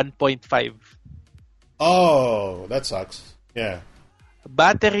maliit. 1.5. Oh, that sucks. Yeah.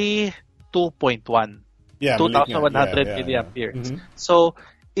 Battery, 2.1. Yeah, 2,100 mAh. So,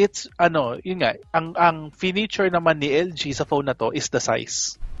 it's yun nga, ang feature naman ni LG sa phone na to is the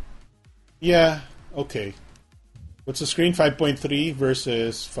size. Yeah, okay. What's the screen? 5.3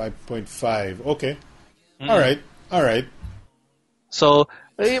 versus 5.5. Okay. All right. So,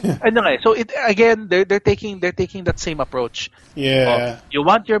 so it again, they're taking that same approach. Yeah. You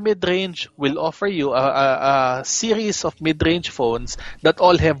want your mid-range, we'll offer you a series of mid-range phones that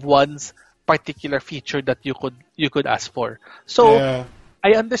all have one particular feature that you could ask for. So, Yeah.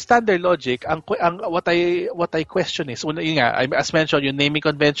 I understand their logic. What I question is, yun nga, as mentioned, yung naming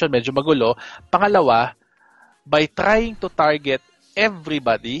convention medyo magulo. Pangalawa, by trying to target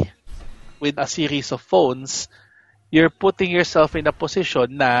everybody with a series of phones, you're putting yourself in a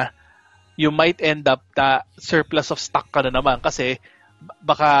position na you might end up na surplus of stock ka na naman kasi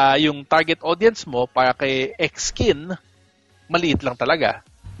baka yung target audience mo para kay X-Skin, maliit lang talaga.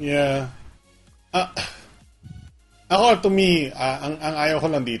 Yeah. Ako, to me, ang ayaw ko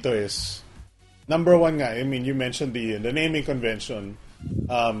lang dito is, number one nga, I mean, you mentioned the naming convention.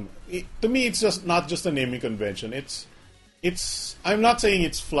 To me, it's just not just a naming convention. It's. I'm not saying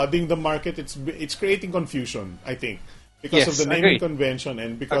it's flooding the market. It's creating confusion, I think, because of the naming convention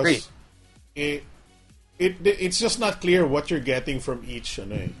and because it's just not clear what you're getting from each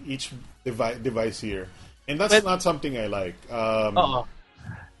device here, and that's not something I like.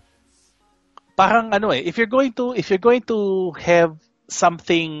 Parang if you're going to have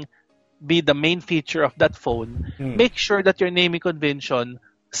something be the main feature of that phone, make sure that your naming convention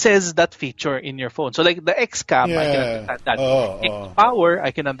says that feature in your phone. So like the XCam, I can understand that. XPower,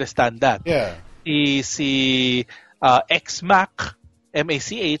 I can understand that. Yeah. Si XMAC,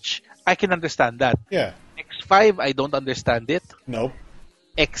 MACH, I can understand that. Yeah. X5, I don't understand it. Nope.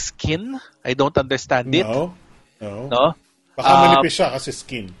 X-Skin, I don't understand it. No. Baka manipis siya kasi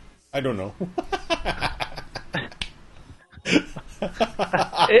skin. I don't know.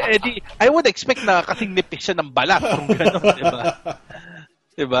 I would expect na kasing nipis siya ng balat kung gano'n,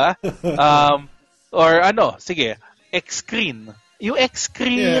 diba? Or sige, X-Screen. Yung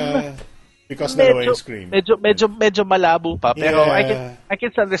X-Screen, because dalawa yung screen. Medyo malabo pa, pero I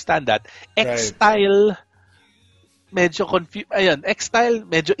can understand that. X-Style, medyo confused. Ayun, X-Style,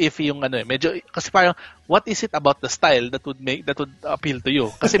 medyo iffy yung medyo, kasi parang, what is it about the style that would appeal to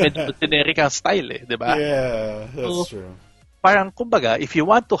you? Kasi medyo generic ang style di ba? Yeah, that's true. Parang, kumbaga, if you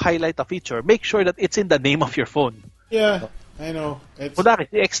want to highlight a feature, make sure that it's in the name of your phone. Yeah, I know. Kunwari,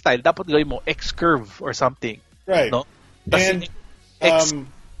 si X-Style, dapat gawin mo X-Curve or something. Right. No? And,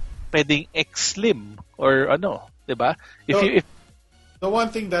 pwedeng X-Slim or di ba? If the one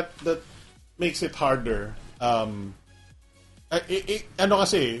thing that makes it harder,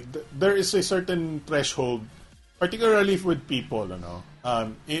 kasi, there is a certain threshold, particularly with people,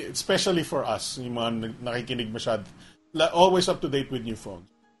 especially for us, yung mga nakikinig masyad, always up to date with new phones.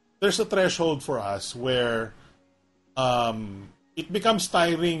 There's a threshold for us where it becomes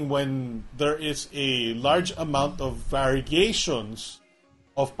tiring when there is a large amount of variations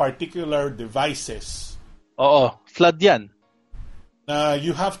of particular devices. Oo, flood yan.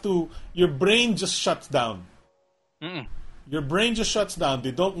 Your brain just shuts down. Mm-mm. Your brain just shuts down.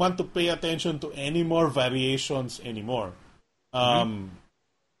 They don't want to pay attention to any more variations anymore.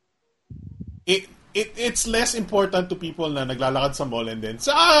 It's less important to people na naglalakad sa mall and then,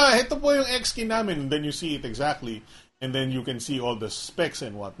 ito po yung X-Skin namin, and then you see it exactly, and then you can see all the specs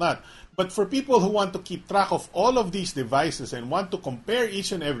and whatnot. But for people who want to keep track of all of these devices and want to compare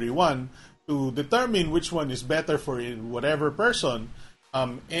each and every one to determine which one is better for whatever person,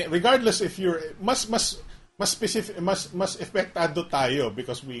 regardless if you're mas specific, mas epektado tayo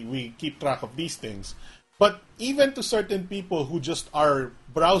because we keep track of these things. But even to certain people who just are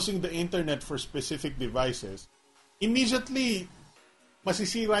browsing the internet for specific devices, immediately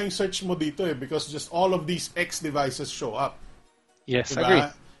masisira yung search mo dito because just all of these X devices show up. Yes,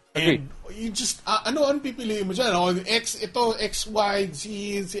 diba? Agree. And you just, ano pipiliin mo dyan? X ito, X, Y,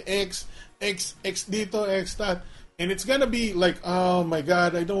 Z, X, dito, X, that. And it's gonna be like, oh my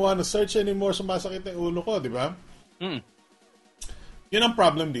God, I don't want to search anymore, sumasakit ang ulo ko, di ba? Yun ang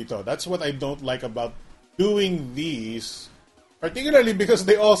problem dito. That's what I don't like about doing these, particularly because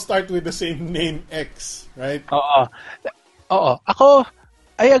they all start with the same name, X, right? Oo. Ako,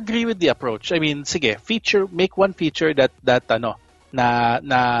 I agree with the approach. I mean, sige, make one feature that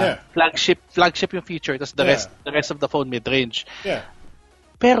flagship yung feature, tapos the rest of the phone mid-range. Yeah.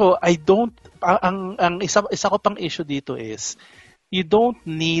 Pero I don't, ang isa ko pang issue dito is, you don't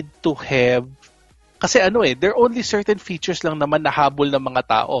need to have, kasi there are only certain features lang naman na habol ng mga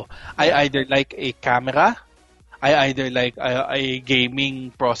tao. I either like a camera, I either like a gaming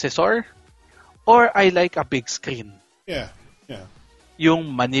processor, or I like a big screen. Yeah.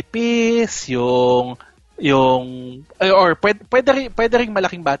 yung manipis, or pwede ring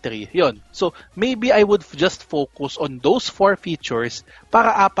malaking battery. Yon. So, maybe I would just focus on those 4 features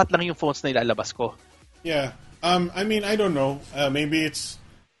para 4 lang yung phones na ilalabas ko. Yeah. I mean, I don't know. Maybe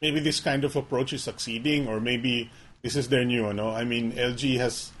this kind of approach is succeeding, or maybe this is their new, I mean, LG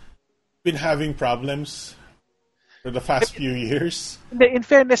has been having problems for the past few years. In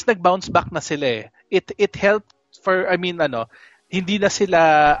fairness, nag-bounce back na sila eh. It helped for, hindi na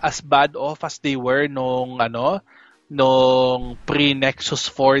sila as bad off as they were nung pre-Nexus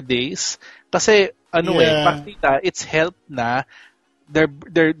 4 days. Kasi partita, it's helped na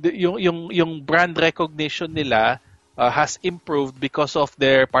yung brand recognition nila has improved because of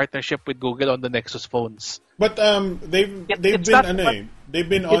their partnership with Google on the Nexus phones. But they've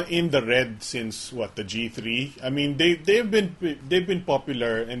been in the red since the G3. I mean, they've been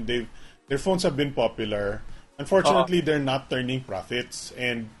popular, and their phones have been popular. Unfortunately, they're not turning profits,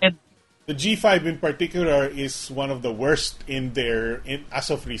 and the G5 in particular is one of the worst as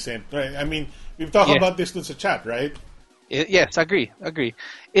of recent. Right? I mean, we've talked about this in the chat, right? Yes, agree.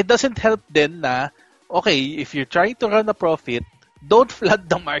 It doesn't help then na, okay, if you're trying to run a profit, don't flood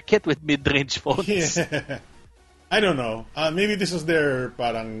the market with mid-range phones. Yeah. I don't know. Maybe this is their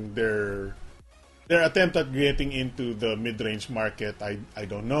attempt at getting into the mid-range market. I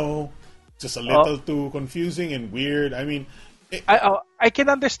don't know. Just a little too confusing and weird. I mean, I can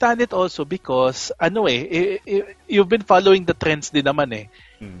understand it also because you've been following the trends din naman eh.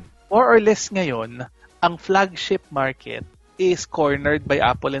 More or less ngayon, ang flagship market is cornered by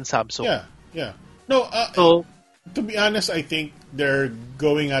Apple and Samsung. Yeah. No, so to be honest, I think they're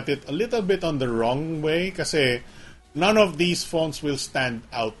going at it a little bit on the wrong way kasi none of these phones will stand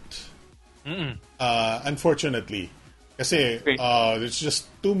out. Unfortunately. Kasi there's just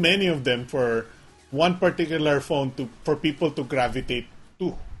too many of them for one particular phone for people to gravitate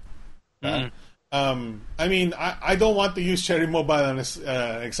to. I mean, I don't want to use Cherry Mobile as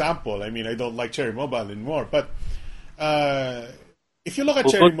an example. I mean, I don't like Cherry Mobile anymore. But if you look at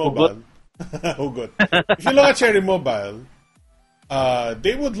Cherry Mobile, good. If you look at Cherry Mobile,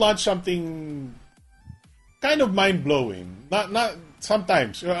 they would launch something kind of mind blowing. Not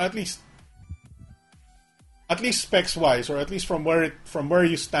sometimes, or at least specs wise, or at least from where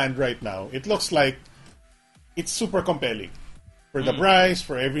you stand right now, it looks like it's super compelling for the price,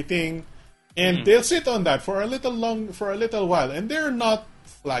 for everything, and they'll sit on that for a little while, and they're not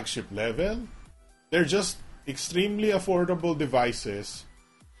flagship level. They're just extremely affordable devices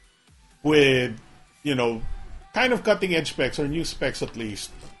with kind of cutting edge specs or new specs at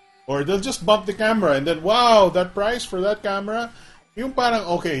least, or they'll just bump the camera and then wow, that price for that camera. Yung parang,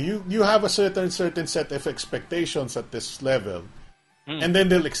 okay, you have a certain set of expectations at this level, and then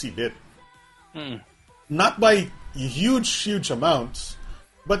they'll exceed it. Not by huge amounts,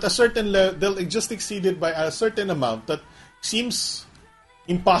 but a certain they'll just exceed it by a certain amount that seems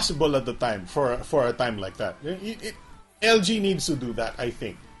impossible at the time for a time like that. LG needs to do that, I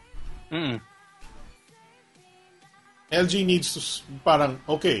think. LG needs to parang,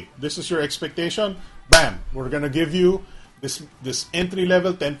 okay, this is your expectation, bam, we're gonna give you this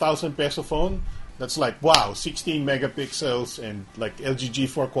entry-level 10,000 peso phone that's like, wow, 16 megapixels and like LG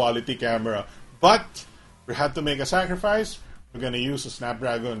G4 quality camera. But we had to make a sacrifice. We're going to use a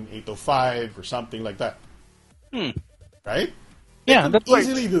Snapdragon 805 or something like that. Right? Yeah, they can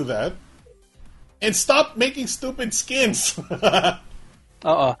easily do that. And stop making stupid skins.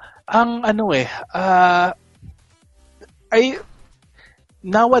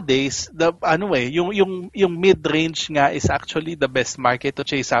 Nowadays, yung mid-range nga is actually the best market to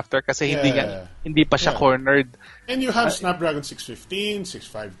chase after kasi hindi pa siya cornered. And you have Snapdragon 615,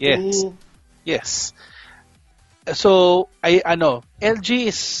 652. Yes. So, LG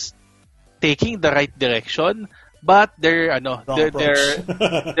is taking the right direction, but they're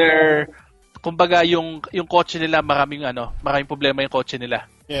kumbaga yung kotse nila maraming problema yung kotse nila.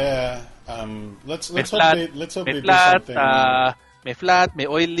 Yeah. Let's hope they do something. May flat, may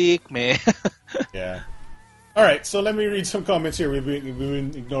oil leak, may... Yeah. All right, so let me read some comments here. We've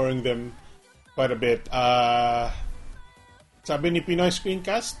been ignoring them quite a bit. Sabi ni Pinoy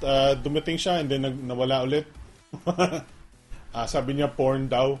Screencast, dumating siya and then nawala ulit. Sabi niya, porn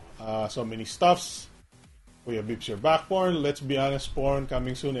daw. So many stuffs. Kuya Bips, you're back, porn. Let's be honest, porn.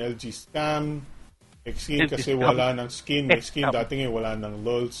 Coming soon, LG scam. Skin kasi wala ng skin. May skin, dati nga wala ng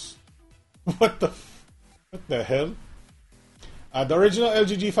lols. What the hell? The original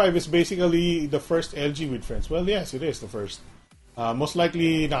LG G5 is basically the first LG with friends. Well, yes, it is the first. Most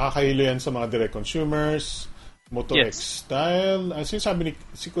likely, nakakahilo yan sa mga direct consumers, Moto X style. Sinasabi ni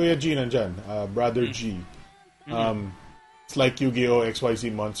si Kuya G nandyan, Brother G. It's like Yu-Gi-Oh!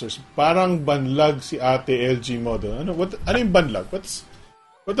 XYZ Monsters. Parang banlag si ate LG model. Ano yung banlag? What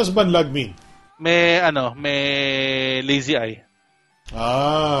does banlag mean? May lazy eye.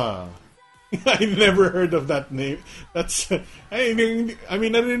 Ah. I've never heard of that name. That's I mean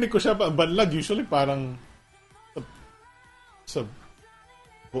narinig ko siya banlag usually parang sa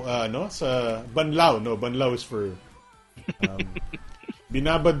banlaw. No, banlaw is for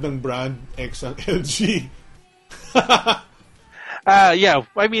binabad ng brand X ang LG. Yeah,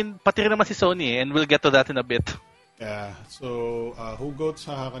 I mean pati rin naman si Sony and we'll get to that in a bit. Yeah. So hugot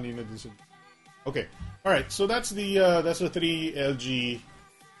sa kanina din sa. Okay. All right. So that's the 3 LG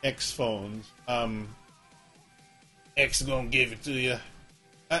X phones. X gonna give it to you.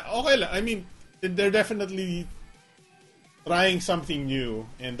 Okay lang. I mean, they're definitely trying something new,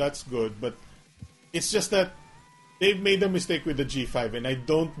 and that's good. But it's just that they've made a mistake with the G5, and I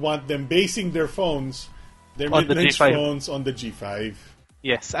don't want them basing their mid-range phones on the G5.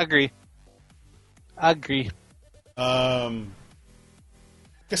 Yes, agree.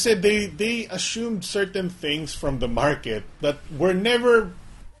 Kasi they assumed certain things from the market that were never.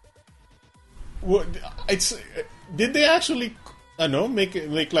 Did they actually make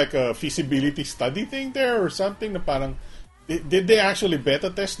like a feasibility study thing there or something na parang did they actually beta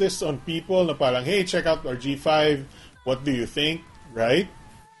test this on people na parang hey, check out our G5, what do you think, right?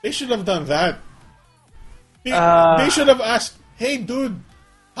 They should have done that. They should have asked, hey dude,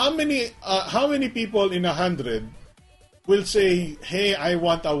 how many people in 100 will say, hey, I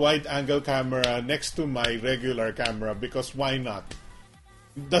want a wide angle camera next to my regular camera because why not?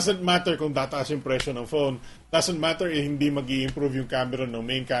 Doesn't matter kung tataas yung presyo ng phone. Doesn't matter hindi mag-i-improve yung camera ng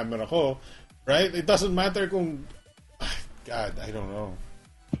main camera ko. Right? It doesn't matter kung... God, I don't know.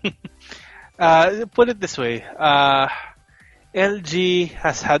 Put it this way. LG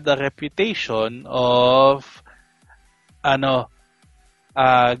has had a reputation of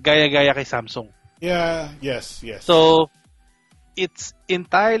gaya-gaya kay Samsung. Yeah, yes. So, it's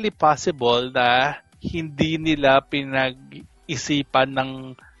entirely possible na hindi nila isipan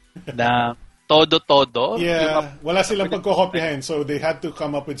na todo-todo. Yeah, wala silang pagkokopyahin, so they had to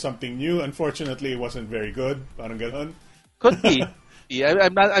come up with something new. Unfortunately, it wasn't very good. Parang ganon. Could be. Yeah,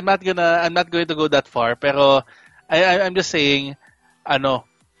 I'm not going to go that far. Pero I'm just saying,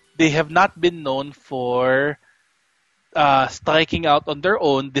 they have not been known for striking out on their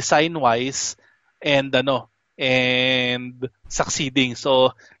own design-wise and succeeding.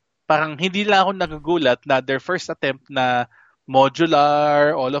 So parang hindi lang ako nagugulat na their first attempt na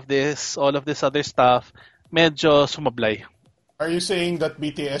modular, all of this other stuff, medyo sumablay. Are you saying that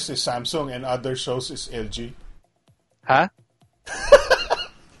BTS is Samsung and other shows is LG? Huh?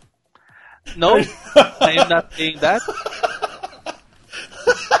 No, I am not saying that.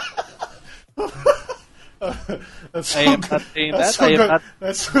 I am not saying that.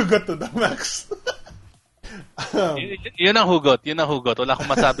 That's hugot to the max. Yun ang hugot. Wala akong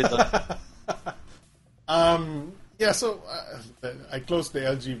masabi doon. Yeah, so I closed the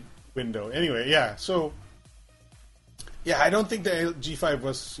LG window. Anyway, yeah, so I don't think the G5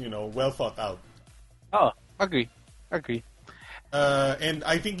 was, well thought out. Oh, agree. And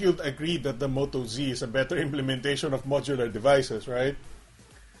I think you'd agree that the Moto Z is a better implementation of modular devices, right?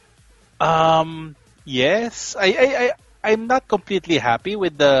 Yes. I'm not completely happy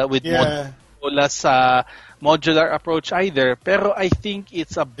with Motorola's modular approach either, pero I think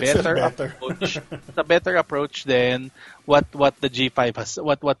it's a better approach. It's a better approach than what the G5 has,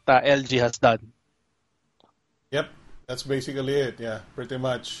 what LG has done. Yep, that's basically it. Yeah, pretty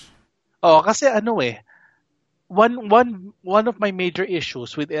much. Oh, kasi one of my major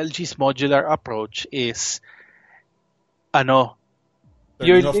issues with LG's modular approach is turning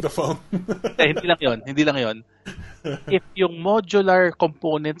off the phone. Hindi lang 'yon. If yung modular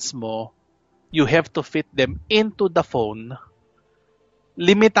components mo, you have to fit them into the phone,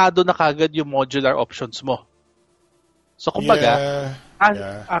 limitado na kagad yung modular options mo. So, kumbaga,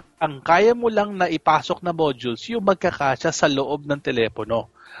 ang kaya mo lang na ipasok na modules, yung magkakasya sa loob ng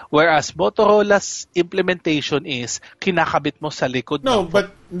telepono. Whereas Motorola's implementation is kinakabit mo sa likod. No.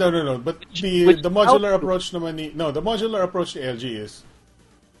 But the modular approach naman the modular approach to LG is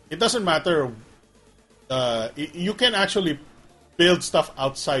it doesn't matter. You can actually build stuff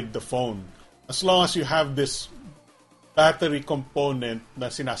outside the phone as long as you have this battery component na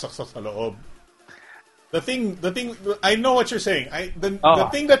sinasaksak sa loob. The thing. I know what you're saying. The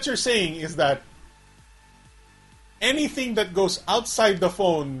thing that you're saying is that anything that goes outside the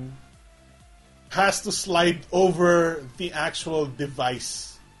phone has to slide over the actual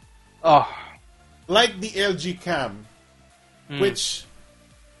device. Oh, like the LG Cam, which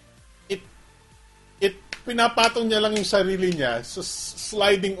pinapatong niya lang yung sarili niya so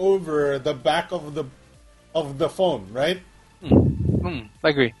sliding over the back of the phone, right?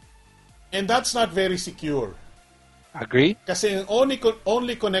 Agree. And that's not very secure. Agree. Kasi yung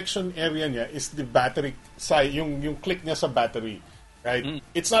only connection area niya is the battery side, yung click niya sa battery, right?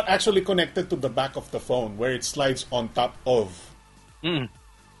 It's not actually connected to the back of the phone where it slides on top of.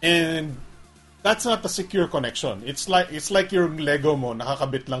 And that's not a secure connection. It's like your Lego mo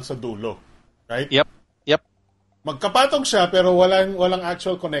nakakabit lang sa dulo, right? Yep. Magkapatong siya pero walang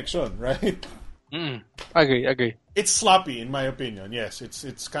actual connection, right? Agree. It's sloppy in my opinion. Yes,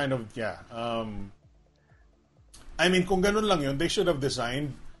 it's kind of I mean, kung ganun lang yun, they should have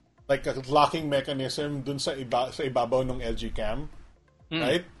designed like a locking mechanism dun sa ibabaw ng LG Cam,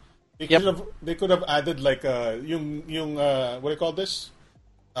 right? They could have added like yung what do you call this?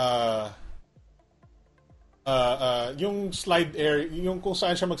 Yung slide area, yung kung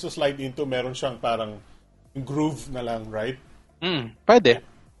saan siya magsa-slide into, meron siyang parang groove na lang, right? Pwede.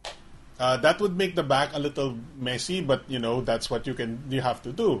 That would make the back a little messy, but that's what you have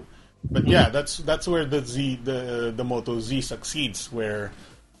to do. But yeah, that's where the Moto Z succeeds, where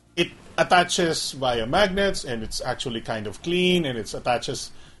it attaches via magnets and it's actually kind of clean and it attaches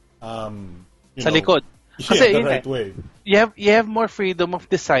sa likod. Kasi the right way. You have more freedom of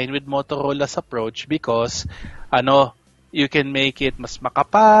design with Motorola's approach because you can make it mas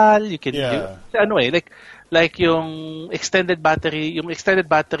makapal, you can do like yung extended battery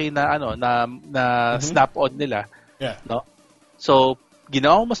na na snap-on nila. Yeah. No? So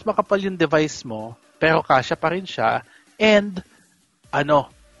ginawa mas makapal yung device mo pero kasya pa rin siya, and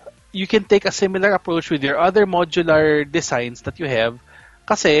you can take a similar approach with your other modular designs that you have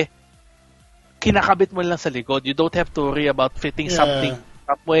kasi kinakabit mo lang sa likod. You don't have to worry about fitting something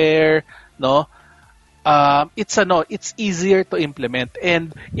somewhere, no? It's easier to implement,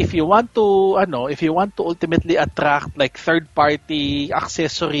 and if you want to ultimately attract like third-party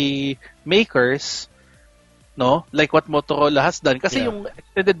accessory makers, no? Like what Motorola has done. Kasi yung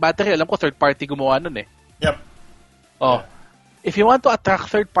extended battery, alam ko third-party gumawa nun eh. Yep. If you want to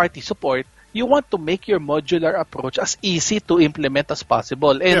attract third-party support, you want to make your modular approach as easy to implement as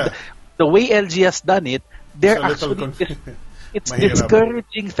possible. And the way LG has done it, they're actually it's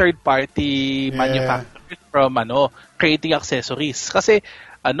discouraging third-party manufacturers from creating accessories. Kasi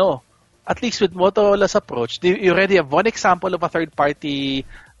at least with Motorola's approach, you already have one example of a third-party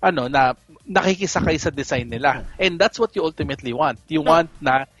na nakikisakay sa design nila. And that's what you ultimately want. You want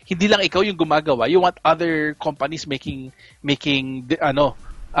na hindi lang ikaw yung gumagawa. You want other companies making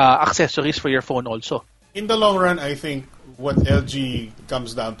accessories for your phone also. In the long run, I think what LG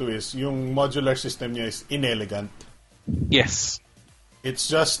comes down to is yung modular system niya is inelegant. Yes. It's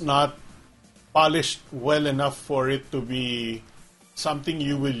just not polished well enough for it to be something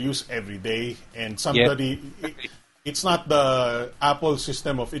you will use every day, and somebody it's not the Apple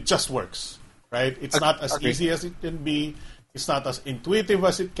system of it just works, right? It's not as easy as it can be, it's not as intuitive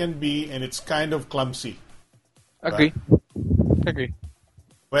as it can be, and it's kind of clumsy. Agree.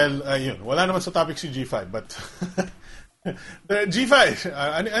 Well, yun, wala naman sa topic si G5, but the G5,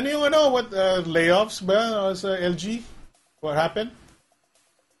 ano yung layoffs ba sa LG? What happened?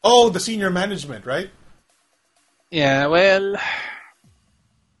 Oh, the senior management, right? Yeah, well,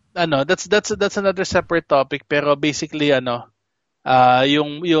 that's another separate topic, pero basically yung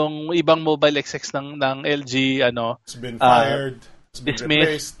ibang mobile execs ng LG it's been fired, it's been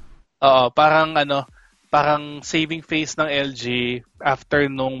replaced. Parang saving face ng LG after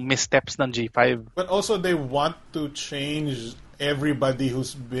nung missteps ng G5. But also they want to change everybody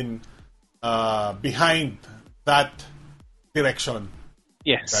who's been behind that direction.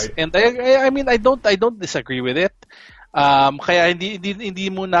 Yes. Right? And I mean I don't disagree with it. Kaya hindi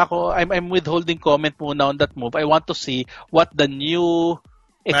muna ako, I'm withholding comment muna on that move. I want to see what the new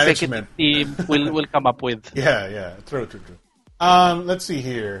executive team will come up with. Yeah, true. Let's see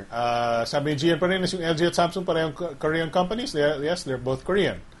here. Sabi ni Gian pa rin, yung LG at Samsung parehong Korean companies. They're both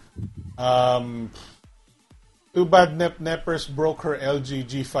Korean. Too bad Nepers broke her LG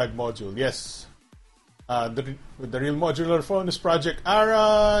G5 module. Yes. The real modular phone is Project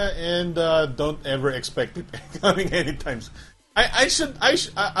Ara, and don't ever expect it coming anytime.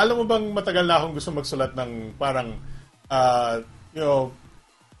 Alam mo bang matagal na akong gusto magsulat ng parang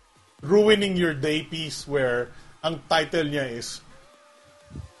ruining your day piece, where ang title niya is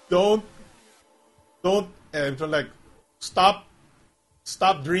don't stop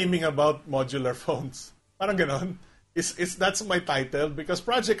dreaming about modular phones. Parang ganon. That's my title, because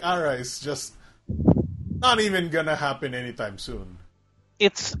Project Ara is just not even gonna happen anytime soon.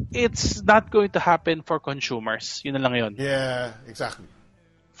 It's not going to happen for consumers. Yun na lang yun. Yeah, exactly.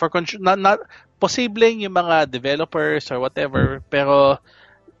 For not posibleng yung mga developers or whatever, pero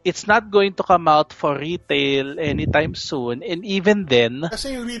it's not going to come out for retail anytime soon. And even then,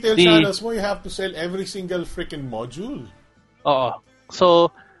 kasi yung retail channels mo, you have to sell every single freaking module. Oo.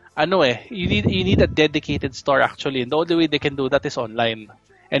 So, you need a dedicated store actually. And the only way they can do that is online.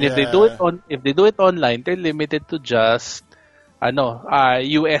 And if they do it online, they're limited to just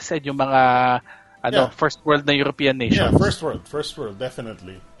US and yung mga first world na European nations. Yeah, first world,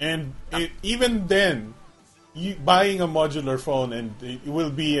 definitely. And even then, buying a modular phone and it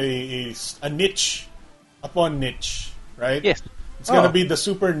will be a niche upon niche, right? Yes. It's gonna be the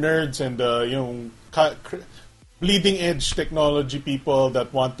super nerds and the bleeding edge technology people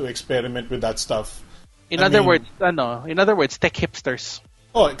that want to experiment with that stuff. In other words, tech hipsters.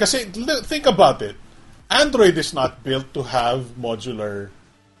 Oh, kasi think about it. Android is not built to have modular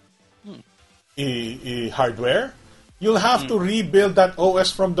hardware. You'll have to rebuild that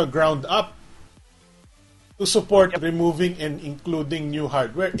OS from the ground up to support removing and including new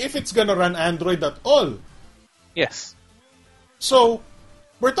hardware if it's gonna run Android at all. Yes. So,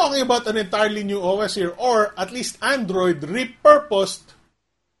 we're talking about an entirely new OS here, or at least Android repurposed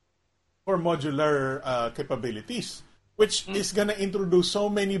for modular capabilities, which is gonna introduce so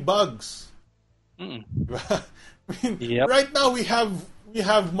many bugs. I mean, right now we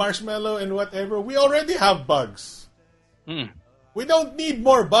have Marshmallow and whatever. We already have bugs. We don't need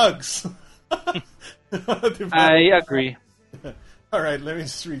more bugs. I agree. All right, let me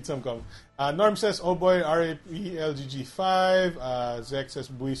just read some comments. Norm says, oh boy, RAPLGG5. Zek says,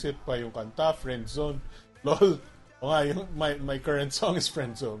 buisit pa yung kanta, Friend Zone. Lol. O nga, my current song is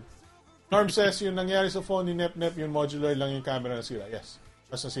Friend Zone. Norm says, yung nangyari sa phone ni Nep, yung modular lang yung camera nasira. Yes,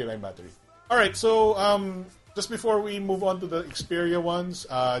 mas nasira yung battery. All right, so just before we move on to the Xperia ones,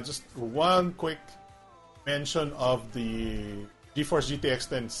 just one quick mention of the GeForce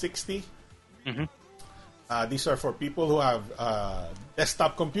GTX 1060. These are for people who have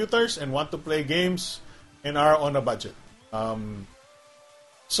desktop computers and want to play games and are on a budget.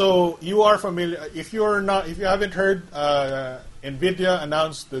 So you are familiar. If you haven't heard, NVIDIA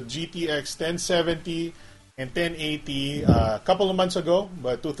announced the GTX 1070 and 1080 a couple of months ago,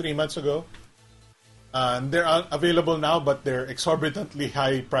 but 2-3 months ago. They're available now, but they're exorbitantly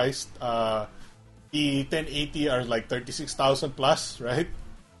high priced. The 1080 are like 36,000 plus, right?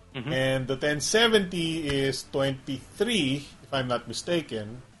 And the 1070 is 23, if I'm not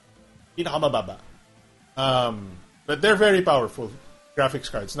mistaken. Pinakamababa. But they're very powerful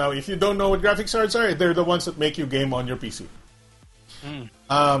graphics cards. Now, if you don't know what graphics cards are, they're the ones that make you game on your PC.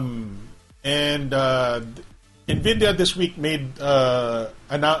 NVIDIA this week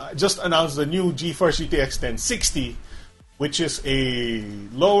just announced the new GeForce GTX 1060, which is a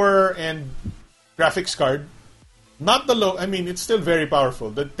lower-end graphics card. Not the low, I mean, it's still very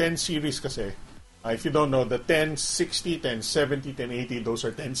powerful. The 10 series kasi, if you don't know, the 1060, 1070, 1080, those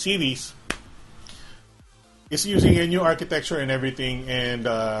are 10 series. It's using a new architecture and everything, and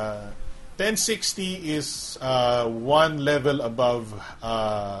 1060 is one level above,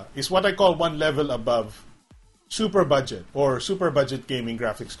 is what I call one level above super budget or super budget gaming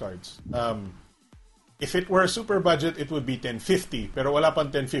graphics cards. If it were super budget, it would be 1050, pero wala pang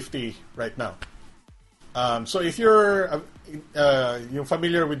 1050 right now. So if you're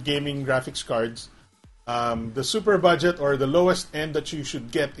familiar with gaming graphics cards, the super budget or the lowest end that you should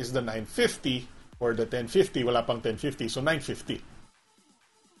get is the 950 or the 1050. Wala pang 1050, so 950.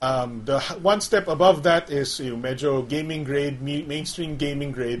 The one step above that is yung medyo gaming grade, mainstream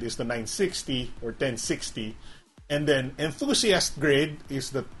gaming grade is the 960 or 1060. And then enthusiast grade is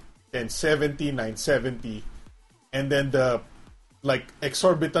the 1070, 970. And then the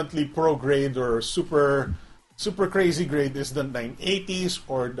exorbitantly pro grade or super crazy grade is the 980s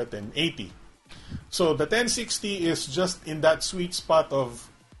or the 1080. So the 1060 is just in that sweet spot of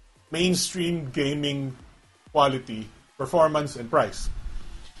mainstream gaming quality, performance, and price.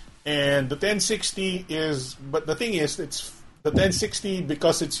 And the 1060 but the thing is, it's the 1060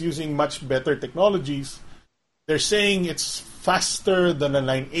 because it's using much better technologies. They're saying it's faster than the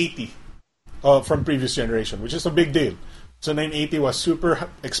 980 from previous generation, which is a big deal. So 980 was super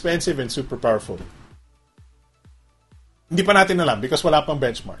expensive and super powerful. Hindi pa natin alam because wala pang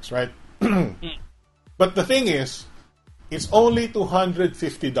benchmarks, right? But the thing is, it's only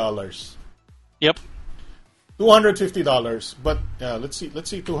 $250. Yep. $250. But let's see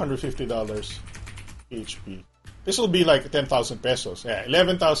 $250 HP. This will be like 10,000 pesos. Yeah,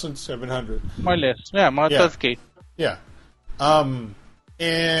 11,700. More or less. Yeah, mga 12K. Yeah.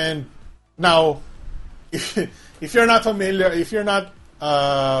 And now if you're not familiar, if you're not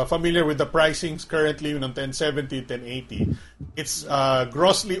familiar with the pricings currently on 1070, 1080, it's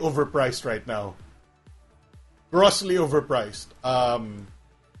grossly overpriced right now. Grossly overpriced.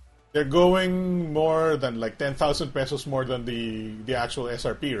 They're going more than like 10,000 pesos more than the actual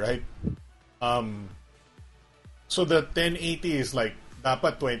SRP, right? So the 1080 is like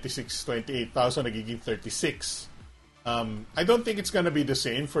dapat 28,000 nagiging 36. I don't think it's gonna be the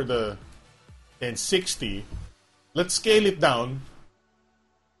same for the 1060. Let's scale it down.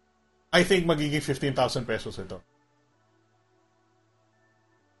 I think magiging 15,000 pesos ito.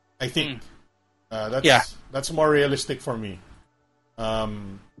 I think that's more realistic for me.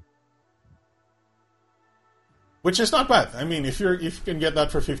 Which is not bad. I mean, if you can get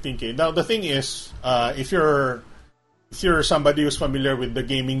that for 15K. Now the thing is, if you're somebody who's familiar with the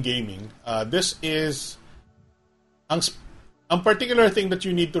gaming, this is ang particular thing that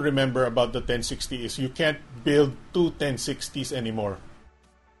you need to remember about the 1060 is you can't build two 1060s anymore.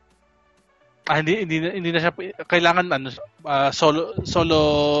 Hindi na siya kailangan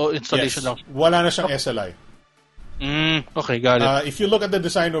solo installation lang. Wala na siyang SLI. Okay, got it. If you look at the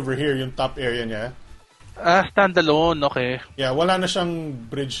design over here, yung top area niya. Standalone, okay. Yeah, wala na siyang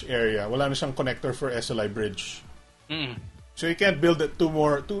bridge area. Wala na siyang connector for SLI bridge. So you can't build two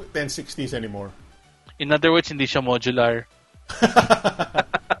 1060s anymore. In other words, hindi siya modular.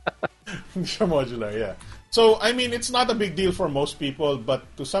 Hindi siya modular, yeah. So, I mean, it's not a big deal for most people, but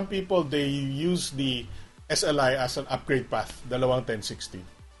to some people, they use the SLI as an upgrade path, dalawang 1060.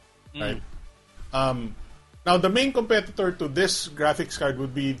 Right? Now, the main competitor to this graphics card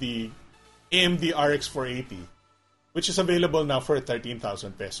would be the AMD RX 480, which is available now for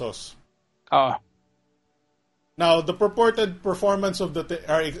 13,000 pesos. Now, the purported performance of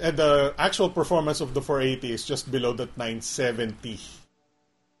the actual performance of the 480 is just below that 970.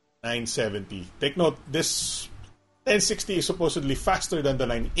 970. Take note, this 1060 is supposedly faster than the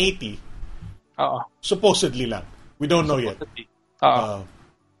 980. Supposedly lang. We don't know yet.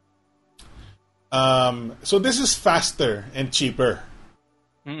 So this is faster and cheaper.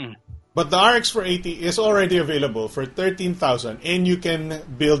 But the RX 480 is already available for 13,000 and you can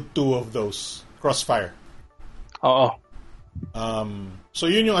build two of those Crossfire. So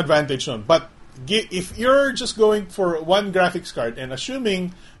yun yung advantage nun. But if you're just going for one graphics card and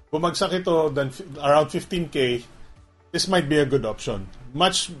assuming bumagsak ito then around 15K, this might be a good option.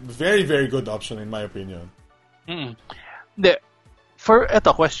 Very, very good option in my opinion. For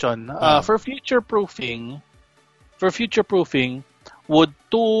eto question, for future proofing, would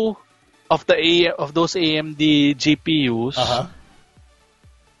two of those AMD GPUs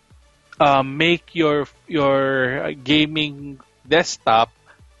make your gaming desktop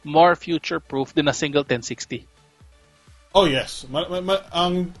more future-proof than a single 1060? Oh yes,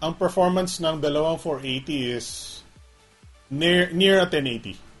 ang performance ng dalawang 480 is near a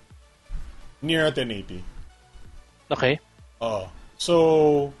 1080. Near a 1080. Okay.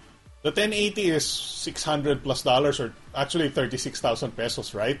 So the 1080 is $600 plus or actually 36,000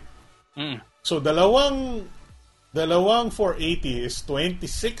 pesos, right? So dalawang 480 is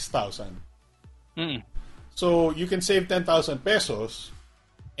 26,000. So you can save 10,000 pesos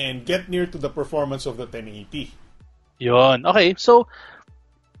and get near to the performance of the 1080. Yun. Okay, so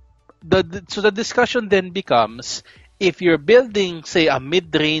the discussion then becomes, if you're building, say, a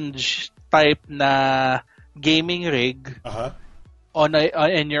mid-range type na gaming rig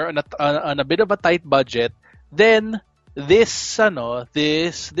and you're on a bit of a tight budget, then this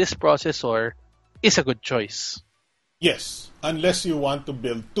processor is a good choice. Yes, unless you want to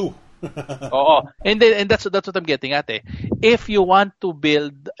build two. And that's what I'm getting at. If you want to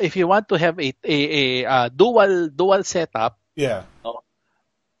have a dual setup,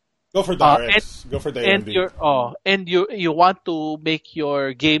 go for the RX. Go for the AMD. And you want to make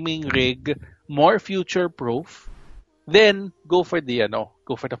your gaming rig more future proof, then go for the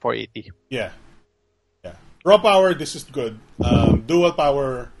 480. Yeah. Raw power, this is good. Dual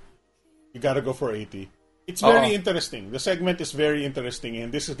power, you gotta go for 80. It's very interesting. The segment is very interesting,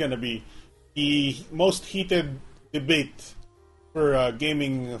 and this is going to be the most heated debate for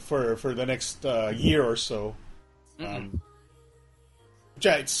gaming for the next year or so.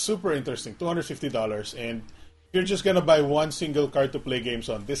 It's super interesting. $250, and you're just going to buy one single card to play games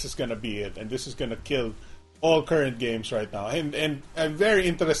on. This is going to be it, and this is going to kill all current games right now. And I'm very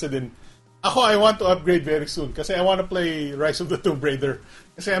interested in... I want to upgrade very soon kasi I want to play Rise of the Tomb Raider.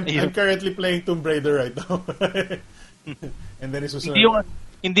 Kasi I'm currently playing Tomb Raider right now. And then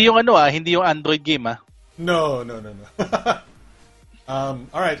hindi yung Android game. No. All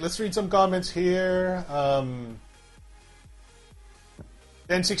right, let's read some comments here.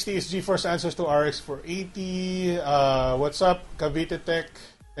 1060 is GeForce answers to RX 480. What's up, Cavite Tech?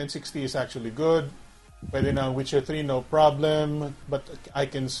 1060 is actually good. Pwede na Witcher 3, no problem. But I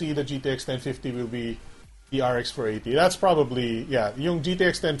can see the GTX 1050 will be the RX 480. That's probably, yung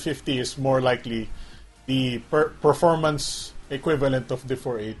GTX 1050 is more likely the performance equivalent of the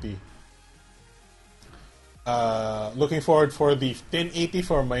 480. Looking forward for the 1080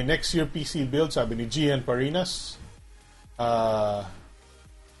 for my next year PC build, sabi ni Gian Parinas.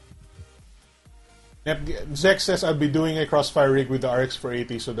 Zek says I'll be doing a Crossfire rig with the RX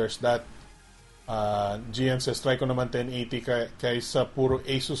 480, so there's that. Gian says try ko naman 1080 kaysa puro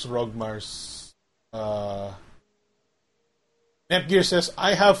Asus ROG Mars. Netgear says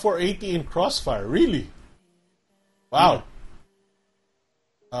I have 480 in Crossfire. Really? Wow.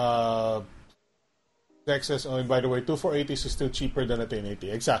 Zek says, oh, and by the way, two 480s is still cheaper than a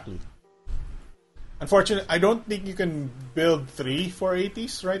 1080. Exactly. Unfortunately, I don't think you can build three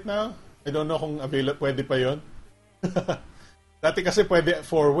 480s right now. I don't know kung pwede pa yun. Dati kasi pwede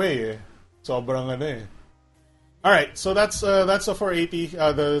 4-way eh. Sobrang ano eh. Alright, so that's a 480,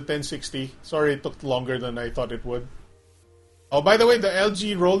 the 1060. Sorry, it took longer than I thought it would. Oh, by the way, the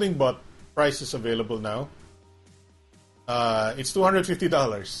LG Rolling Bot price is available now. It's $250.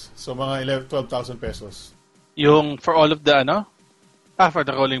 So mga 12,000 pesos. Yung for all of the for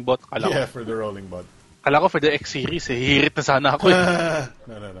the rolling bot. For the rolling bot. Kala ko for the X series eh. Hihirit na sana ako eh.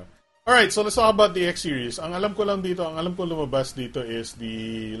 No. Alright, so let's talk about the X series. Ang alam ko lumabas dito is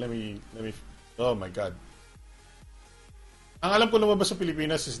the let me oh my god. Ang alam ko lumabas sa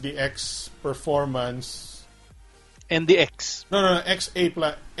Pilipinas is the X Performance and the X. No, XA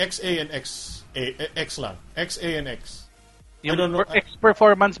and X lang. XA and X. Yung X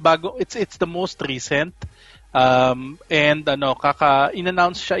Performance bago, it's the most recent. And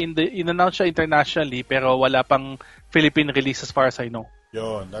in-announce siya internationally pero wala pang Philippine release as far as I know.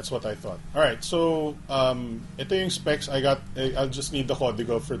 Yun, that's what I thought. Alright, so ito yung specs I got. I'll just need the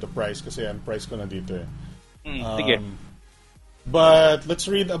código for the price kasi ang price ko na dito eh. Sige. But let's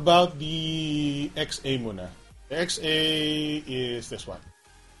read about the XA muna. The XA is this one.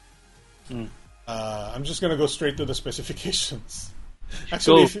 I'm just gonna go straight to the specifications.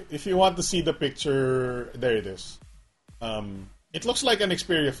 Actually, if you want to see the picture, there it is. It looks like an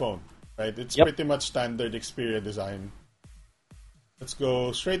Xperia phone, right? It's pretty much standard Xperia design. Let's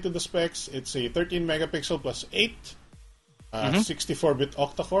go straight to the specs. It's a 13 megapixel plus 8, 64-bit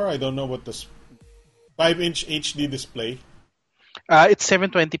octa-core. I don't know what this 5-inch HD display. It's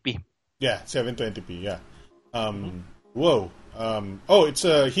 720p. Yeah, 720p. Yeah. Whoa. It's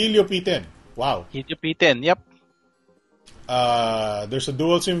a Helio P10. Wow. Helio P10. Yep. There's a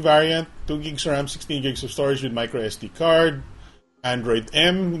dual SIM variant, 2 gigs RAM, 16 gigs of storage with micro SD card. Android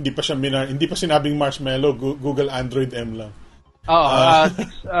M. Hindi pa sinabing Marshmallow. Google Android M lang.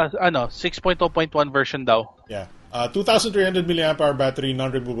 6.0.1 version daw. Yeah. 2,300 mAh battery,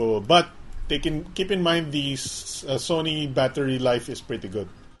 non-removable. But keep in mind the Sony battery life is pretty good.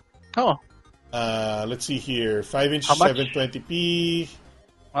 Oh. Let's see here. 5-inch 720p.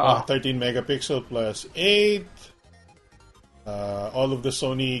 13 megapixel plus 8. All of the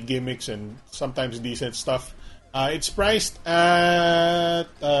Sony gimmicks and sometimes decent stuff. It's priced at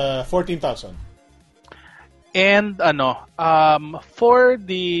 14,000. And for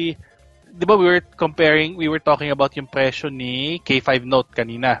the, di ba we were talking about yung presyo ni K5 Note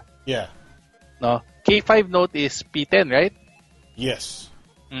kanina. Yeah. No, K5 Note is P10, right? Yes.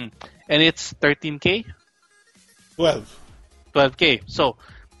 And it's 13K? 12K. So,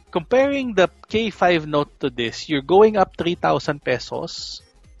 comparing the K5 Note to this, you're going up 3,000 pesos,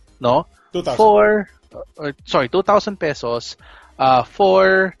 no? 2,000. 2,000 pesos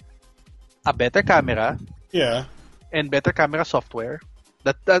for a better camera. Yeah. And better camera software.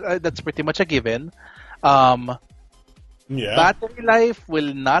 That's pretty much a given. Battery life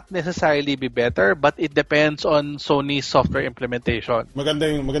will not necessarily be better, but it depends on Sony's software implementation. Maganda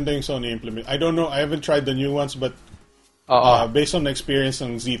yung Sony implement. I don't know. I haven't tried the new ones, but based on the experience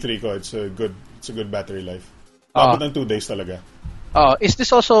ng Z3 ko, it's a good battery life. Abot ng 2 days talaga. Is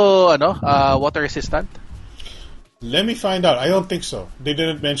this also water resistant? Let me find out. I don't think so. They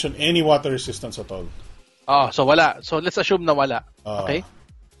didn't mention any water resistance at all. So wala. So let's assume na wala. Okay?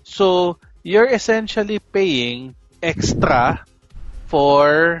 So you're essentially paying extra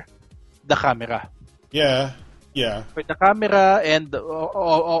for the camera. Yeah. For the camera and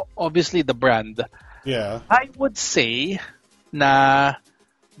obviously the brand. Yeah. I would say na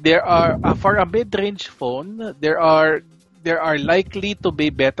there are for a mid-range phone, there are likely to be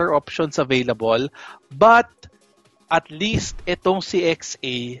better options available, but at least itong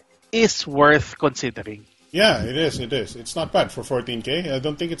CXA is worth considering. Yeah, it is. It is. It's not bad for 14K. I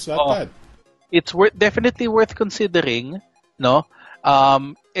don't think it's that bad. It's definitely worth considering, no?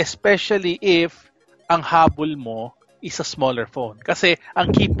 Especially if ang habol mo is a smaller phone. Kasi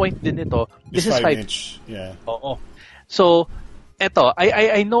ang key point din nito, this is 5 inch. Yeah. Oo. So, eto,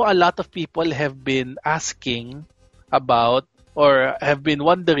 I know a lot of people have been asking about or have been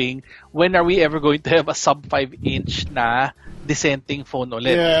wondering when are we ever going to have a sub 5 inch na dissenting phone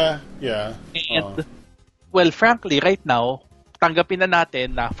ulit. Yeah. And, well, frankly, right now, tanggapin na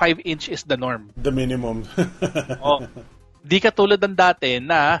natin na 5 inch is the norm. The minimum. Di katulad ng dati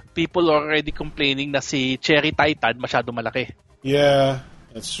na people are already complaining na si Cherry Titan masyado malaki. Yeah,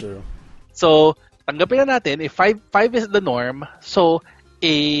 that's true. So, tanggapin na natin, if 5 is the norm, so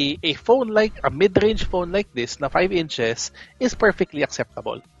a phone like, a mid-range phone like this na 5 inches is perfectly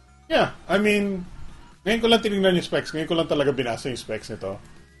acceptable. Yeah, I mean, ngayon ko lang tinignan yung specs. Ngayon ko lang talaga binasa yung specs nito.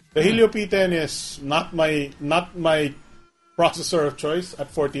 The Helio P10 is not my processor of choice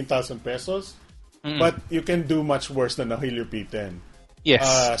at 14,000 pesos. But you can do much worse than the Helio P10. Yes.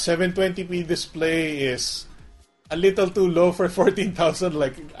 720p display is a little too low for 14,000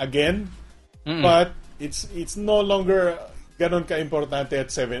 like again. But it's no longer ganon ka-importante at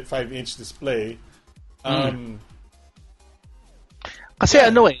 5-inch display. Kasi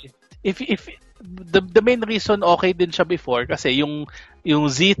if the main reason okay din siya before kasi yung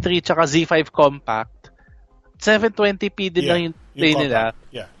Z3 tsaka Z5 compact 720p din lang yung play nila.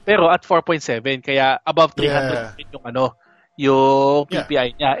 Yeah. Pero at 4.7 kaya above 300 yung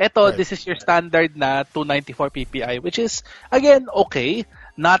PPI niya. Ito, this is your standard na 294 PPI which is again okay,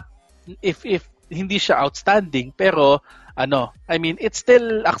 not if hindi siya outstanding pero I mean it's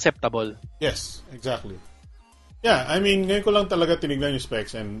still acceptable. Yes, exactly. Yeah, I mean ngayon ko lang talaga tinignan yung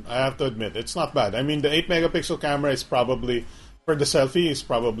specs and I have to admit it's not bad. I mean the 8 megapixel camera is probably for the selfie is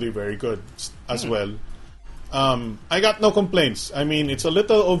probably very good as well. I got no complaints. I mean, it's a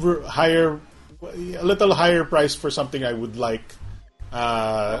little higher price for something I would like.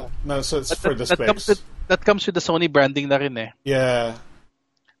 For the specs. That comes with the Sony branding na rin eh. Yeah.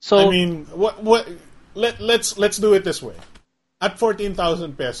 So I mean, let's do it this way. At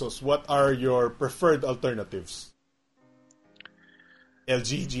 14,000 pesos, what are your preferred alternatives?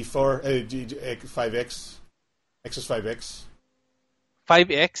 LG G4, G5X, Nexus 5X.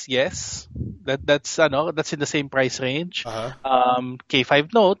 5X, yes. That's in the same price range.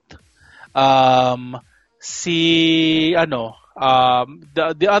 K5 Note. The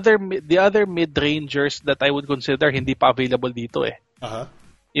other mid-rangers that I would consider hindi pa available dito eh.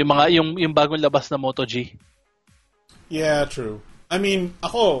 Yung bagong labas na Moto G. Yeah, true. I mean,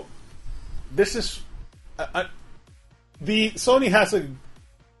 this is the Sony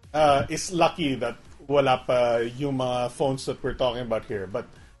is lucky that wala pa yung mga phones that we're talking about here, but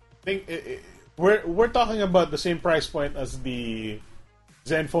I think we're talking about the same price point as the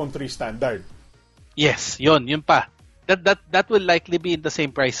Zenfone 3 standard. Yes, yun pa. That will likely be in the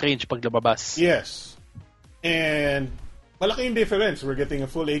same price range pag lumabas. Yes. And malaki yung difference. We're getting a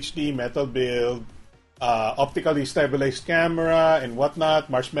full HD metal build, optically stabilized camera and whatnot,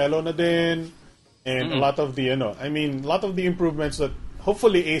 marshmallow na din, and a lot of the a lot of the improvements that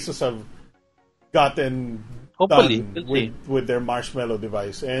hopefully Asus have gotten done with their marshmallow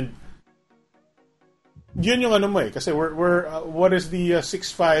device. And yun yung kasi we're what is the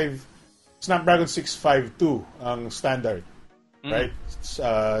Snapdragon 652 ang standard, right?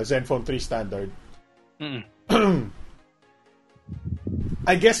 Zenfone 3 standard.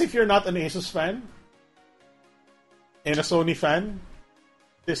 I guess if you're not an Asus fan and a Sony fan,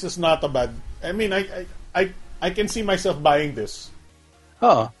 this is not a bad. I mean, I can see myself buying this.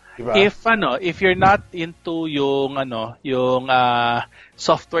 Oh. Diba? If you're not into yung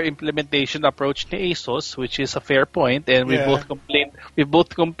software implementation approach ni ASUS, which is a fair point, and we both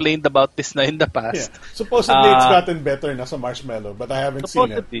complained about this na in the past. Yeah. Supposedly it's gotten better na sa Marshmallow, but I haven't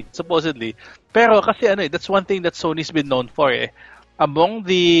seen it. Supposedly. Pero kasi that's one thing that Sony's been known for eh. Among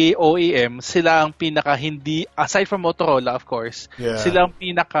the OEM, sila ang pinaka hindi, aside from Motorola of course, sila ang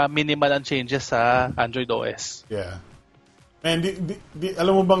pinaka minimal ang changes sa Android OS. Yeah. And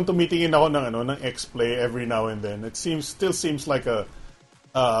alam mo bang tumitingin ako ng X-Play every now and then. It still seems like a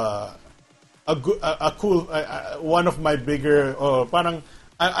cool one of my bigger parang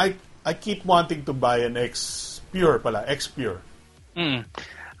I keep wanting to buy an X Pure.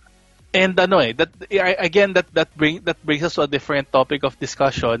 And that brings us to a different topic of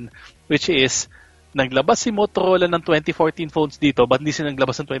discussion, which is naglabas si Motorola ng 2014 phones dito, ba't hindi sila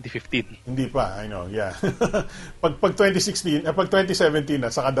naglabas ng 2015? Hindi pa, I know, yeah. pag 2016, pag 2017 na,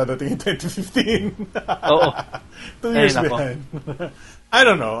 saka dadating yung 2015. Oo. 2 years behind. I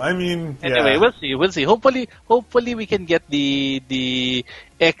don't know. I mean, anyway, yeah. we'll see. Hopefully we can get the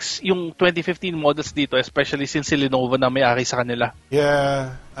X, yung 2015 models dito, especially since si Lenovo na may-ari sa kanila.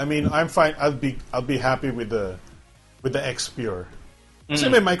 Yeah, I mean, I'm fine. I'll be happy with the X Pure. Kasi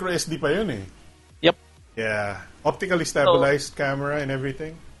may micro SD pa yun eh. Yep. Yeah, optically stabilized camera and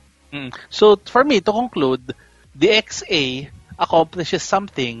everything. So for me to conclude, the XA accomplishes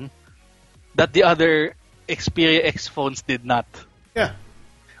something that the other Xperia X phones did not. Yeah.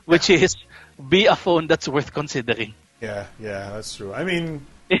 Which is be a phone that's worth considering. Yeah, that's true. I mean,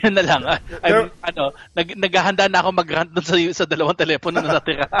 yun na lang. Naghahanda na ako mag-rant dun sa dalawang telepono na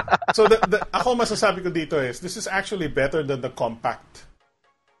natira. So ako masasabi ko dito is this is actually better than the compact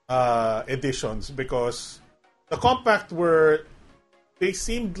editions, because the compact they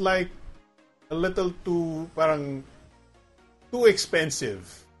seemed like a little too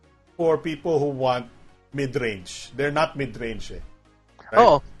expensive for people who want mid-range. They're not mid-range eh. Right?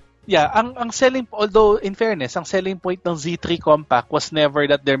 Oh, yeah. Ang selling, although in fairness, ang selling point ng Z3 Compact was never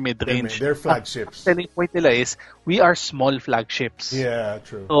that they're mid-range. They're flagships. Ang selling point nila is we are small flagships. Yeah,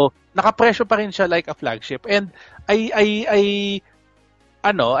 true. So nakapresyo pa rin siya like a flagship. And I've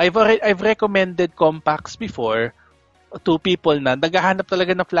recommended compacts before to people na naghahanap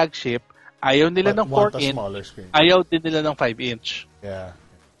talaga ng flagship, ayaw nila ng 4-inch, ayaw din nila ng 5-inch. Yeah.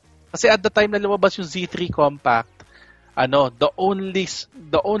 Kasi at the time na lumabas yung Z3 Compact, the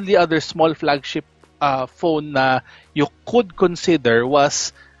only other small flagship phone na you could consider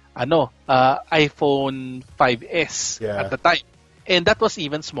was iPhone 5S at the time. And that was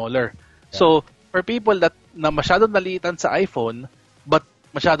even smaller. Yeah. So, for people na masyadong naliitan sa iPhone, but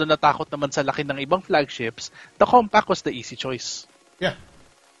masyadong natakot naman sa laki ng ibang flagships, the compact was the easy choice. Yeah.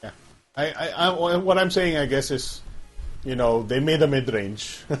 What I'm saying, I guess, is, they made a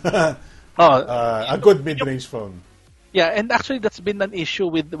mid-range. A good mid-range phone. Yeah, and actually that's been an issue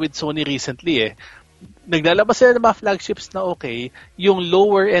with Sony recently eh. Naglalabas sila ng mga flagships na okay, yung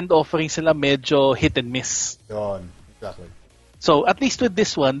lower end offerings sila medyo hit and miss. Yun, exactly. So at least with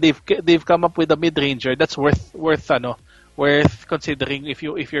this one, they've come up with a mid-ranger that's worth considering if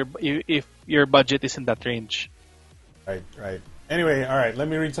your budget is in that range. Right. Anyway, all right,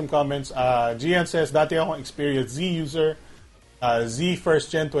 let me read some comments. Gian says, dati akong Xperia Z user. Z first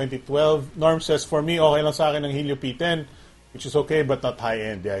gen 2012. Norm says, for me, okay lang sa akin ng Helio P10, which is okay but not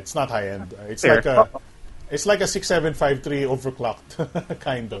high-end. Yeah, it's not high-end. It's like a 6753 overclocked,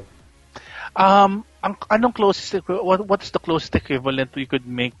 kind of. Anong closest, what's the closest equivalent we could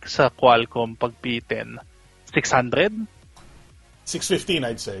make sa Qualcomm pag P10? 600? 615,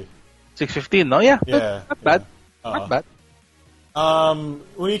 I'd say. 615, no? Yeah. Not bad. Not bad.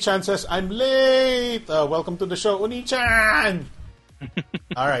 Uni-chan says, I'm late! Welcome to the show, Uni-chan!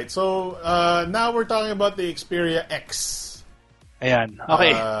 Alright, so now we're talking about the Xperia X. Ayan,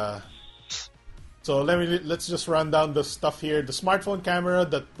 okay. So let's just run down the stuff here. The smartphone camera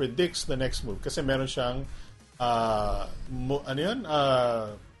that predicts the next move. Kasi meron siyang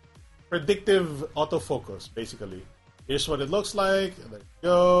predictive autofocus, basically. Here's what it looks like. There you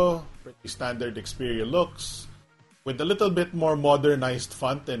go. Pretty standard Xperia looks. With a little bit more modernized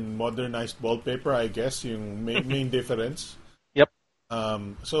font and modernized wallpaper, I guess, yung main difference. Yep.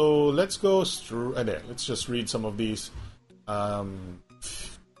 So let's go through. Let's just read some of these. The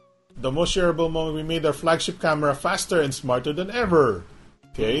most shareable moment, we made our flagship camera faster and smarter than ever.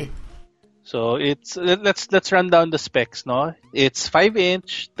 Okay. So let's run down the specs, no? It's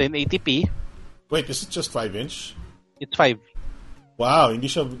 5-inch, 1080p. Wait, is it just 5-inch? It's 5. Wow, hindi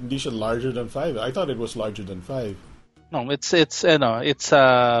siya larger than 5. I thought it was larger than 5. No, it's 5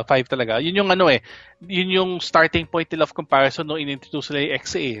 talaga. Yun yung starting point nila of comparison no inintroduce nila yung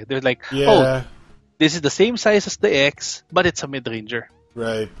XA. They're like, this is the same size as the X, but it's a mid-ranger.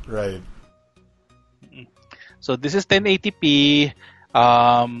 Right. So this is 1080p.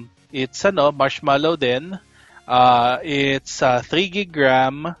 It's Marshmallow din. It's 3 gig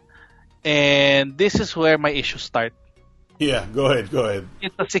RAM, and this is where my issues start. Yeah, go ahead.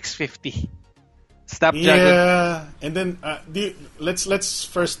 It's a 650 Snapdragon. Yeah, and then let's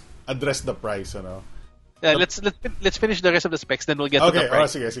first address the price, Yeah, let's finish the rest of the specs, then we'll get to the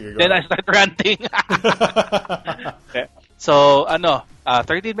price. Sige, then I start ranting. Okay. So,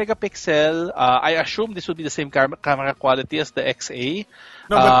 13 megapixel. I assume this would be the same camera quality as the XA.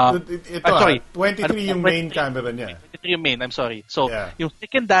 No, but I'm sorry. 23 yung main camera niya. 23 yung main, I'm sorry. So, yung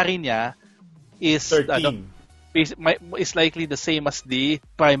secondary niya is 13. is likely the same as the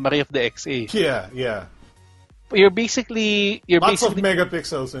primary of the XA. Yeah. You're Lots of basically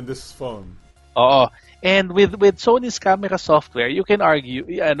megapixels in this phone. Oo. And with Sony's camera software, you can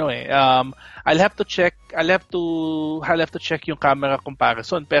argue I'll have to check yung camera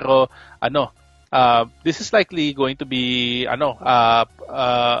comparison, pero this is likely going to be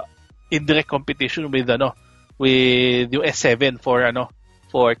indirect competition with yung S7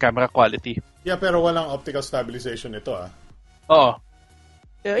 for camera quality. Yeah, pero walang optical stabilization ito Oo.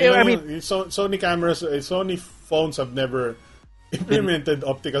 I mean, Sony phones have never implemented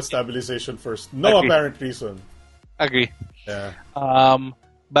optical stabilization first. No Agree. apparent reason. Agree. Yeah.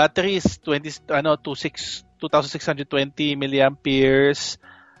 Battery is 2620 milliamperes.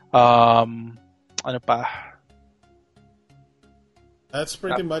 Ano pa? That's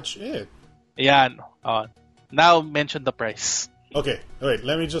pretty much it. Yan. Now mention the price. Okay, wait.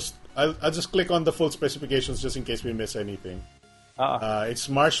 I'll just click on the full specifications just in case we miss anything. It's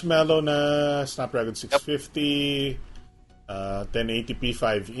Marshmallow na Snapdragon 650, 1080p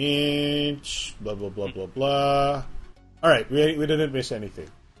 5-inch, blah blah blah blah blah. All right, we didn't miss anything.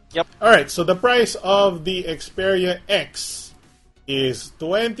 Yep. All right, so the price of the Xperia X is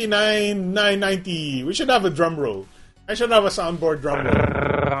 $29,990. We should have a drum roll. I should have a soundboard drum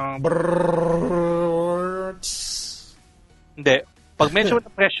roll. Hindi. Pag mention mo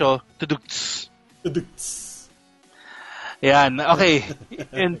ng presyo, tuduks. Yan. Okay.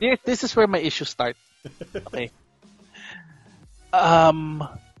 And this is where my issues start. Okay.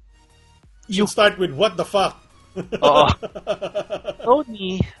 You start with what the fuck? Oo.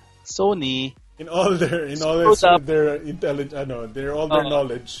 Sony in all their knowledge,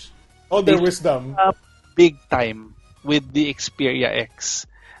 all their wisdom, big time with the Xperia X.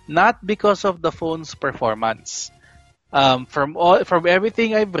 Not because of the phone's performance. From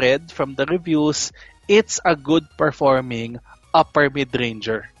everything I've read from the reviews, it's a good performing upper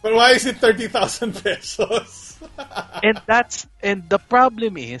mid-ranger. But why is it 30,000 pesos? and the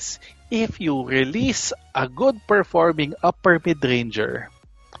problem is, if you release a good performing upper mid-ranger,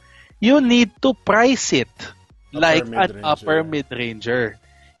 you need to price it like an upper mid-ranger.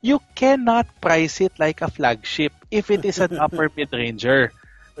 You cannot price it like a flagship if it is an upper mid-ranger.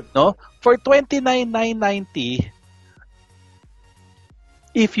 No? For $29,990,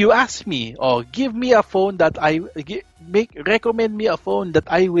 if you ask me, give me a phone that recommend me a phone that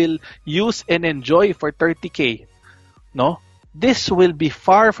I will use and enjoy for 30K, no? This will be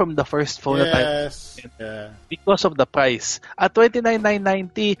far from the first phone that I because of the price. At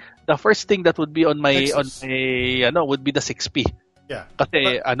 $29,990, the first thing that would be on my would be the 6P. Yeah.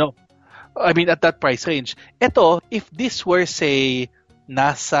 Kasi I mean at that price range. Ito, if this were say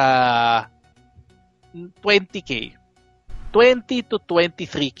nasa 20K, 20 to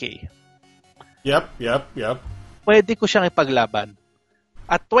 23K. Yep. Pwede ko siyang ipaglaban.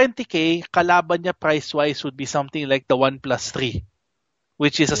 At 20K, kalaban niya price-wise would be something like the OnePlus 3,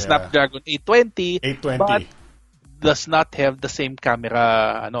 which is a Snapdragon 820, but does not have the same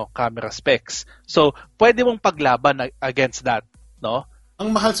camera specs. So, pwede mong paglaban against that, no?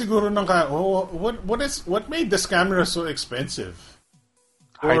 Ang mahal siguro ng what made this camera so expensive?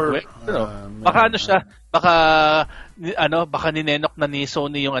 Hardware. Baka ninenok na ni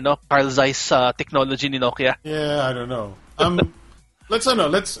Sony yung Carl Zeiss technology ni Nokia. Yeah, I don't know.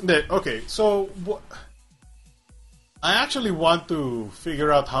 Okay, so I actually want to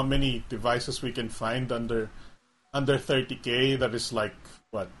figure out how many devices we can find under 30K that is like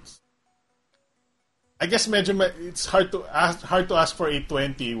what? I guess it's hard to ask for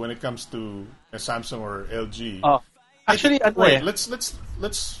 820 when it comes to a Samsung or LG. Actually, let's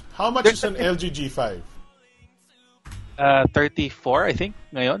how much is an LG G5? 34, I think,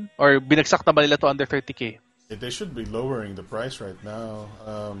 ngayon. Or binagsak na ba nila to under 30K? They should be lowering the price right now.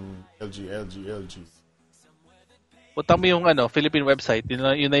 LG. Punta mo yung Philippine website. Yun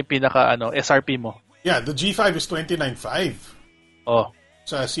na yung pinaka SRP mo. Yeah, the G5 is 29.5. Oh.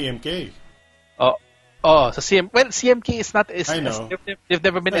 Sa CMK. Sa CMK is not. I know. They've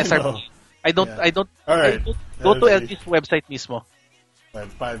never been SRP. I don't. All right. Go to LG's website mismo.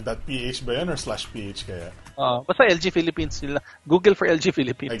 .ph ba yan or /ph kaya? Basta LG Philippines nila. Google for LG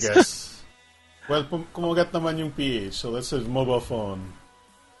Philippines. I guess. Well, kumagat naman yung PH, so let's say mobile phone.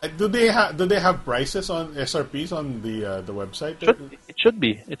 Do they have prices on SRPs on the website? It should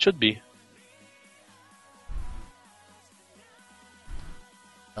be.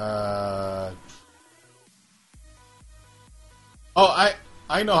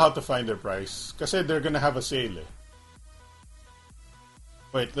 I know how to find their price kasi they're gonna have a sale.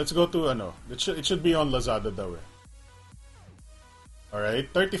 Wait, let's go to It should be on Lazada daw. All right,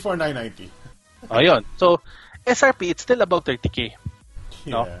 34,990. Ayun. So, SRP, it's still about 30K.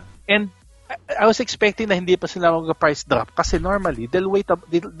 No? Yeah. And I was expecting na hindi pa sila mag-price drop kasi normally they'll wait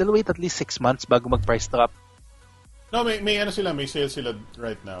at least 6 months bago mag-price drop. No, may sales sila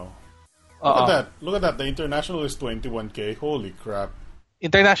right now. Look at that. The international is 21K. Holy crap.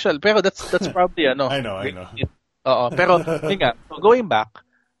 International, pero that's probably I know. Pero yun nga, so going back,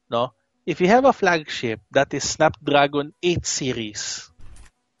 no, if you have a flagship that is Snapdragon 8 series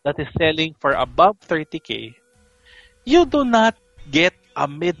that is selling for above 30K, you do not get a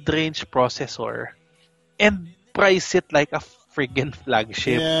mid-range processor and price it like a friggin'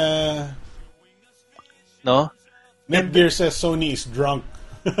 flagship. Yeah. No? Netgear says Sony is drunk.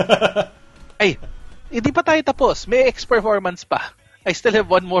 Ay, hindi pa tayo tapos. May X performance pa. I still have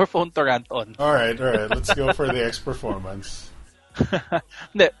one more phone to rant on. Alright. Let's go for the X performance.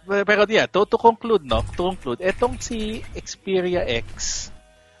 Hindi, pero yeah, to conclude, etong si Xperia X,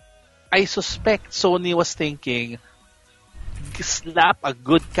 I suspect Sony was thinking, slap a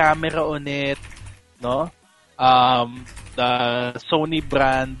good camera on it, no? The Sony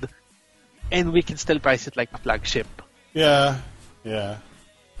brand, and we can still price it like a flagship. Yeah.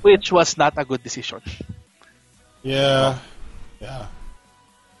 Which was not a good decision. Yeah.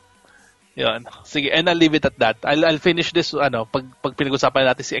 Yun. Sige, and I'll leave it at that. I'll finish this pag pinag-usapan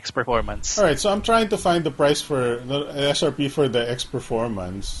natin si X Performance. Alright, so I'm trying to find the price for the SRP for the X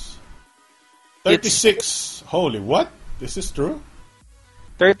Performance. 36. Holy, what? This is true?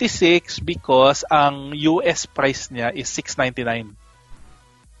 36 because ang US price niya is $699.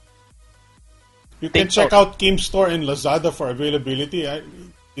 You can check out Keemstar and Lazada for availability.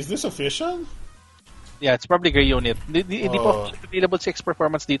 Is this official? Yeah, it's probably gray unit. Hindi po available si X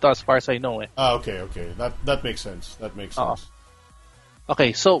Performance dito as far as I know. Okay. That makes sense.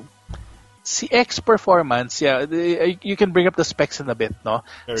 Okay, so si X Performance, yeah, you can bring up the specs in a bit, no?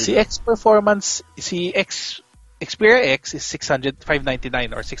 Si X Performance, Xperia X is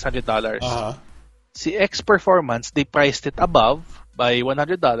 $599 or $600. Si X Performance, they priced it above by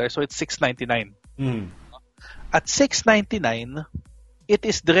 $100, so it's $699. At $699, it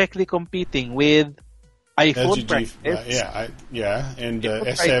is directly competing with iPhone prices. And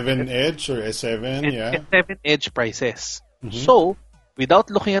S7 Edge or S7, S7 Edge prices. So, without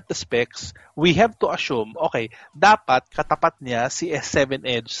looking at the specs, we have to assume, okay, dapat katapat niya si S7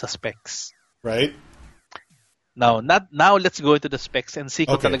 Edge sa specs. Right? Now, let's go into the specs and see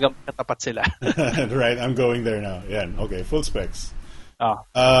kung talagang katapat sila. Right, I'm going there now. Yeah, okay, full specs.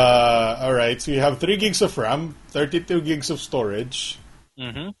 Alright, so you have 3 gigs of RAM, 32 gigs of storage.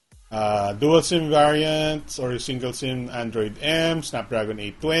 Dual SIM variants or single SIM Android M, Snapdragon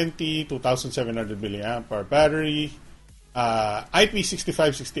 820, 2700 mAh battery,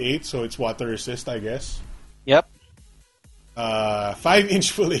 IP6568, so it's water resist, I guess. Yep.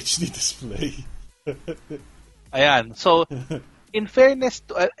 5-inch Full HD display. Ayan. So, in fairness,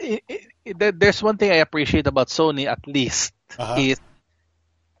 there's one thing I appreciate about Sony at least is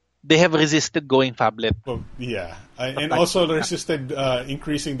they have resisted going phablet. Yeah, and also resisted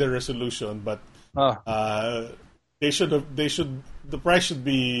increasing the resolution, but the price should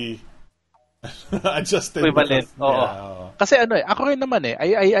be adjusted. Equivalent. Kasi ako rin naman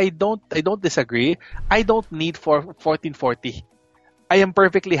I don't disagree. I don't need for 1440. I am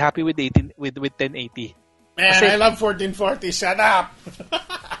perfectly happy with 1080. Man, kasi, I love 1440. Shut up.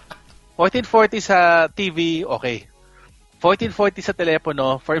 1440 sa TV, okay. 1440 sa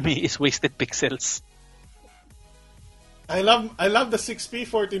telepono, for me, is wasted pixels. I love the 6P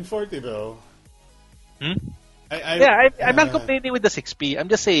 1440 though. I'm not complaining with the 6P. I'm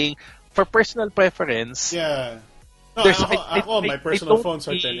just saying, for personal preference. Yeah. No, my personal phones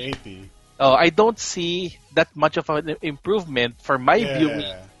are 1080. I don't see that much of an improvement for my viewing.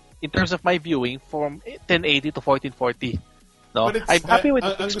 In terms of my viewing, from 1080 to 1440. No, I'm happy with.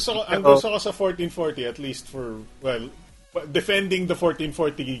 Ang gusto ko sa 1440 at least for defending the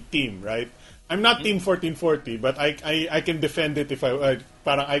 1440 team, right? I'm not team 1440, but I can defend it if I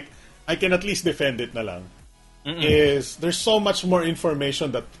can at least defend it na lang. Is there's so much more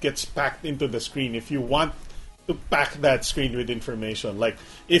information that gets packed into the screen if you want to pack that screen with information. Like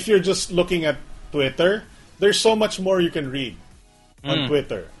if you're just looking at Twitter, there's so much more you can read on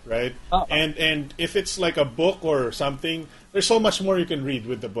Twitter, right? And if it's like a book or something, there's so much more you can read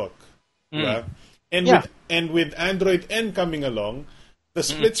with the book. Right? And with Android N coming along, the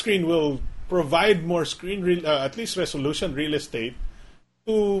split screen will provide more at least resolution, real estate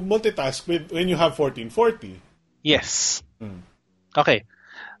to multitask with when you have 1440. Yes. Okay.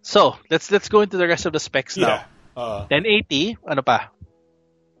 So let's go into the rest of the specs now. 1080, ano pa?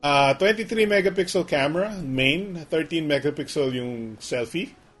 23 megapixel camera, main, 13 megapixel yung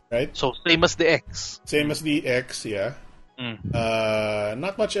selfie. right? So same as the X. Same as the X, yeah.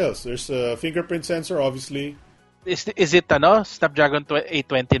 Not much else. There's a fingerprint sensor, obviously. Is it Snapdragon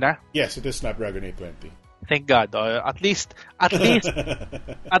 820 na? Yes, it is Snapdragon 820. Thank God. At least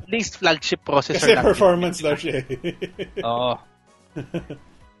flagship processor Kasi lang. performance daw siya. Oo.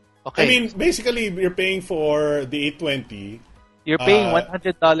 Okay. I mean, basically, you're paying for the 820. You're paying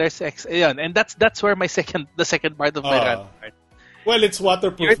 $100 X. Ayan. And that's where the second part of my rant part. Well, it's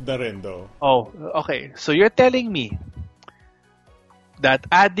waterproof na rin, though. Oh, okay. So you're telling me that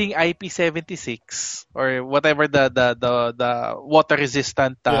adding IP76 or whatever the water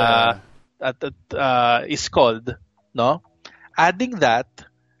resistant is called, no? Adding that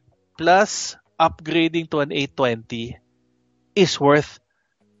plus upgrading to an 820 is worth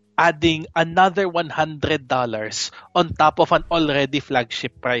adding another $100 on top of an already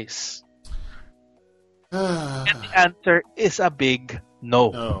flagship price. And the answer is a big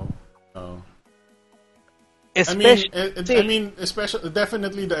no. No. Especially, especially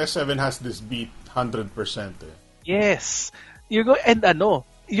definitely the S7 has this beat 100%. Yes. You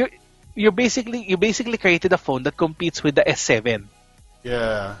basically created a phone that competes with the S7.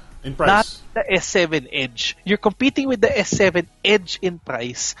 Yeah, in price. Not the S7 Edge. You're competing with the S7 Edge in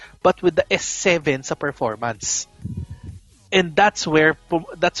price, but with the S7 sa performance. And that's where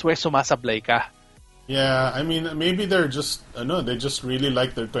sumasablay ka. Yeah, I mean, maybe they're just they just really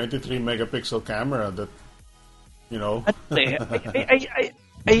like their 23 megapixel camera that, I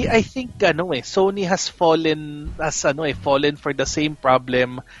think Sony has fallen for the same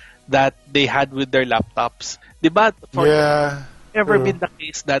problem that they had with their laptops. Diba? Been the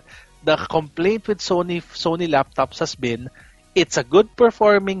case that the complaint with Sony laptops has been it's a good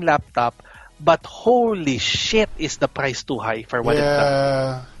performing laptop, but holy shit, is the price too high for what it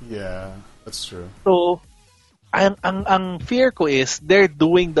does. Yeah, that's true. So ang fear ko is they're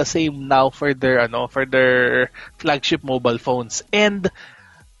doing the same now for their flagship mobile phones. And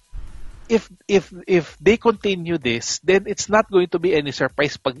if they continue this, then it's not going to be any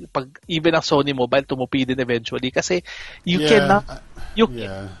surprise pag even ang Sony mobile tumupi din eventually kasi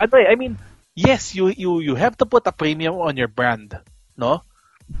yes, you have to put a premium on your brand, no?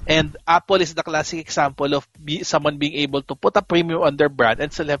 And Apple is the classic example of someone being able to put a premium on their brand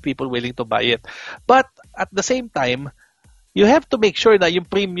and still have people willing to buy it. But at the same time, you have to make sure that yung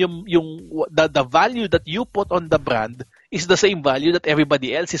premium, the value that you put on the brand is the same value that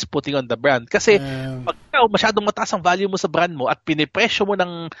everybody else is putting on the brand. Kasi pag masyadong mataas ang value mo sa brand mo at pinipresyo mo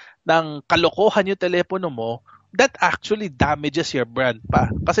ng kalokohan yung telepono mo, that actually damages your brand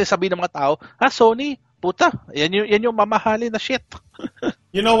pa. Kasi sabi ng mga tao, Sony, puta, yan yung mamahalin na shit.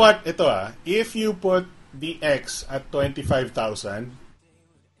 You know what? Ito if you put the X at 25,000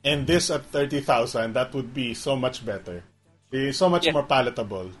 and this at 30,000, that would be so much better. So much more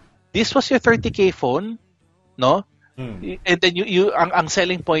palatable. This was your 30K phone, no? And then you ang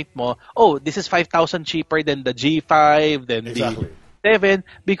selling point mo, this is 5,000 cheaper than the G5, than the 7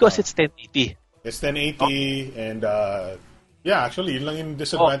 because it's 1080. It's 1080 and actually yun lang yung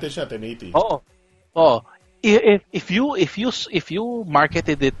disadvantage niya, 1080. If you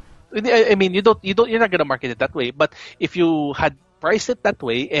marketed it, I mean you're not gonna market it that way, but if you had priced it that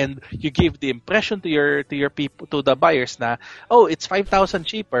way and you give the impression to your people, to the buyers na it's 5,000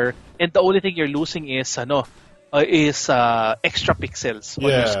 cheaper and the only thing you're losing is extra pixels on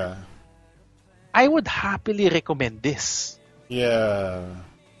your screen, I would happily recommend this. Yeah.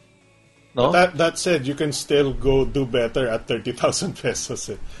 No? But that said, you can still go do better at 30,000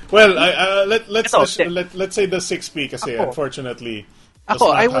 pesos. Well, let's say the 6P kasi unfortunately does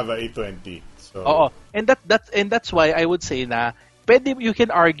not have a 820. So. And that's why I would say na you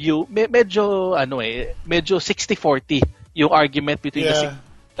can argue medyo 60-40 yung argument between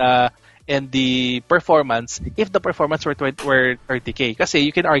the and the performance if the performance were 30K. Kasi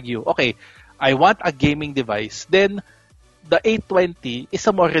you can argue, okay, I want a gaming device, then the 820 is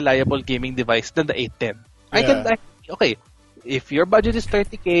a more reliable gaming device than the 810. Okay, if your budget is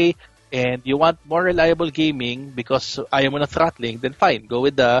 30K and you want more reliable gaming because ayaw mo na throttling, then fine, go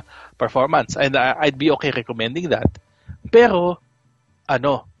with the performance. And I'd be okay recommending that. Pero,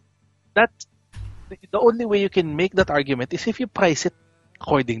 that's the only way you can make that argument is if you price it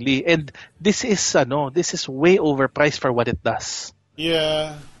accordingly. And this is way overpriced for what it does.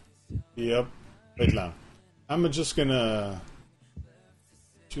 Yeah. Yep. Wait lang. I'm just gonna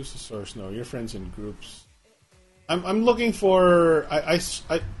choose a source. No, your friends in groups. I'm looking for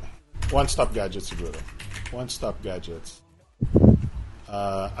One-Stop Gadgets siguro. One-Stop Gadgets.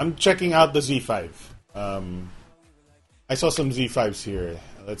 I'm checking out the Z5. I saw some Z5s here.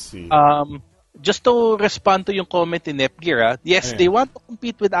 Let's see. just to respond to yung comment ni Nepgear, yes, they want to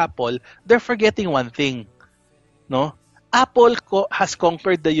compete with Apple. They're forgetting one thing, no? Apple has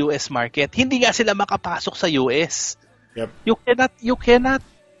conquered the US market. Hindi nga sila makapasok sa US. Yep. You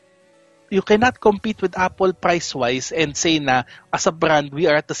cannot compete with Apple price-wise and say na as a brand we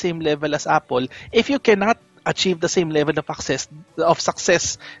are at the same level as Apple if you cannot achieve the same level of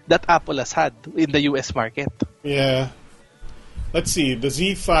success that Apple has had in the US market. Yeah. Let's see, the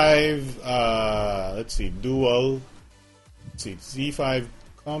Z5, Dual, Z5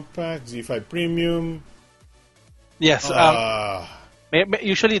 Compact, Z5 Premium. Yes.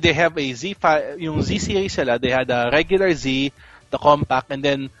 Usually they have a Z5, yung Z series sila, they had a regular Z, the Compact, and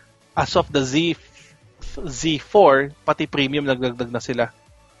then as of the Z4, pati Premium nagdagdag na sila.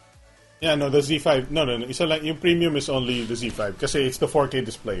 Yeah, no, the Z5, no, isa lang, yung Premium is only the Z5 kasi it's the 4K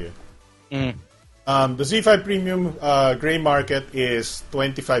display. The Z5 Premium gray market is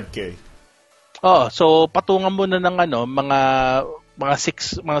 25K. Oh, so patungan mo na ng mga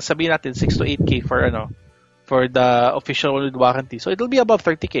 6, mga sabihin natin 6 to 8K for the official warranty. So it'll be above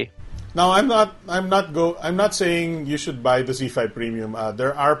 30K. Now, I'm not saying you should buy the Z5 Premium.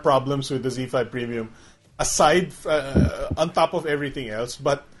 There are problems with the Z5 Premium aside on top of everything else,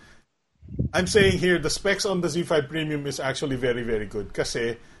 but I'm saying here the specs on the Z5 Premium is actually very, very good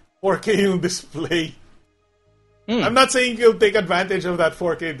kasi 4K yung display. I'm not saying you'll take advantage of that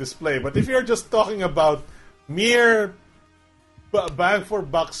 4K display, but if you're just talking about mere bang for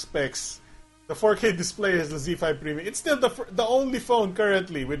buck specs, the 4K display is the Z5 Premium. It's still the only phone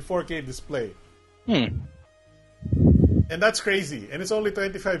currently with 4K display. And that's crazy. And it's only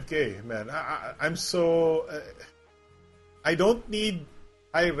 25K, man. I'm so... I don't need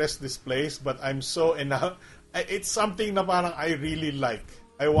high-res displays, but I'm so... it's something na parang I really like.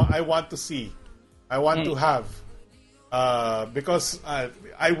 I want to see. I want to have. Because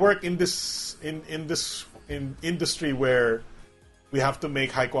I work in this industry where we have to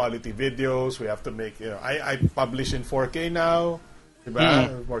make high quality videos. We have to make, I publish in 4K now,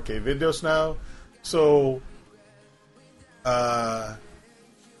 diba? 4K videos now. So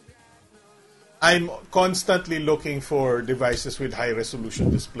I'm constantly looking for devices with high resolution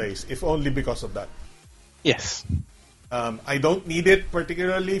displays, if only because of that. Yes. I don't need it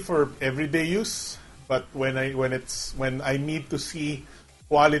particularly for everyday use, but when I need to see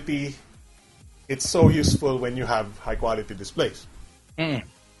quality, it's so useful when you have high quality displays.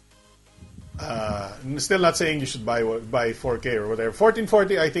 Still not saying you should buy 4K or whatever.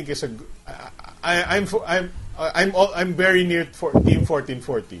 1440 I think is I'm very near Team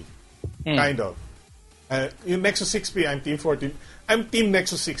 1440, kind of. In Nexus 6P, I'm Team 14. I'm Team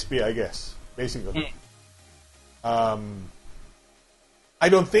Nexus 6P, I guess, basically. I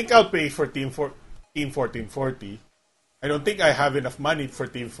don't think I'll pay for Team 1440. I don't think I have enough money for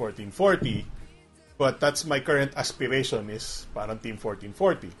Team 1440. But that's my current aspiration is parang Team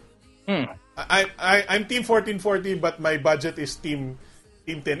 1440. I'm Team 1440, but my budget is Team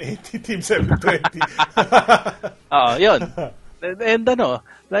 1080, Team 720. Yun. And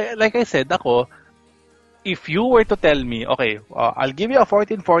like I said, if you were to tell me, okay, I'll give you a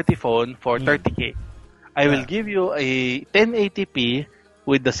 1440 phone for 30K. I will give you a 1080p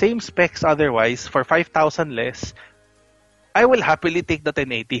with the same specs otherwise for 5,000 less. I will happily take the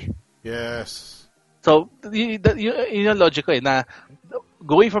 1080. Yes. So, yung logic ko na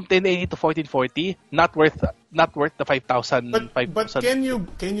going from 1080 to 1440, not worth the 5,000. But can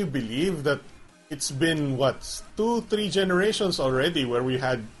you believe that it's been 2-3 generations already where we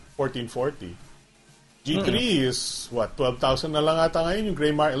had 1440? G3 is 12,000 na lang ata ngayon yung gray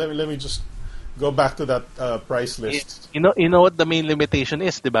market. Let me just go back to that price list. You know what the main limitation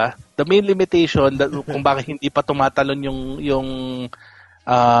is, 'di ba? The main limitation that kung bakit hindi pa tumatalon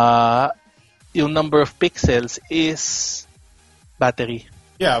yung number of pixels is battery.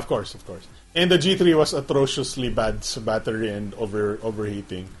 Yeah, of course. And the G3 was atrociously bad sa battery and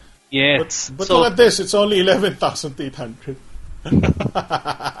overheating. Yes. But look at this, it's only 11,800.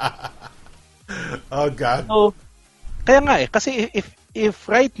 Oh God. So, kaya nga kasi if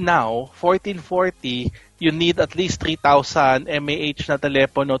right now 1440 you need at least 3,000 mAh na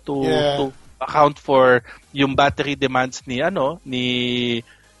telepono to account for yung battery demands ni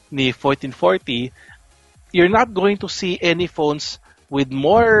 1440, you're not going to see any phones with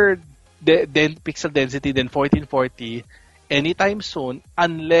more pixel density than 1440 anytime soon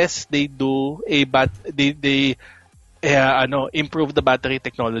unless they do improve the battery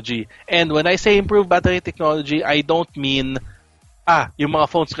technology. And when I say improve battery technology, I don't mean yung mga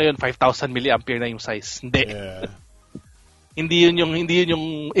phones ngayon 5,000 mAh na yung size. Hindi. Yeah. hindi yun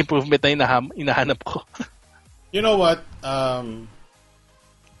yung improvement na hinahanap ko. You know what?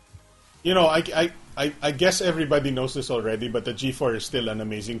 You know, I guess everybody knows this already, but the G4 is still an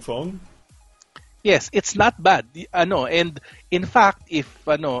amazing phone. Yes, it's not bad. And in fact, if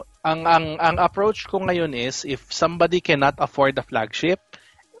ang approach ko ngayon is if somebody cannot afford the flagship,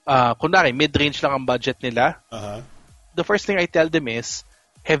 kunwari mid-range lang ang budget nila, the first thing I tell them is,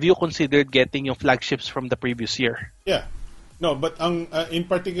 have you considered getting yung flagships from the previous year? Yeah. No, but in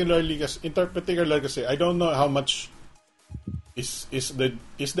particular kasi I don't know how much is the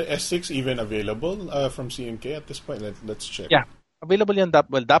S6 even available from CMK at this point. Let's check. Yeah. Available yan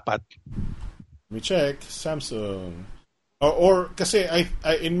dapat. Let me check Samsung. Or kasi I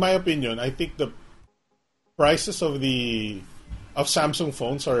in my opinion, I think the prices of Samsung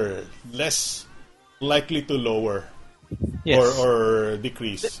phones are less likely to lower or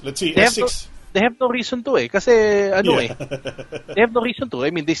decrease. Let's see, S6. They have no reason to kasi they have no reason to.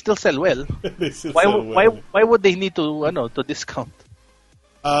 I mean, they still sell well. Why would they need to to discount?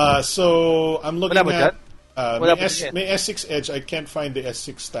 So I'm looking at may S6 Edge. I can't find the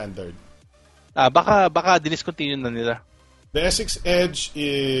S6 standard. Baka diniscontinue na nila. The S6 Edge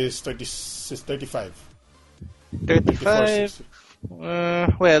is 35. 35.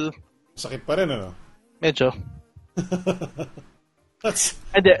 Well, sakit pa rin, ano? Medyo.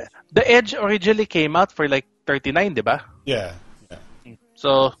 And the Edge originally came out for like 39, di ba? Yeah.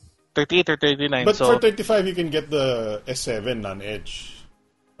 So 38 or 39. But for 35, you can get the S7 non-Edge.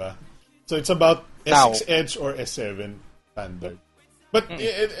 Diba? So it's about S6 Edge or S7 standard. But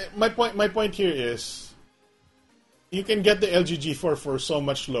my point here is, you can get the LG G4 for so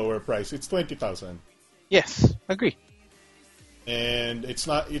much lower price. It's 20,000. Yes, agree. And it's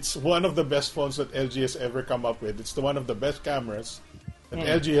one of the best phones that LG has ever come up with. It's one of the best cameras that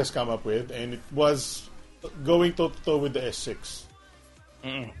LG has come up with, and it was going toe-to-toe with the S6.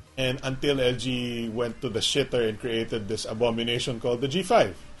 And until LG went to the shitter and created this abomination called the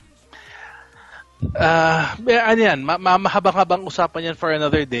G5. Mahabang-habang usapan yan for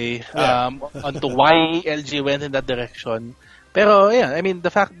another day onto why LG went in that direction. Pero yeah, I mean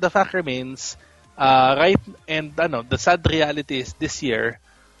the fact remains right, and the sad reality is this year,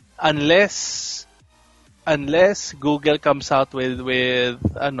 unless Google comes out with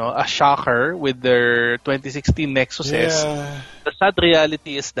a shocker with their 2016 Nexus S, the sad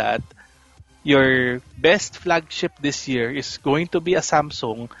reality is that your best flagship this year is going to be a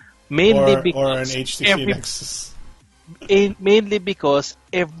Samsung. Mainly or an HTC Nexus. Mainly because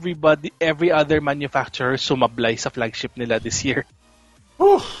every other manufacturer sumablay sa flagship nila this year.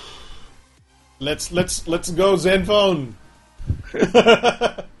 Whew. Let's go Zenfone.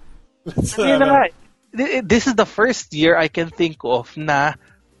 This is the first year I can think of na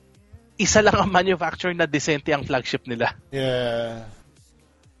isa lang ang manufacturer na decente ang flagship nila. Yeah.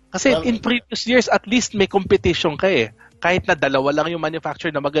 Kasi in previous years, at least may competition ka eh. Kahit na dalawa lang yung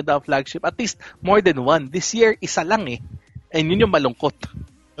manufacturer na maganda ang flagship, at least more than one. This year, isa lang eh. And yun yung malungkot.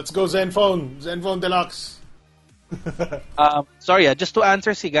 Let's go Zenfone. Zenfone Deluxe. Sorry, just to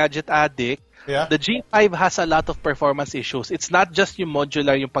answer si Gadget Addict, the G5 has a lot of performance issues. It's not just yung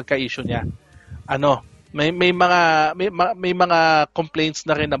modular yung pagka-issue niya. May mga complaints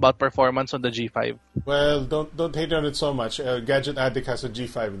na rin about performance on the G5. Well, don't hate on it so much. Gadget Addict has a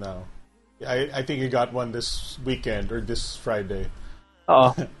G5 now. I think he got one this weekend or this Friday.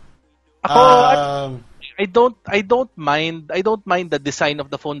 I don't mind the design of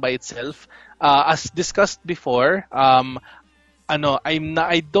the phone by itself. As discussed before,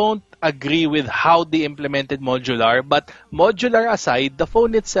 I don't agree with how they implemented modular, but modular aside, the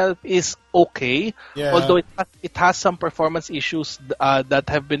phone itself is okay. Yeah. Although it has some performance issues that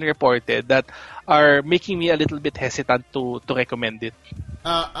have been reported that are making me a little bit hesitant to recommend it.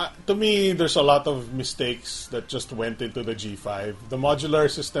 To me, there's a lot of mistakes that just went into the G5. The modular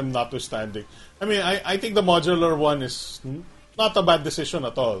system notwithstanding. I mean, I think the modular one is not a bad decision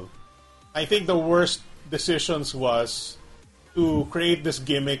at all. I think the worst decisions was to create this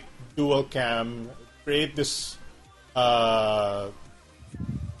gimmick dual cam, create this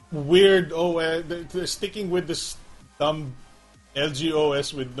weird OS, sticking with this dumb LG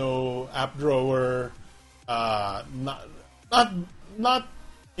OS with no app drawer, not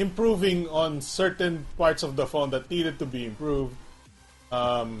improving on certain parts of the phone that needed to be improved,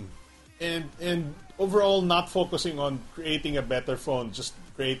 and overall not focusing on creating a better phone, just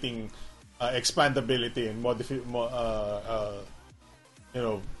creating expandability and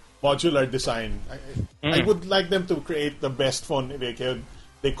modular design. I would like them to create the best phone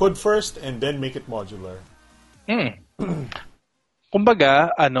they could first, and then make it modular.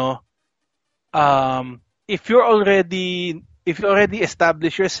 Kumbaga, if you already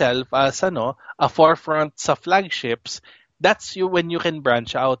establish yourself as a forefront sa flagships, that's when you can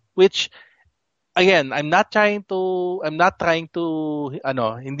branch out. Which again, I'm not trying to hindi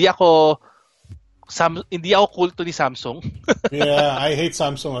ako kulto ni Samsung. Yeah, I hate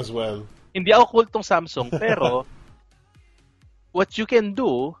Samsung as well. Hindi ako kultong Samsung, pero what you can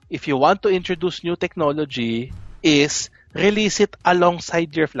do if you want to introduce new technology is release it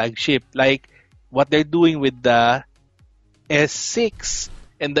alongside your flagship, like what they're doing with the S6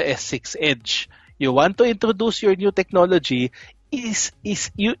 and the S6 Edge. You want to introduce your new technology, is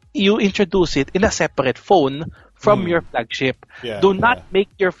you introduce it in a separate phone from your flagship. Yeah, Do not make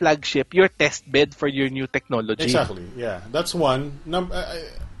your flagship your test bed for your new technology. Exactly. Yeah, that's one.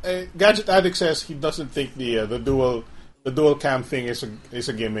 Gadget Addict says he doesn't think the dual cam thing is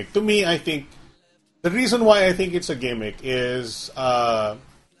a gimmick. To me, I think the reason why I think it's a gimmick is I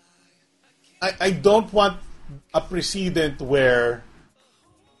don't want a precedent where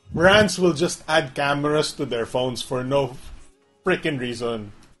brands will just add cameras to their phones for no freaking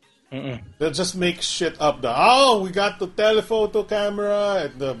reason. They'll just make shit up. We got the telephoto camera,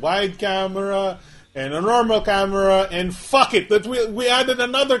 and the wide camera, and a normal camera, and fuck it, that we added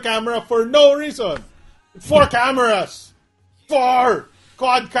another camera for no reason. 4 cameras, 4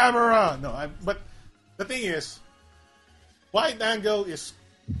 quad camera. But the thing is, wide angle is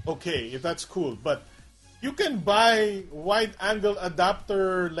okay if that's cool, but you can buy wide angle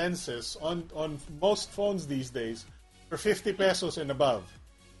adapter lenses on most phones these days for 50 pesos and above.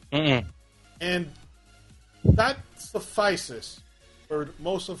 And that suffices for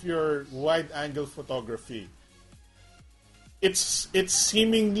most of your wide-angle photography. It's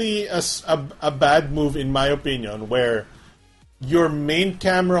seemingly a bad move, in my opinion, where your main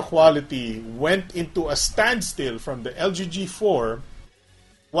camera quality went into a standstill from the LG G4,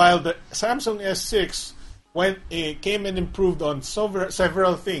 while the Samsung S6 came and improved on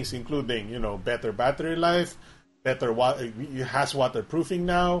several things, including better battery life, it has waterproofing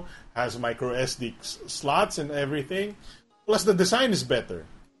now, has micro SD slots and everything. Plus, the design is better.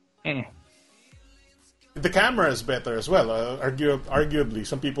 The camera is better as well. Arguably,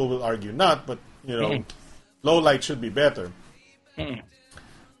 some people will argue not, but low light should be better.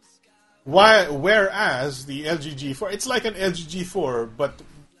 Whereas the LG G4, it's like an LG G4, but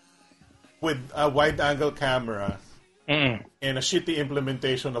with a wide-angle camera and a shitty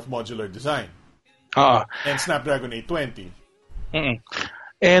implementation of modular design. And Snapdragon 820.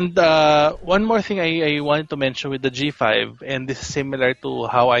 And one more thing I wanted to mention with the G5, and this is similar to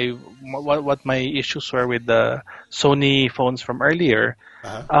how what my issues were with the Sony phones from earlier.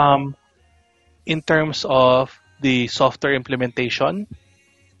 In terms of the software implementation,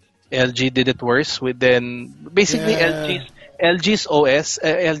 LG did it worse. Basically LG's OS,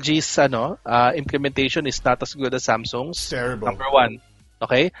 LG's implementation is not as good as Samsung's. It's terrible. Number 1,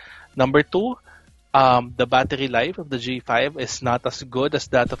 okay. Number 2. The battery life of the G5 is not as good as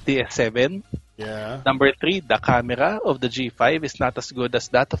that of the S7. Yeah. Number 3, the camera of the G5 is not as good as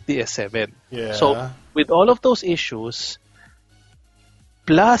that of the S7. Yeah. So, with all of those issues,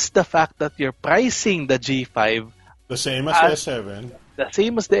 plus the fact that you're pricing the G5 the same as the S7, the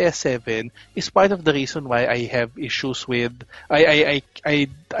same as the S7, is part of the reason why I have issues with I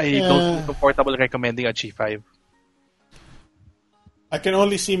don't feel comfortable recommending a G5. I can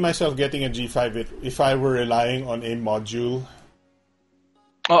only see myself getting a G5 if I were relying on a module.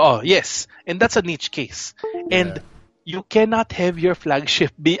 Oh, yes. And that's a niche case. And you cannot have your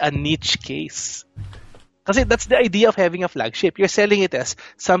flagship be a niche case. Because that's the idea of having a flagship. You're selling it as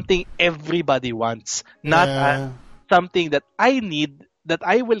something everybody wants, not something that I need, that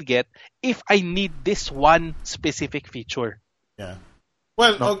I will get if I need this one specific feature. Yeah.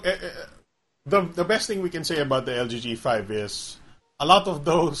 Well, the best thing we can say about the LG G5 is a lot of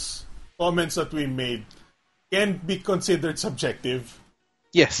those comments that we made can be considered subjective.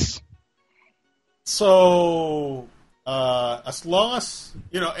 Yes. So, as long as,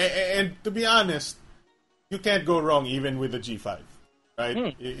 and to be honest, you can't go wrong even with the G5,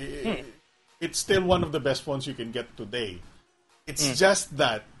 right? It's still one of the best phones you can get today. It's just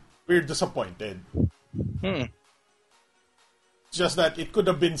that we're disappointed. Just that it could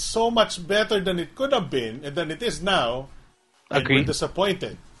have been so much better than it could have been and than it is now. And we're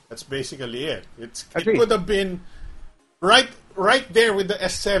disappointed. That's basically it. It could have been right there with the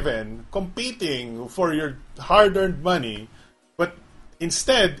S7, competing for your hard-earned money, but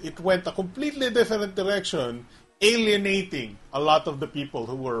instead it went a completely different direction, alienating a lot of the people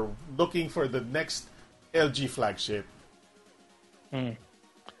who were looking for the next LG flagship.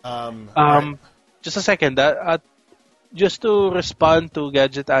 Just a second. Just to respond to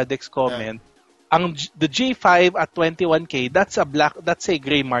Gadget Addict's comment. The G5 at 21K, that's a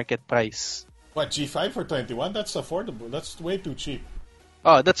gray market price. What, G5 for 21? That's affordable. That's way too cheap.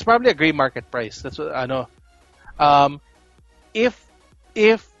 Oh, that's probably a gray market price. That's what ano. If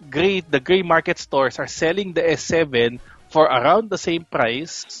the gray market stores are selling the S7 for around the same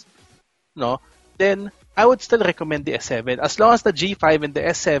price, no, then I would still recommend the S7. As long as the G5 and the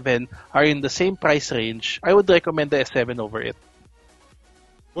S7 are in the same price range, I would recommend the S7 over it.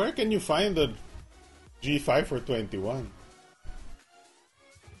 Where can you find the G5 for 21?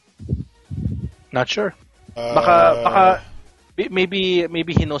 Not sure. Baka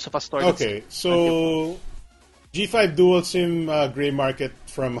maybe he knows of a store. Okay, so G5 dual SIM gray market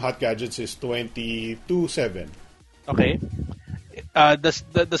from Hot Gadgets is 22.7. Okay.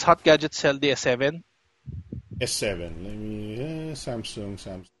 Does Hot Gadgets sell the S7? S7. Let me Samsung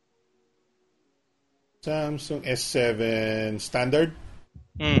S7 standard.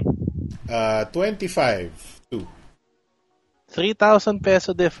 25.2. 3,000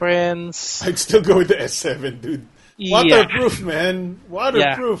 peso difference. I'd still go with the S7, dude. Waterproof, man.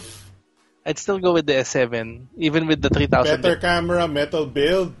 Waterproof. Yeah. I'd still go with the S7, even with the 3,000. Better camera, metal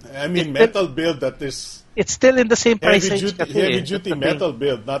build. I mean, metal build that is... It's still in the same price range. Heavy-duty metal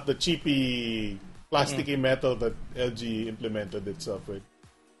build, not the cheapy, plasticky metal that LG implemented itself with.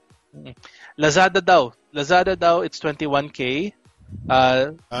 Lazada daw, it's 21K.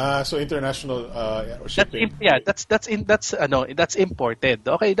 So international shipping. That's imported.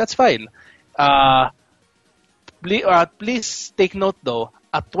 Okay, that's fine. Please take note though,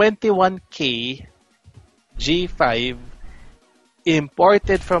 a 21K G5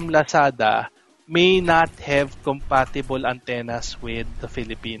 imported from Lazada may not have compatible antennas with the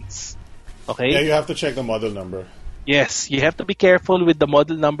Philippines. Okay? Yeah, you have to check the model number. Yes, you have to be careful with the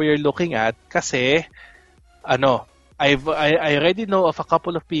model number you're looking at kasi I already know of a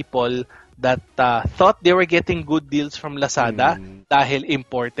couple of people that thought they were getting good deals from Lazada dahil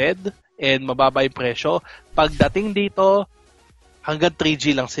imported and mababa yung presyo. Pagdating dito, hanggang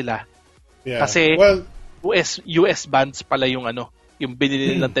 3G lang sila. Yeah. Kasi US bands pala yung yung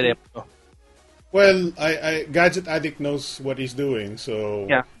binili nilang telepono. Well, I Gadget Addict knows what he's doing, so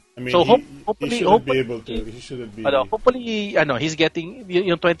yeah. I mean, so he shouldn't be able to. He shouldn't be. Hopefully, he's getting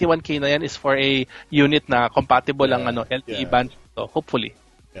yung 21K na yan is for a unit na compatible ang LTE band. So hopefully.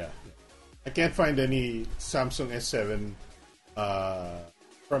 Yeah. I can't find any Samsung S7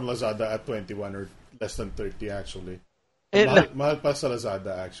 from Lazada at 21 or less than 30 actually. Mahal pa sa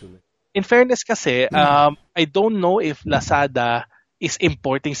Lazada actually. In fairness kasi, I don't know if Lazada is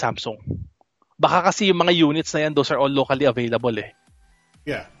importing Samsung. Baka kasi yung mga units na yan, those are all locally available eh.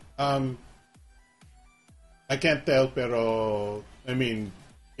 Yeah. I can't tell, pero I mean,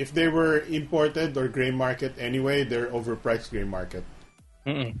 if they were imported or gray market anyway, they're overpriced gray market.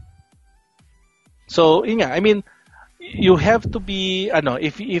 So, yun nga, I mean, you have to be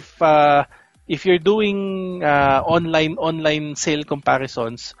if you're doing online sale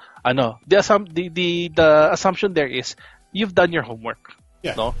comparisons, the assumption there is you've done your homework.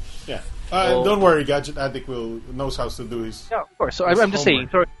 Yeah. No? Yeah. Don't worry, Gadget Addict knows how to do his. Yeah, of course. So I'm just saying,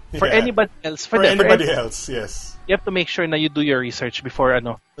 for anybody else, for anybody else, yes. You have to make sure na you do your research before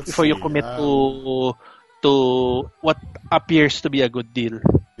you commit to what appears to be a good deal.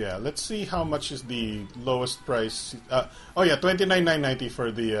 Yeah, let's see how much is the lowest price. $29,990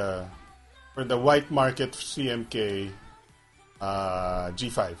 for the white market CMK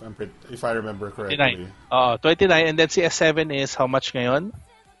G5. If I remember correctly. 29, and then CS7 is how much ngayon?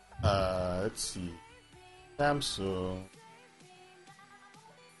 Let's see. Samsung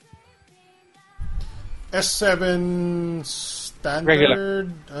S7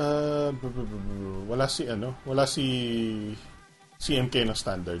 standard. Wala si CMK na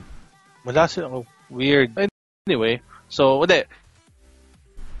standard. Weird. Anyway, so the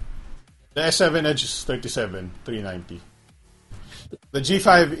S7 Edge is 37,390. The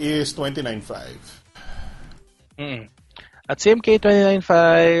G5 is 29,500. At CMK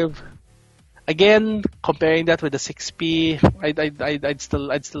 29,500. Again, comparing that with the 6P,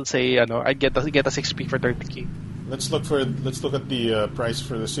 I'd still say I'd get a 6P for 30K. Let's look at the price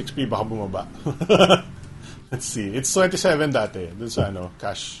for the 6P. Baka bumaba. Let's see. It's 27 dati. Dun sa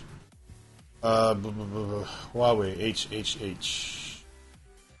cash. Huawei HHH.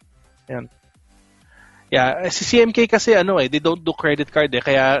 Yan. Yeah, si CMK kasi they don't do credit card eh.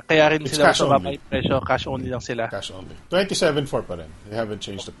 Kaya rin it's sila sa mababa yung presyo, cash only lang sila. Cash only. 27.4 pa rin. They haven't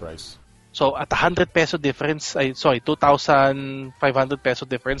changed the price. So at 100 peso difference, 2,500 peso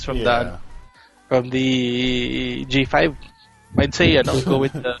difference from the G5. I'd say go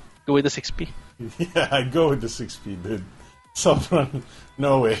with the 6P. Yeah, I'd go with the 6P, dude. So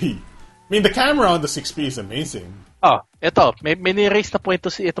no way. I mean, the camera on the 6P is amazing. Ito, may ni-raise na point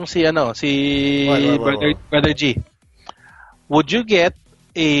to itong si Brother G. Would you get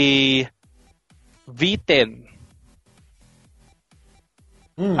a V10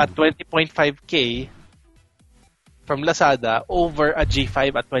 at 20.5K from Lazada over a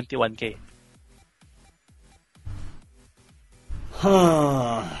G5 at 21K?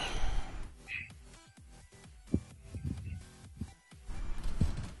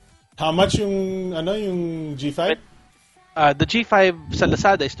 How much yung G5? The G5 sa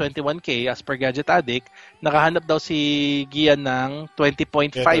Lazada is 21K as per Gadget Addict. Nakahanap daw si Gian ng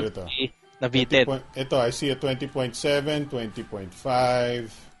 20.5K na V10. Ito, I see a 20.7, 20.5,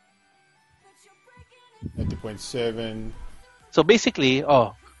 20.7. So basically,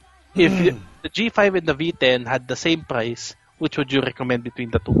 if the G5 and the V10 had the same price, which would you recommend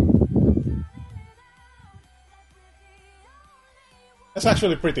between the two? That's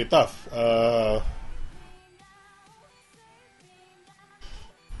actually pretty tough. I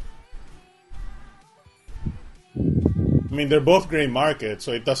mean, they're both gray market,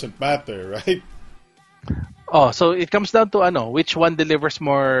 so it doesn't matter, right? So it comes down to which one delivers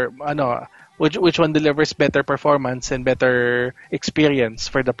more, which one delivers better performance and better experience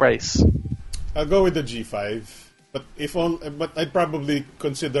for the price. I'll go with the G5, but I'd probably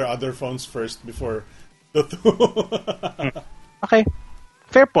consider other phones first before the two. Okay.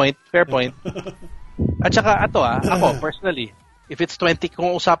 Fair point. At saka ako personally, if it's 20,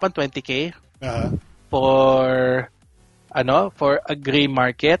 kung usapan 20K for a gray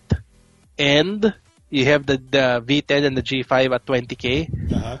market and you have the V10 and the G5 at 20K,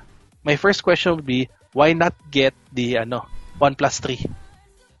 my first question would be, why not get the OnePlus 3?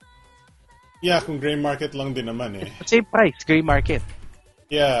 Yeah, kung gray market lang din naman eh. Same price, gray market.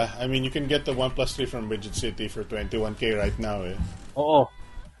 Yeah, I mean, you can get the OnePlus 3 from Bridget City for 21K right now eh. Oo.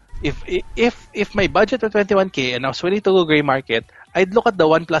 If my budget were 21K and I was willing to go gray market, I'd look at the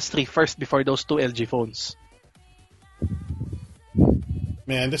OnePlus 3 first before those two LG phones.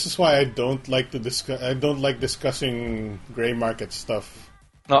 Man, this is why I don't like discussing gray market stuff.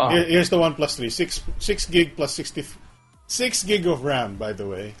 Here's the OnePlus 3, 6 gig plus 6 gig of RAM, by the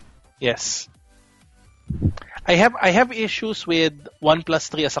way. Yes. I have issues with OnePlus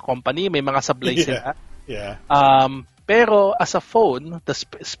 3 as a company. May mga sablay sila. Yeah. Pero as a phone, the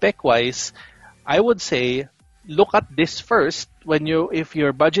spec-wise, I would say look at this first if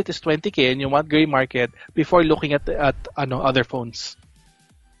your budget is 20K and you want gray market before looking at other phones.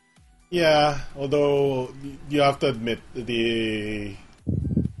 Yeah, although you have to admit the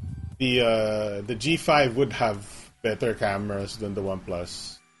G5 would have better cameras than the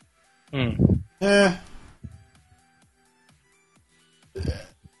OnePlus.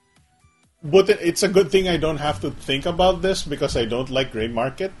 But it's a good thing I don't have to think about this because I don't like gray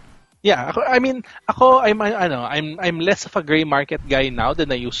market. Yeah, I'm less of a gray market guy now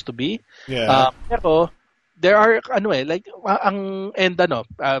than I used to be. Yeah. Pero there are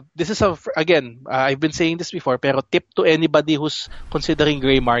this is I've been saying this before, pero tip to anybody who's considering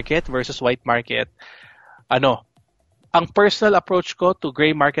gray market versus white market. Ang personal approach ko to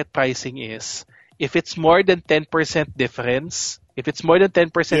gray market pricing is if it's more than 10% difference, if it's more than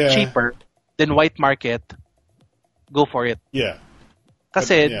 10% cheaper than white market, go for it. Yeah.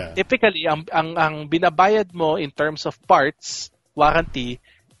 Kasi typically ang binabayad mo in terms of parts, warranty,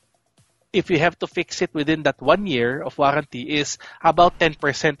 if you have to fix it within that 1 year of warranty is about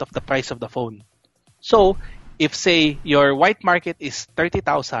 10% of the price of the phone. So, if say your white market is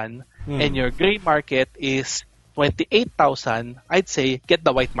 30,000 and your gray market is 28,000, I'd say get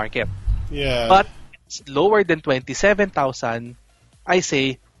the white market. Yeah. But it's lower than 27,000, I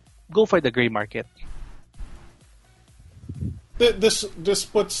say go for the gray market. This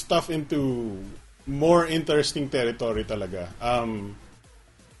puts stuff into more interesting territory talaga.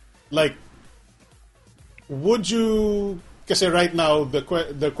 Like, would you? Kasi right now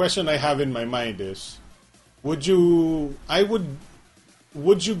the question I have in my mind is, would you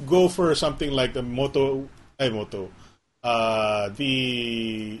go for something like the the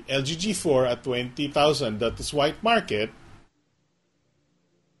LG G4 at 20,000? That is white market.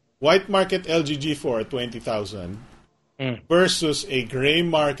 White market LG G4 at 20,000 versus a gray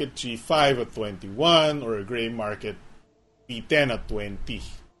market G5 at 21 or a gray market P10 at 20.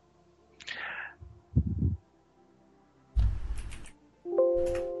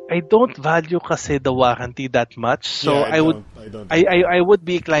 I don't value kasi the warranty that much, so I would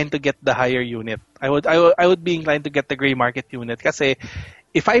be inclined to get the higher unit. I would be inclined to get the gray market unit kasi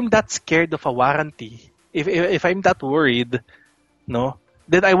if I'm that scared of a warranty, if I'm that worried, no,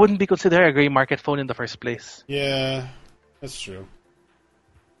 then I wouldn't be considering a gray market phone in the first place. Yeah, that's true.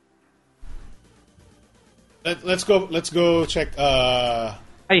 Let's go check.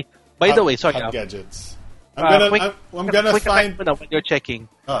 Hey, by the way, sorry. Hot gadgets. I'm quick gonna quick find. aside muna while you're checking.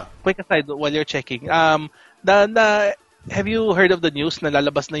 Ah, Quick aside while you're checking. Have you heard of the news na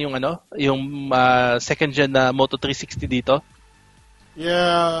lalabas na yung second gen na Moto 360 dito?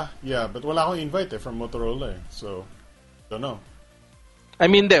 yeah, but wala akong invite from Motorola so don't know. I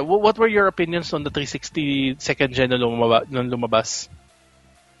mean, what were your opinions on the 360 second gen nung lumabas?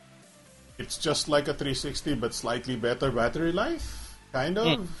 It's just like a 360 but slightly better battery life, kind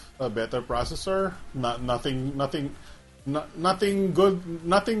of a better processor. Nothing good.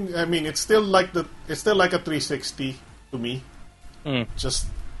 Nothing. I mean, it's still like a 360 to me. Just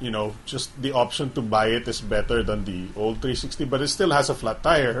just the option to buy it is better than the old 360, but it still has a flat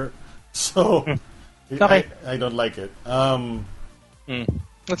tire, so Okay. I don't like it.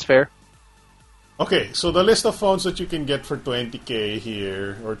 That's fair. Okay, so the list of phones that you can get for 20K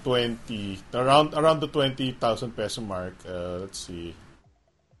here, or 20 around the 20,000 peso mark. Let's see,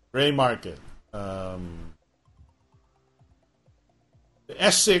 gray market. The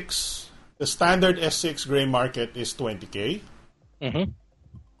S6, the standard S6 gray market is 20K. Mm-hmm.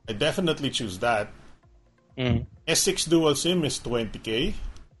 I definitely choose that. S6 dual SIM is 20K.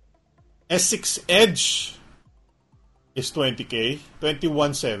 S6 Edge is 20K,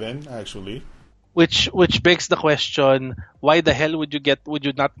 21.7 actually. Which begs the question: why the hell would you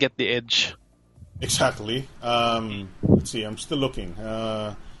not get the Edge? Exactly. Let's see. I'm still looking.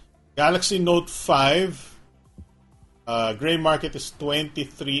 Galaxy Note 5 gray market is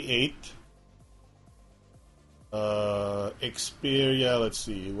 23.8. Xperia. Let's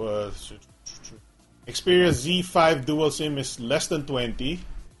see. Xperia Z5 dual SIM is less than 20.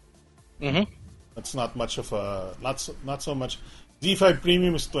 Mm-hmm. That's not much of a not so much. Z5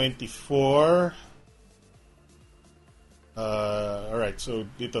 Premium is 24. Alright, so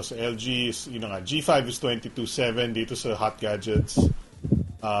dito sa LG is, G5 is 22.7 dito sa Hot Gadgets.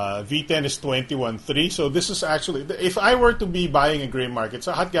 V10 is 21.3. So this is actually, if I were to be buying a gray market,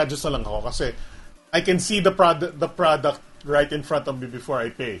 sa Hot Gadgets na lang ako kasi I can see the product right in front of me before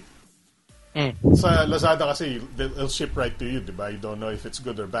I pay. Sa Lazada kasi they'll ship right to you, diba? You don't know if it's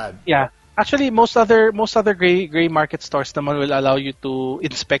good or bad. Yeah. Actually, most other gray market stores naman will allow you to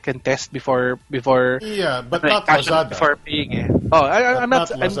inspect and test before. Yeah, but not Lazada. Before paying. I'm not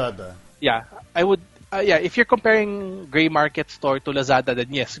Lazada. I would. If you're comparing gray market store to Lazada,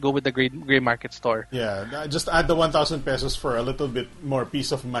 then yes, go with the gray market store. Yeah, just add the 1,000 pesos for a little bit more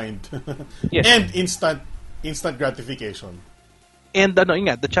peace of mind. Yes. And instant gratification. And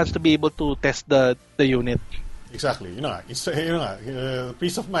the chance to be able to test the unit. Exactly.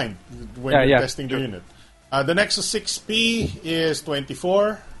 Peace of mind when you're testing the unit. The Nexus 6P is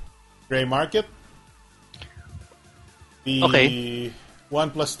 24, gray market. The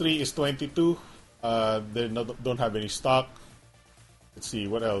OnePlus 3 is 22. They don't have any stock. Let's see,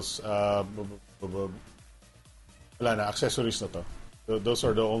 what else? Wala na, accessories na to. Those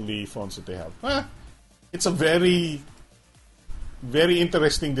are the only phones that they have. It's a very, very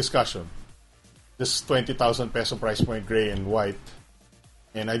interesting discussion. This 20,000 peso price point, gray and white.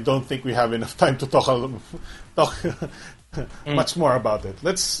 And I don't think we have enough time to talk much more about it.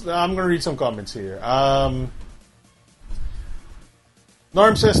 I'm going to read some comments here.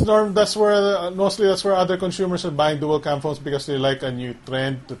 Norm says, that's where other consumers are buying dual cam phones because they like a new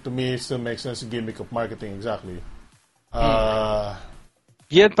trend. To me, it still makes sense, a gimmick of marketing. Exactly. Gian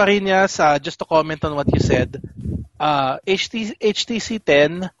Parinas, just to comment on what you said, HTC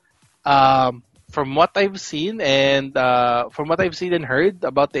 10, from what I've seen and heard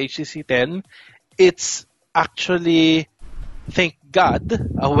about the HTC 10, it's actually, thank God,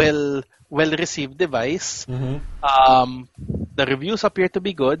 a well-received device. Mm-hmm. The reviews appear to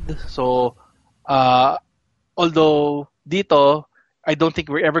be good. So, although dito, I don't think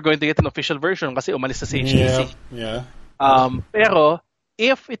we're ever going to get an official version kasi umalis na si HTC. Yeah. Pero,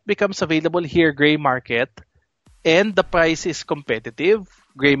 if it becomes available here, gray market, and the price is competitive,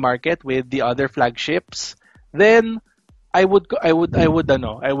 gray market with the other flagships, then I would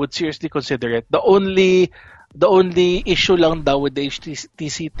seriously consider it. The only issue lang daw with the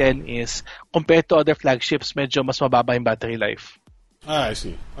HTC 10 is compared to other flagships, medyo mas mababa yung battery life. I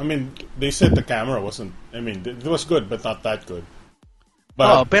see. I mean, they said the camera wasn't. I mean, it was good, but not that good.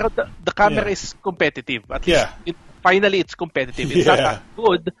 But pero the camera is competitive. At least finally it's competitive. It's not that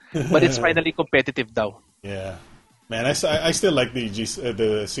good, but it's finally competitive daw. Yeah. Man, I still like the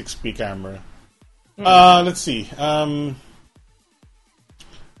 6P camera. Let's see.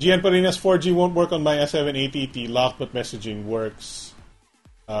 GN Parinas, 4G won't work on my S7 AT&T locked, but messaging works.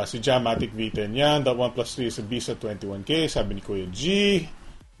 Si Jamatic V10 yan. The OnePlus 3 is a Visa 21K, sabi ni Kuya G.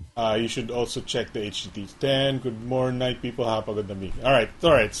 You should also check the HTT 10. Good morning, night people. Hapagandami. All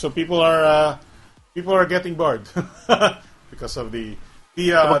right. So people are getting bored because of the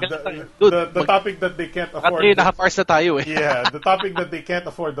topic that they can't afford. Nakapars na tayo eh. Yeah, the topic that they can't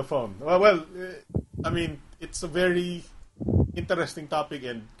afford the phone. Well, I mean, it's a very interesting topic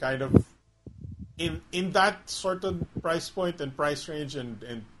and kind of in that sort of price point and price range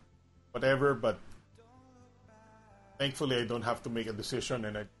and whatever. But thankfully, I don't have to make a decision,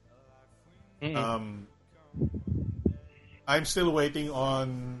 and I'm still waiting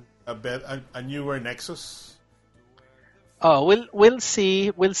on a newer Nexus. Oh, we'll see.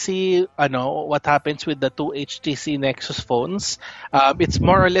 We'll see. What happens with the two HTC Nexus phones. It's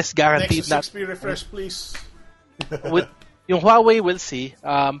more or less guaranteed Nexus 6P refresh, please. With yung Huawei, we'll see.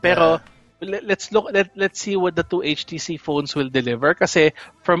 Pero let's see what the two HTC phones will deliver. Kasi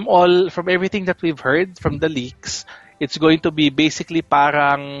from everything that we've heard from the leaks, it's going to be basically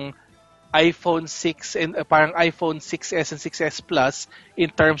parang iPhone 6 and parang iPhone 6s and 6s Plus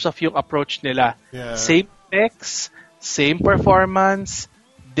in terms of yung approach nila. Yeah. Same specs, same performance,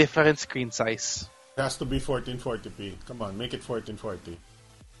 different screen size. It has to be 1440p. Come on, make it 1440.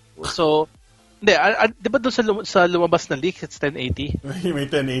 So, di ba doon sa lumabas na leak, it's 1080? May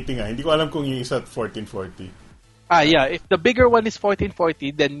 1080 nga. Hindi ko alam kung yung isa 1440. Yeah. If the bigger one is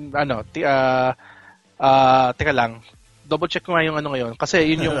 1440, then teka lang. Double check ko nga yung ngayon. Kasi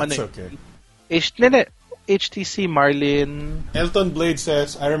yun yung That's okay. HTC Marlin. Elton Blade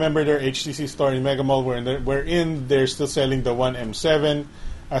says, I remember their HTC store in Mega Mall wherein they're still selling the 1M7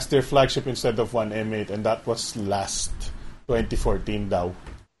 as their flagship instead of 1M8, and that was last 2014 daw.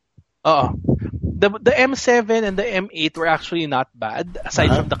 The M7 and the M8 were actually not bad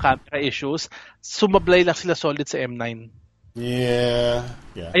aside from the camera issues. Sumablay lang sila solid sa M9. Yeah.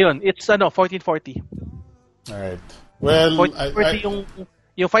 Ayun, it's 1440. Alright. Well, 1440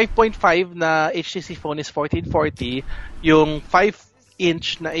 yung 5.5 na HTC phone is 1440. Yung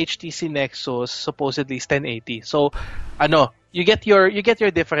 5-inch na HTC Nexus supposedly is 1080. So, you get your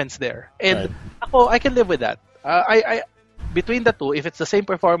difference there. And I can live with that. I between the two, if it's the same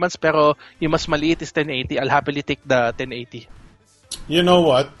performance pero yung mas maliit is 1080, I'll happily take the 1080. You know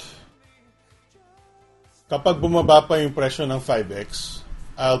what? Kapag bumaba pa yung presyo ng 5X,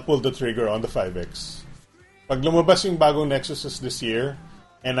 I'll pull the trigger on the 5X. Pag lumabas yung bagong Nexuses this year,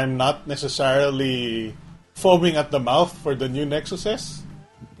 and I'm not necessarily foaming at the mouth for the new Nexuses,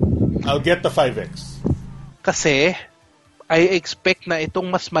 I'll get the 5X. Kasi, I expect na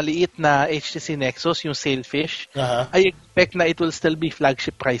itong mas maliit na HTC Nexus, yung Sailfish, I expect na it will still be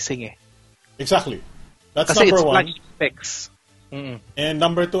flagship pricing eh. Exactly. That's Kasi number it's one. flagship specs. And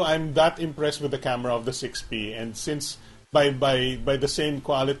number two, I'm that impressed with the camera of the 6P, and since by the same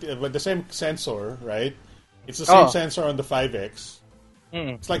quality, by the same sensor, right? It's the same sensor on the 5X.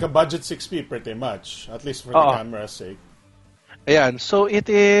 It's like a budget 6P pretty much, at least for the camera's sake. Ayan, so it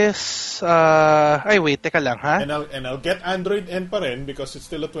is wait, teka lang ha. And I'll get Android N pa rin because it's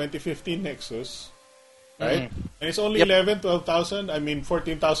still a 2015 Nexus. Right? And it's only 12,000. I mean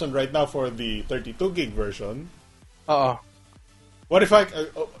 14,000 right now for the 32 gig version. What if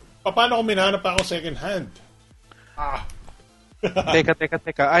paano kung minahanap pa ako second hand?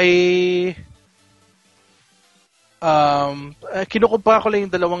 Teka. Kinukumpara ko lang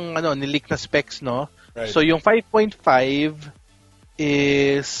yung dalawang nileak na specs, no? Right. So yung 5.5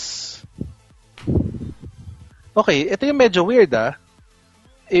 is okay, ito yung medyo weird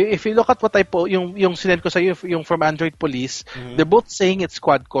If you look at what yung sinend ko sa yung from Android Police, they're both saying it's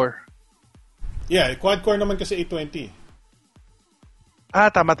quad-core. Yeah, quad-core naman kasi 820.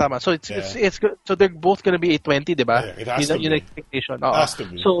 Tama. So it's so they're both gonna be 820, diba? Yeah, it has to be. Yung expectation. It has to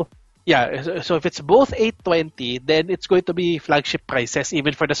be. So if it's both 820, then it's going to be flagship prices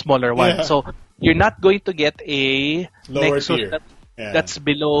even for the smaller one. Yeah. So you're not going to get a Lower Nexus tier. that's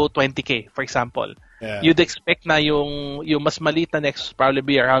below 20K, for example. Yeah. You'd expect na yung mas maliit na Nexus probably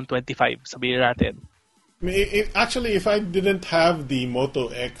be around 25, sabihin natin. Actually, if I didn't have the Moto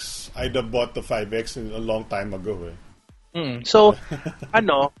X, I'd have bought the 5X a long time ago. So,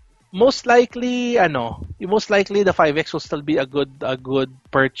 most likely the 5X will still be a good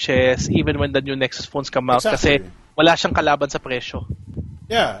purchase even when the new Nexus phones come out. Exactly. Kasi wala siyang kalaban sa presyo.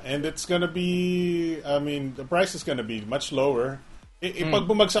 Yeah, and it's gonna be, the price is gonna be much lower. Pag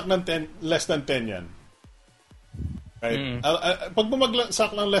bumagsak ng less than 10 yan. Right? Pag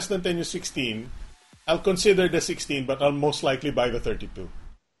bumagsak ng less than 10 yung 16, I'll consider the 16, but I'll most likely buy the 32.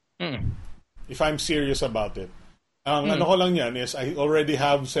 If I'm serious about it. Ang ano ko lang yan is I already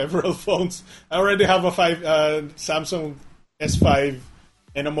have several phones. I already have a Samsung S5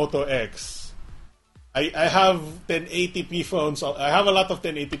 and a Moto X. I have 1080p phones. I have a lot of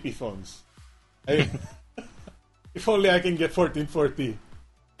 1080p phones. If only I can get 1440.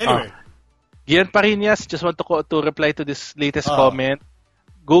 Anyway. Gian Parinas, just want to reply to this latest comment.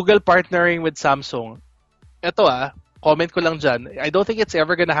 Google partnering with Samsung. Ito comment ko lang dyan. I don't think it's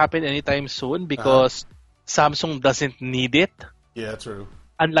ever gonna happen anytime soon because Samsung doesn't need it. Yeah, true.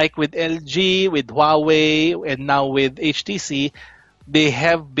 Unlike with LG, with Huawei, and now with HTC, they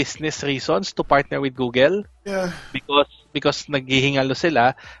have business reasons to partner with Google. Yeah. Because naghihingalo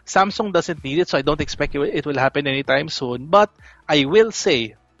sila. Samsung doesn't need it, so I don't expect it will happen anytime soon. But I will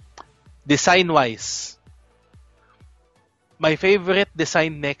say, design-wise, my favorite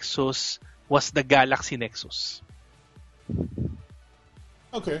design Nexus was the Galaxy Nexus.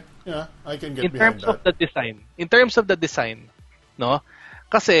 Okay, yeah, I can get in behind terms that. of the design. In terms of the design, no?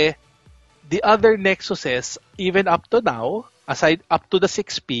 Kasi the other Nexuses, even up to now, aside up to the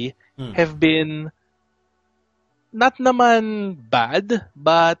 6P, have been not naman bad,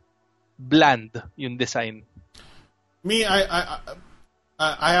 but bland yung design. Me, I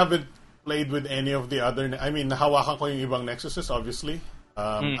haven't played with any of the other. I mean, nahawakan ko yung ibang Nexuses, obviously.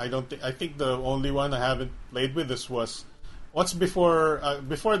 I think the only one I haven't played with was what's before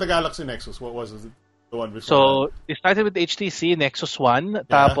the Galaxy Nexus. What was it? The one before. So they started with HTC Nexus 1,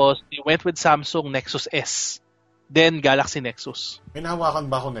 tapos they went with Samsung Nexus S, then Galaxy Nexus. May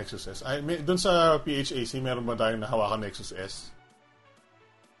nahawakan ba ako Nexus S? Dun sa PHAC, meron ba tayong nahawakan Nexus S?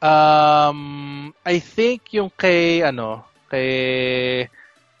 I think yung kay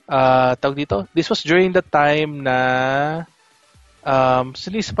tawag dito, this was during the time na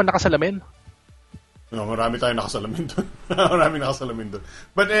sino isa pa nakasalamin? No, marami tayong nakasalamin doon. Marami nakasalamin doon.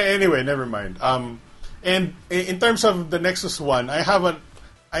 But anyway, never mind. And in terms of the Nexus 1, I have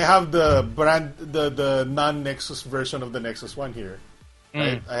the brand, the non-Nexus version of the Nexus 1 here.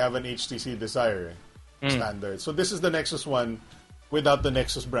 Right? I have an HTC Desire standard. So this is the Nexus 1 without the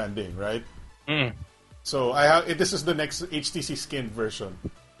Nexus branding, right? So this is the next HTC skinned version.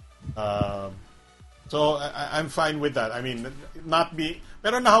 So I'm fine with that. I mean,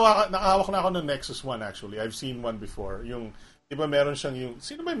 pero nakahawak na ako ng Nexus 1 actually. I've seen one before. Yung, di ba meron siyang yung,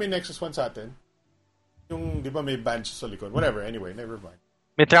 sino ba may Nexus 1 sa atin? Yung, di ba may band sa likod? Whatever, anyway, never mind.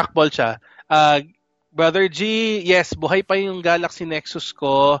 May trackball siya. Brother G, yes, buhay pa yung Galaxy Nexus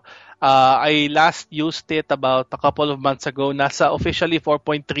ko. I last used it about a couple of months ago. Nasa officially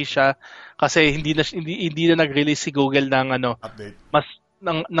 4.3 siya kasi hindi na nag-release si Google ng update.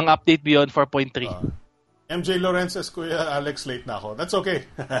 ng update beyond 4.3. MJ Lawrence says, Kuya Alex, late na ako. That's okay.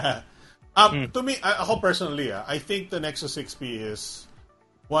 To me, ako personally, I think the Nexus 6P is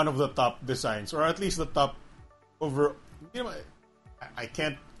one of the top designs, or at least the top over. You know, I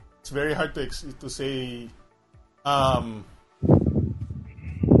can't. It's very hard to say. I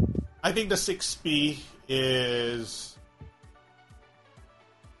think the 6P is.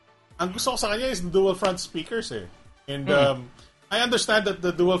 Ang gusto ko sa kanya is the dual front speakers, and I understand that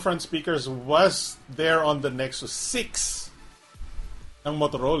the dual front speakers was there on the Nexus 6 ng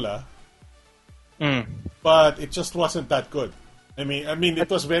Motorola, but it just wasn't that good. I mean, it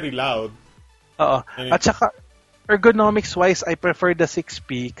was very loud. At saka, ergonomics-wise, I prefer the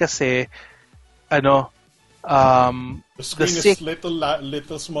 6P kasi, the screen is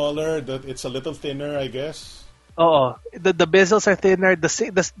little smaller. It's a little thinner, I guess. The bezels are thinner. The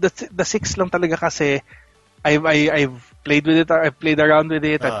 6 lang talaga kasi, I've played with it. I've played around with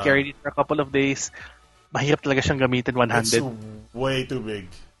it. I've carried it for a couple of days. Mahirap talaga siyang gamitin one-handed. It's way too big.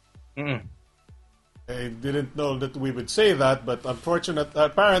 I didn't know that we would say that, but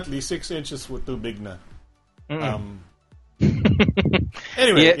apparently 6 inches were too big na.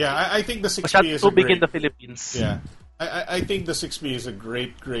 Anyway, I think the 6P is too big in the Philippines. Yeah, I think the 6P is a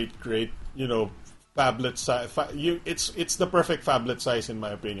great, phablet size. It's the perfect phablet size in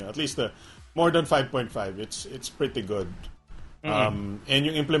my opinion. At least more than 5.5. It's pretty good. And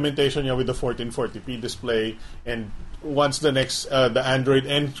yung implementation niya with the 1440p display, and once the Android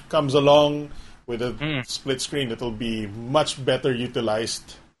N comes along with a split screen, it'll be much better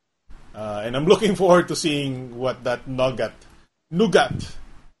utilized. And I'm looking forward to seeing what that nougat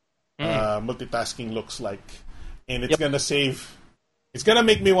multitasking looks like. And it's gonna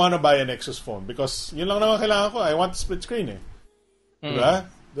make me want to buy a Nexus phone because yun lang naman kailangan ko. I want split screen Diba?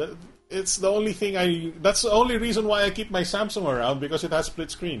 It's the only thing that's the only reason why I keep my Samsung around, because it has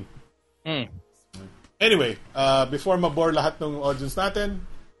split screen. Anyway, before mabore lahat ng audience natin,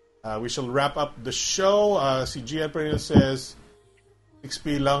 we shall wrap up the show. Si Gian Perino says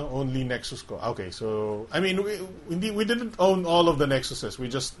 6P lang, only Nexus ko. Okay, so I mean we didn't own all of the Nexuses. We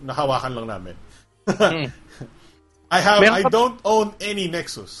just nahawakan lang namin. I don't own any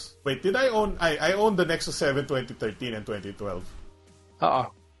Nexus. Wait, did I own? I own the Nexus 7 2013 and 2012. Oo.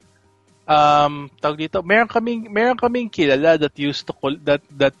 Tawag dito, meron kaming kilala that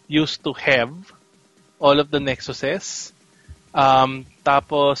used to have all of the Nexuses.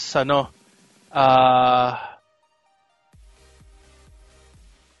 Tapos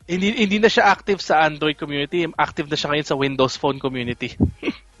hindi na siya active sa Android community, active na siya ngayon sa Windows Phone community.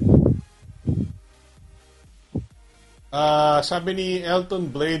 Sabi ni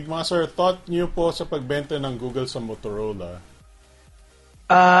Elton Blade, mga sir, thought niyo po sa pagbenta ng Google sa Motorola?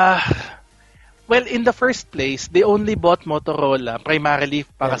 Well, in the first place, they only bought Motorola primarily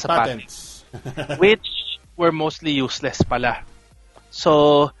para sa patents, which were mostly useless pala.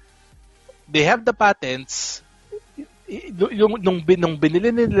 So, they have the patents. Nung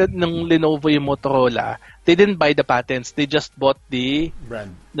binili nila ng Lenovo yung Motorola, they didn't buy the patents. They just bought the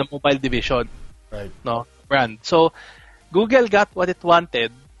brand, the mobile division. Right. No, brand. So, Google got what it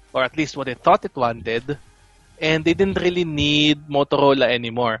wanted, or at least what it thought it wanted, and they didn't really need Motorola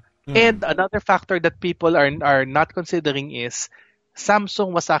anymore. And another factor that people are not considering is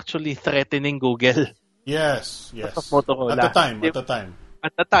Samsung was actually threatening Google. Yes. Motorola. At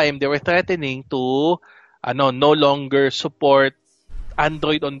the time, they were threatening to no longer support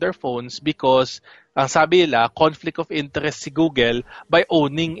Android on their phones because ang sabi nila, conflict of interest si Google by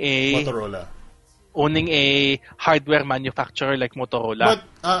owning a hardware manufacturer like Motorola. But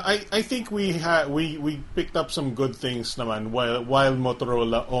I think we picked up some good things naman while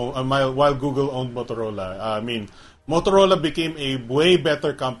Google owned Motorola. I mean, Motorola became a way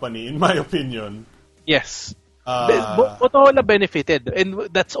better company in my opinion. Yes. Motorola benefited, and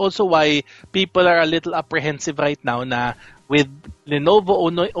that's also why people are a little apprehensive right now na with Lenovo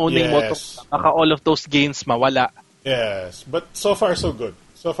owning Motorola, baka all of those gains mawala. Yes, but so far so good.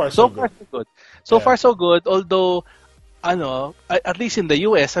 So far so good. Although, at least in the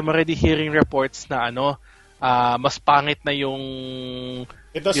US, I'm already hearing reports na mas pangit na yung.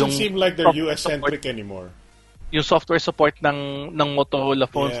 It doesn't seem like they're US-centric anymore. Yung software support ng Motorola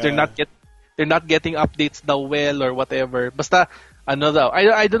phones, they're not getting updates daw well or whatever. Basta daw.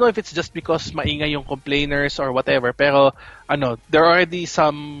 I don't know if it's just because maingay yung complainers or whatever, pero there are already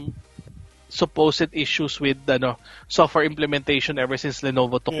some supposed issues with software implementation ever since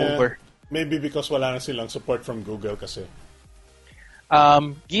Lenovo took over. Maybe because wala na silang support from Google kasi.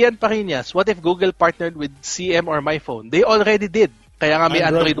 Gian Parinas, what if Google partnered with CM or MyPhone? They already did. Kaya nga may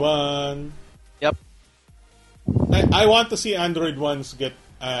Android One. Yep. I want to see Android ones get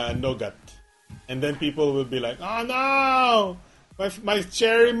Nougat. And then people will be like, oh no! My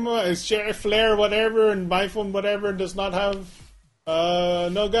Cherry Flare whatever and my phone whatever does not have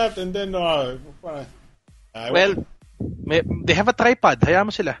Nougat, and then they have a tripod. Hayaan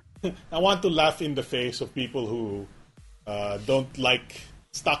mo sila. I want to laugh in the face of people who don't like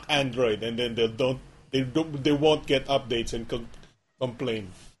stock Android, and then they won't get updates and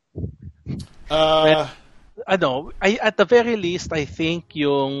complain. At the very least, I think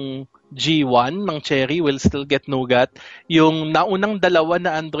yung G1 ng Cherry will still get Nougat. Yung naunang dalawa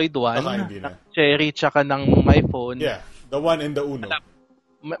na Android One, ng Cherry tsaka ng MyPhone. Yeah, the one and the Uno.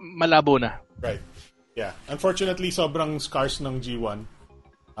 Malabo na. Right. Yeah. Unfortunately, sobrang scarce ng G1.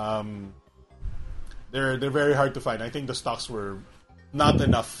 They're very hard to find. I think the stocks were not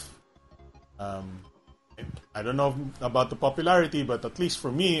enough. I don't know about the popularity, but at least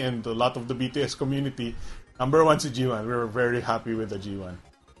for me and a lot of the BTS community, number one si G1. We were very happy with the G1.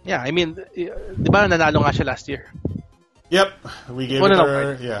 Yeah, I mean, di ba nanalo nga siya last year? Yep, we gave it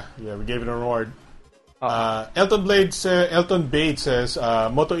we gave it an award. Elton Bade says,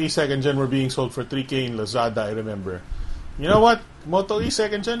 Moto E second gen were being sold for 3K in Lazada, I remember. You know what? Moto E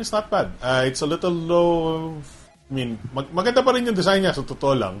second gen is not bad. It's a little low. I mean, maganda pa rin yung design niya, so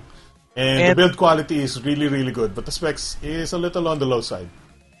totoo lang. And the build quality is really, really good, but the specs is a little on the low side.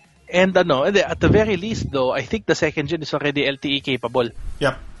 And at the very least though, I think the second gen is already LTE capable.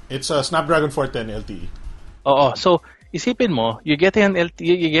 Yep. It's a Snapdragon 410 LTE. Oo. So, isipin mo, you're getting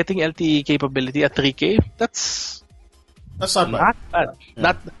LTE capability at 3K. That's not bad. Yeah.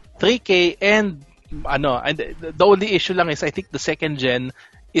 Not 3K and the only issue lang is I think the second gen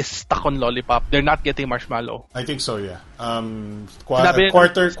is stuck on Lollipop. They're not getting Marshmallow. I think so, yeah.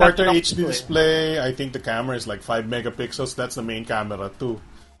 Quarter HD display. I think the camera is like 5 megapixels. That's the main camera too.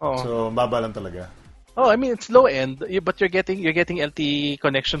 So, baba lang talaga. Oh, I mean, it's low end, but you're getting LTE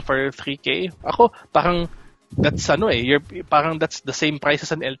connection for 3K. Ako, parang that's parang that's the same price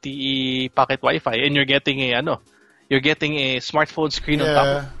as an LTE pocket Wi-Fi, and you're getting a smartphone screen on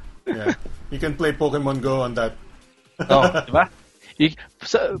top. Yeah. You can play Pokemon Go on that. Diba?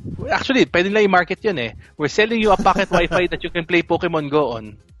 Actually, pwede na i-market yun eh. We're selling you a pocket Wi-Fi that you can play Pokemon Go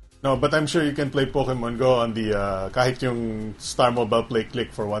on. No, but I'm sure you can play Pokemon Go on the kahit yung Star Mobile Play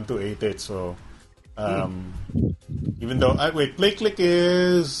Click for 1288. So, even though Play Click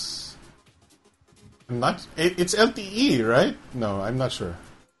is not it's LTE, right? No, I'm not sure.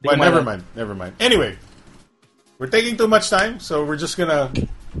 But never mind. Anyway, we're taking too much time, so we're just gonna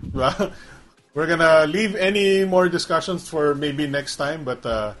we're gonna leave any more discussions for maybe next time. But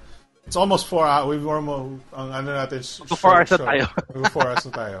it's almost 4 hours. We've almost ang ano natin. 4 hours na tayo. 4 hours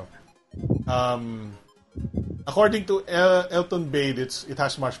na tayo. According to Elton Bade, it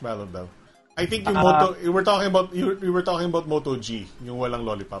has marshmallow daw. I think yung Moto. We were talking about Moto G, yung walang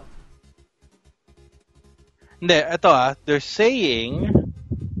lollipop. Hindi, ito they're saying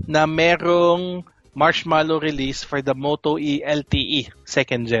na merong marshmallow release for the Moto E LTE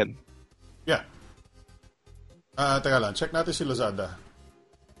 2nd gen. Yeah. Teka lang, check natin si Lazada.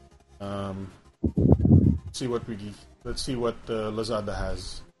 Let's see what Lazada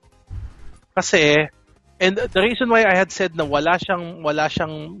has. Kasi, and the reason why I had said na wala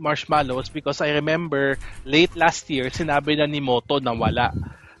siyang marshmallows because I remember late last year sinabi na ni Moto na wala.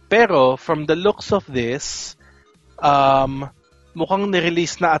 Pero from the looks of this, mukhang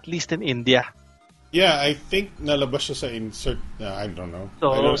ni-release na at least in India. Yeah, I think nalabas siya sa insert. I don't know.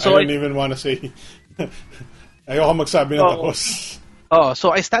 I don't even want to say. Ayoko magsabi ng tapos.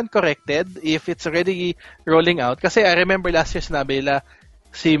 So I stand corrected if it's already rolling out. Kasi I remember last year sinabi nila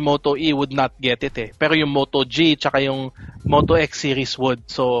si Moto E would not get it eh. Pero yung Moto G tsaka yung Moto X series would.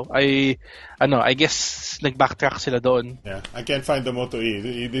 So I guess nag-backtrack sila doon. Yeah, I can't find the Moto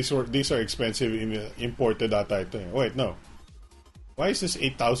E. These are expensive imported ata ito. Wait, no. Why is this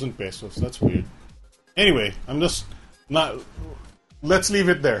 8,000 pesos? That's weird. Anyway, I'm just not. Let's leave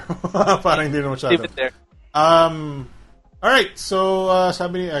it there. Parang hindi na masyado. Leave it there. All right. So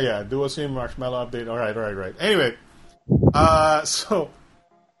sabi ni dual SIM marshmallow update. All right. Anyway, so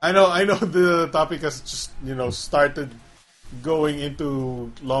I know the topic has just started going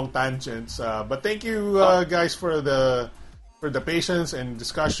into long tangents. But thank you guys for the patience and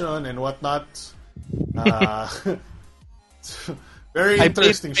discussion and whatnot. Very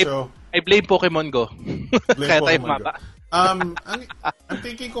interesting show. I blame Pokemon Go. Kaya tayo mapa. I'm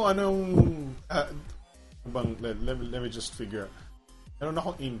thinking kung anong let me just figure out. I don't know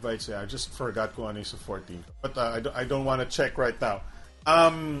kung invites. I just forgot kung ano yung sa 14. But I don't want to check right now.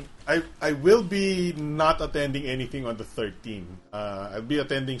 I will be not attending anything on the 13. I'll be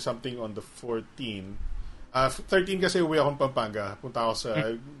attending something on the 14. 13 kasi uwi akong Pampanga. Punta ako sa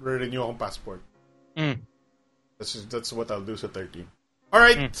renew akong passport. That's what I'll do sa 13. All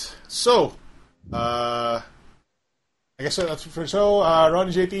right. So, I guess that's for show.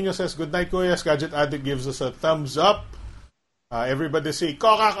 Ronnie J. Tino says, "Good night, Kuya." Gadget Addict gives us a thumbs up. Everybody say,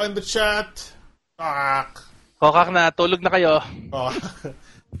 "Kokak" in the chat. Kokak. Kokak na. Tulog na kayo.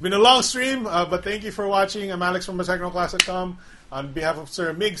 It's been a long stream, but thank you for watching. I'm Alex from MasagnoClass.com. On behalf of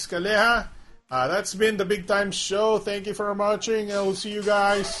Sir Migs Kaleha, that's been the Big Time Show. Thank you for watching. We'll see you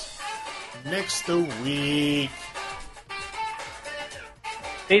guys next week.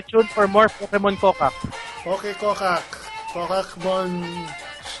 Stay tuned for more Pokemon Kokak. Okay, Kokak. Kokakmon.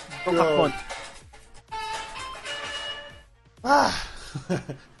 Kokakmon.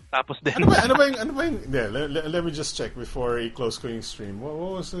 Tapos din. Ano ba yung yeah, let me just check before I close ko yung stream. What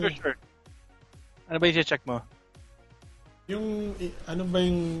was the... Sure. Ano ba yung check mo? Yung, ano ba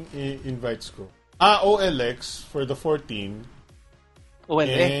yung invites ko? OLX for the 14.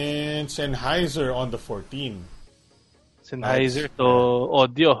 OLX? And Sennheiser on the 14. Sennheiser to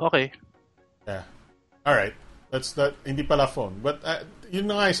audio. Okay. Yeah. Alright. That's that. Hindi pala phone. But yun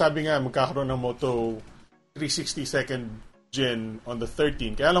na nga, sabi nga, magkakaroon ng Moto 360 second gen on the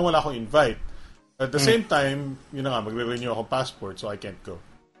 13. Kaya lang wala akong invite. At the same time, yun na nga, magre-renew akong passport so I can't go.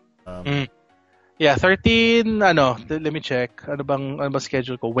 Yeah, 13, let me check. Ano bang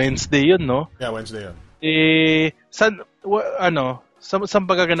schedule ko? Wednesday yun, no? Yeah, Wednesday yun. Saan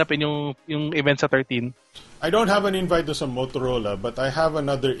ba gaganapin yung event sa 13? I don't have an invite to some Motorola, but I have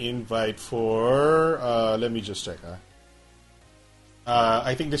another invite for, let me just check.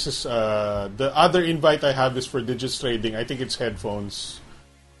 I think this is, the other invite I have is for Digits Trading. I think it's headphones.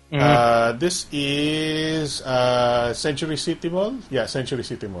 This is Century City Mall? Yeah, Century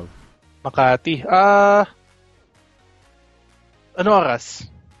City Mall. Makati. Ano oras?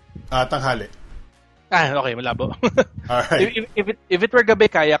 Tanghali. Okay, malabo. Alright. If it were gabi,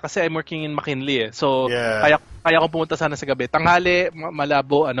 kaya kasi I'm working in McKinley eh. So, yeah. kaya ko pumunta sana sa gabi. Tanghali,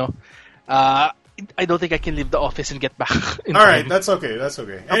 malabo, I don't think I can leave the office and get back in Alright, time. that's okay. No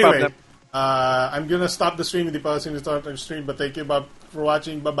Anyway, problem. I'm gonna stop the stream. Hindi pa kasi start ang stream. But thank you for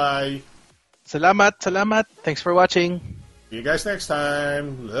watching. Bye-bye. Salamat. Thanks for watching. See you guys next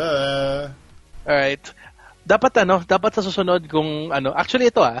time. Alright. Dapat sa susunod kung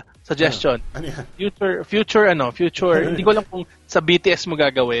actually ito suggestion. Ano yan? Future, hindi ko lang kung sa BTS mo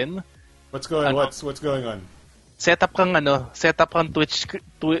gagawin. What's going on? Set up kang Twitch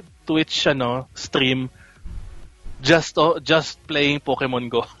stream just playing Pokemon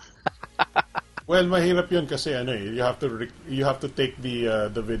Go. Well, mahirap 'yun kasi you have to take the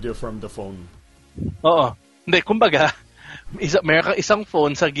video from the phone. Oo. Hindi, kumbaga, meron kang isang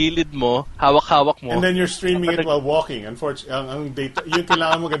phone sa gilid mo, hawak-hawak mo. And then you're streaming it while walking. Unfortunately, ang data, yung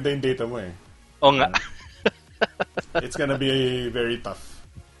kailangan mo ganda yung data mo eh. Oo nga. It's gonna be very tough.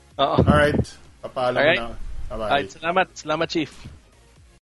 Oo. Alright. Papaalam Alright. na. Bye-bye. Alright, salamat Chief.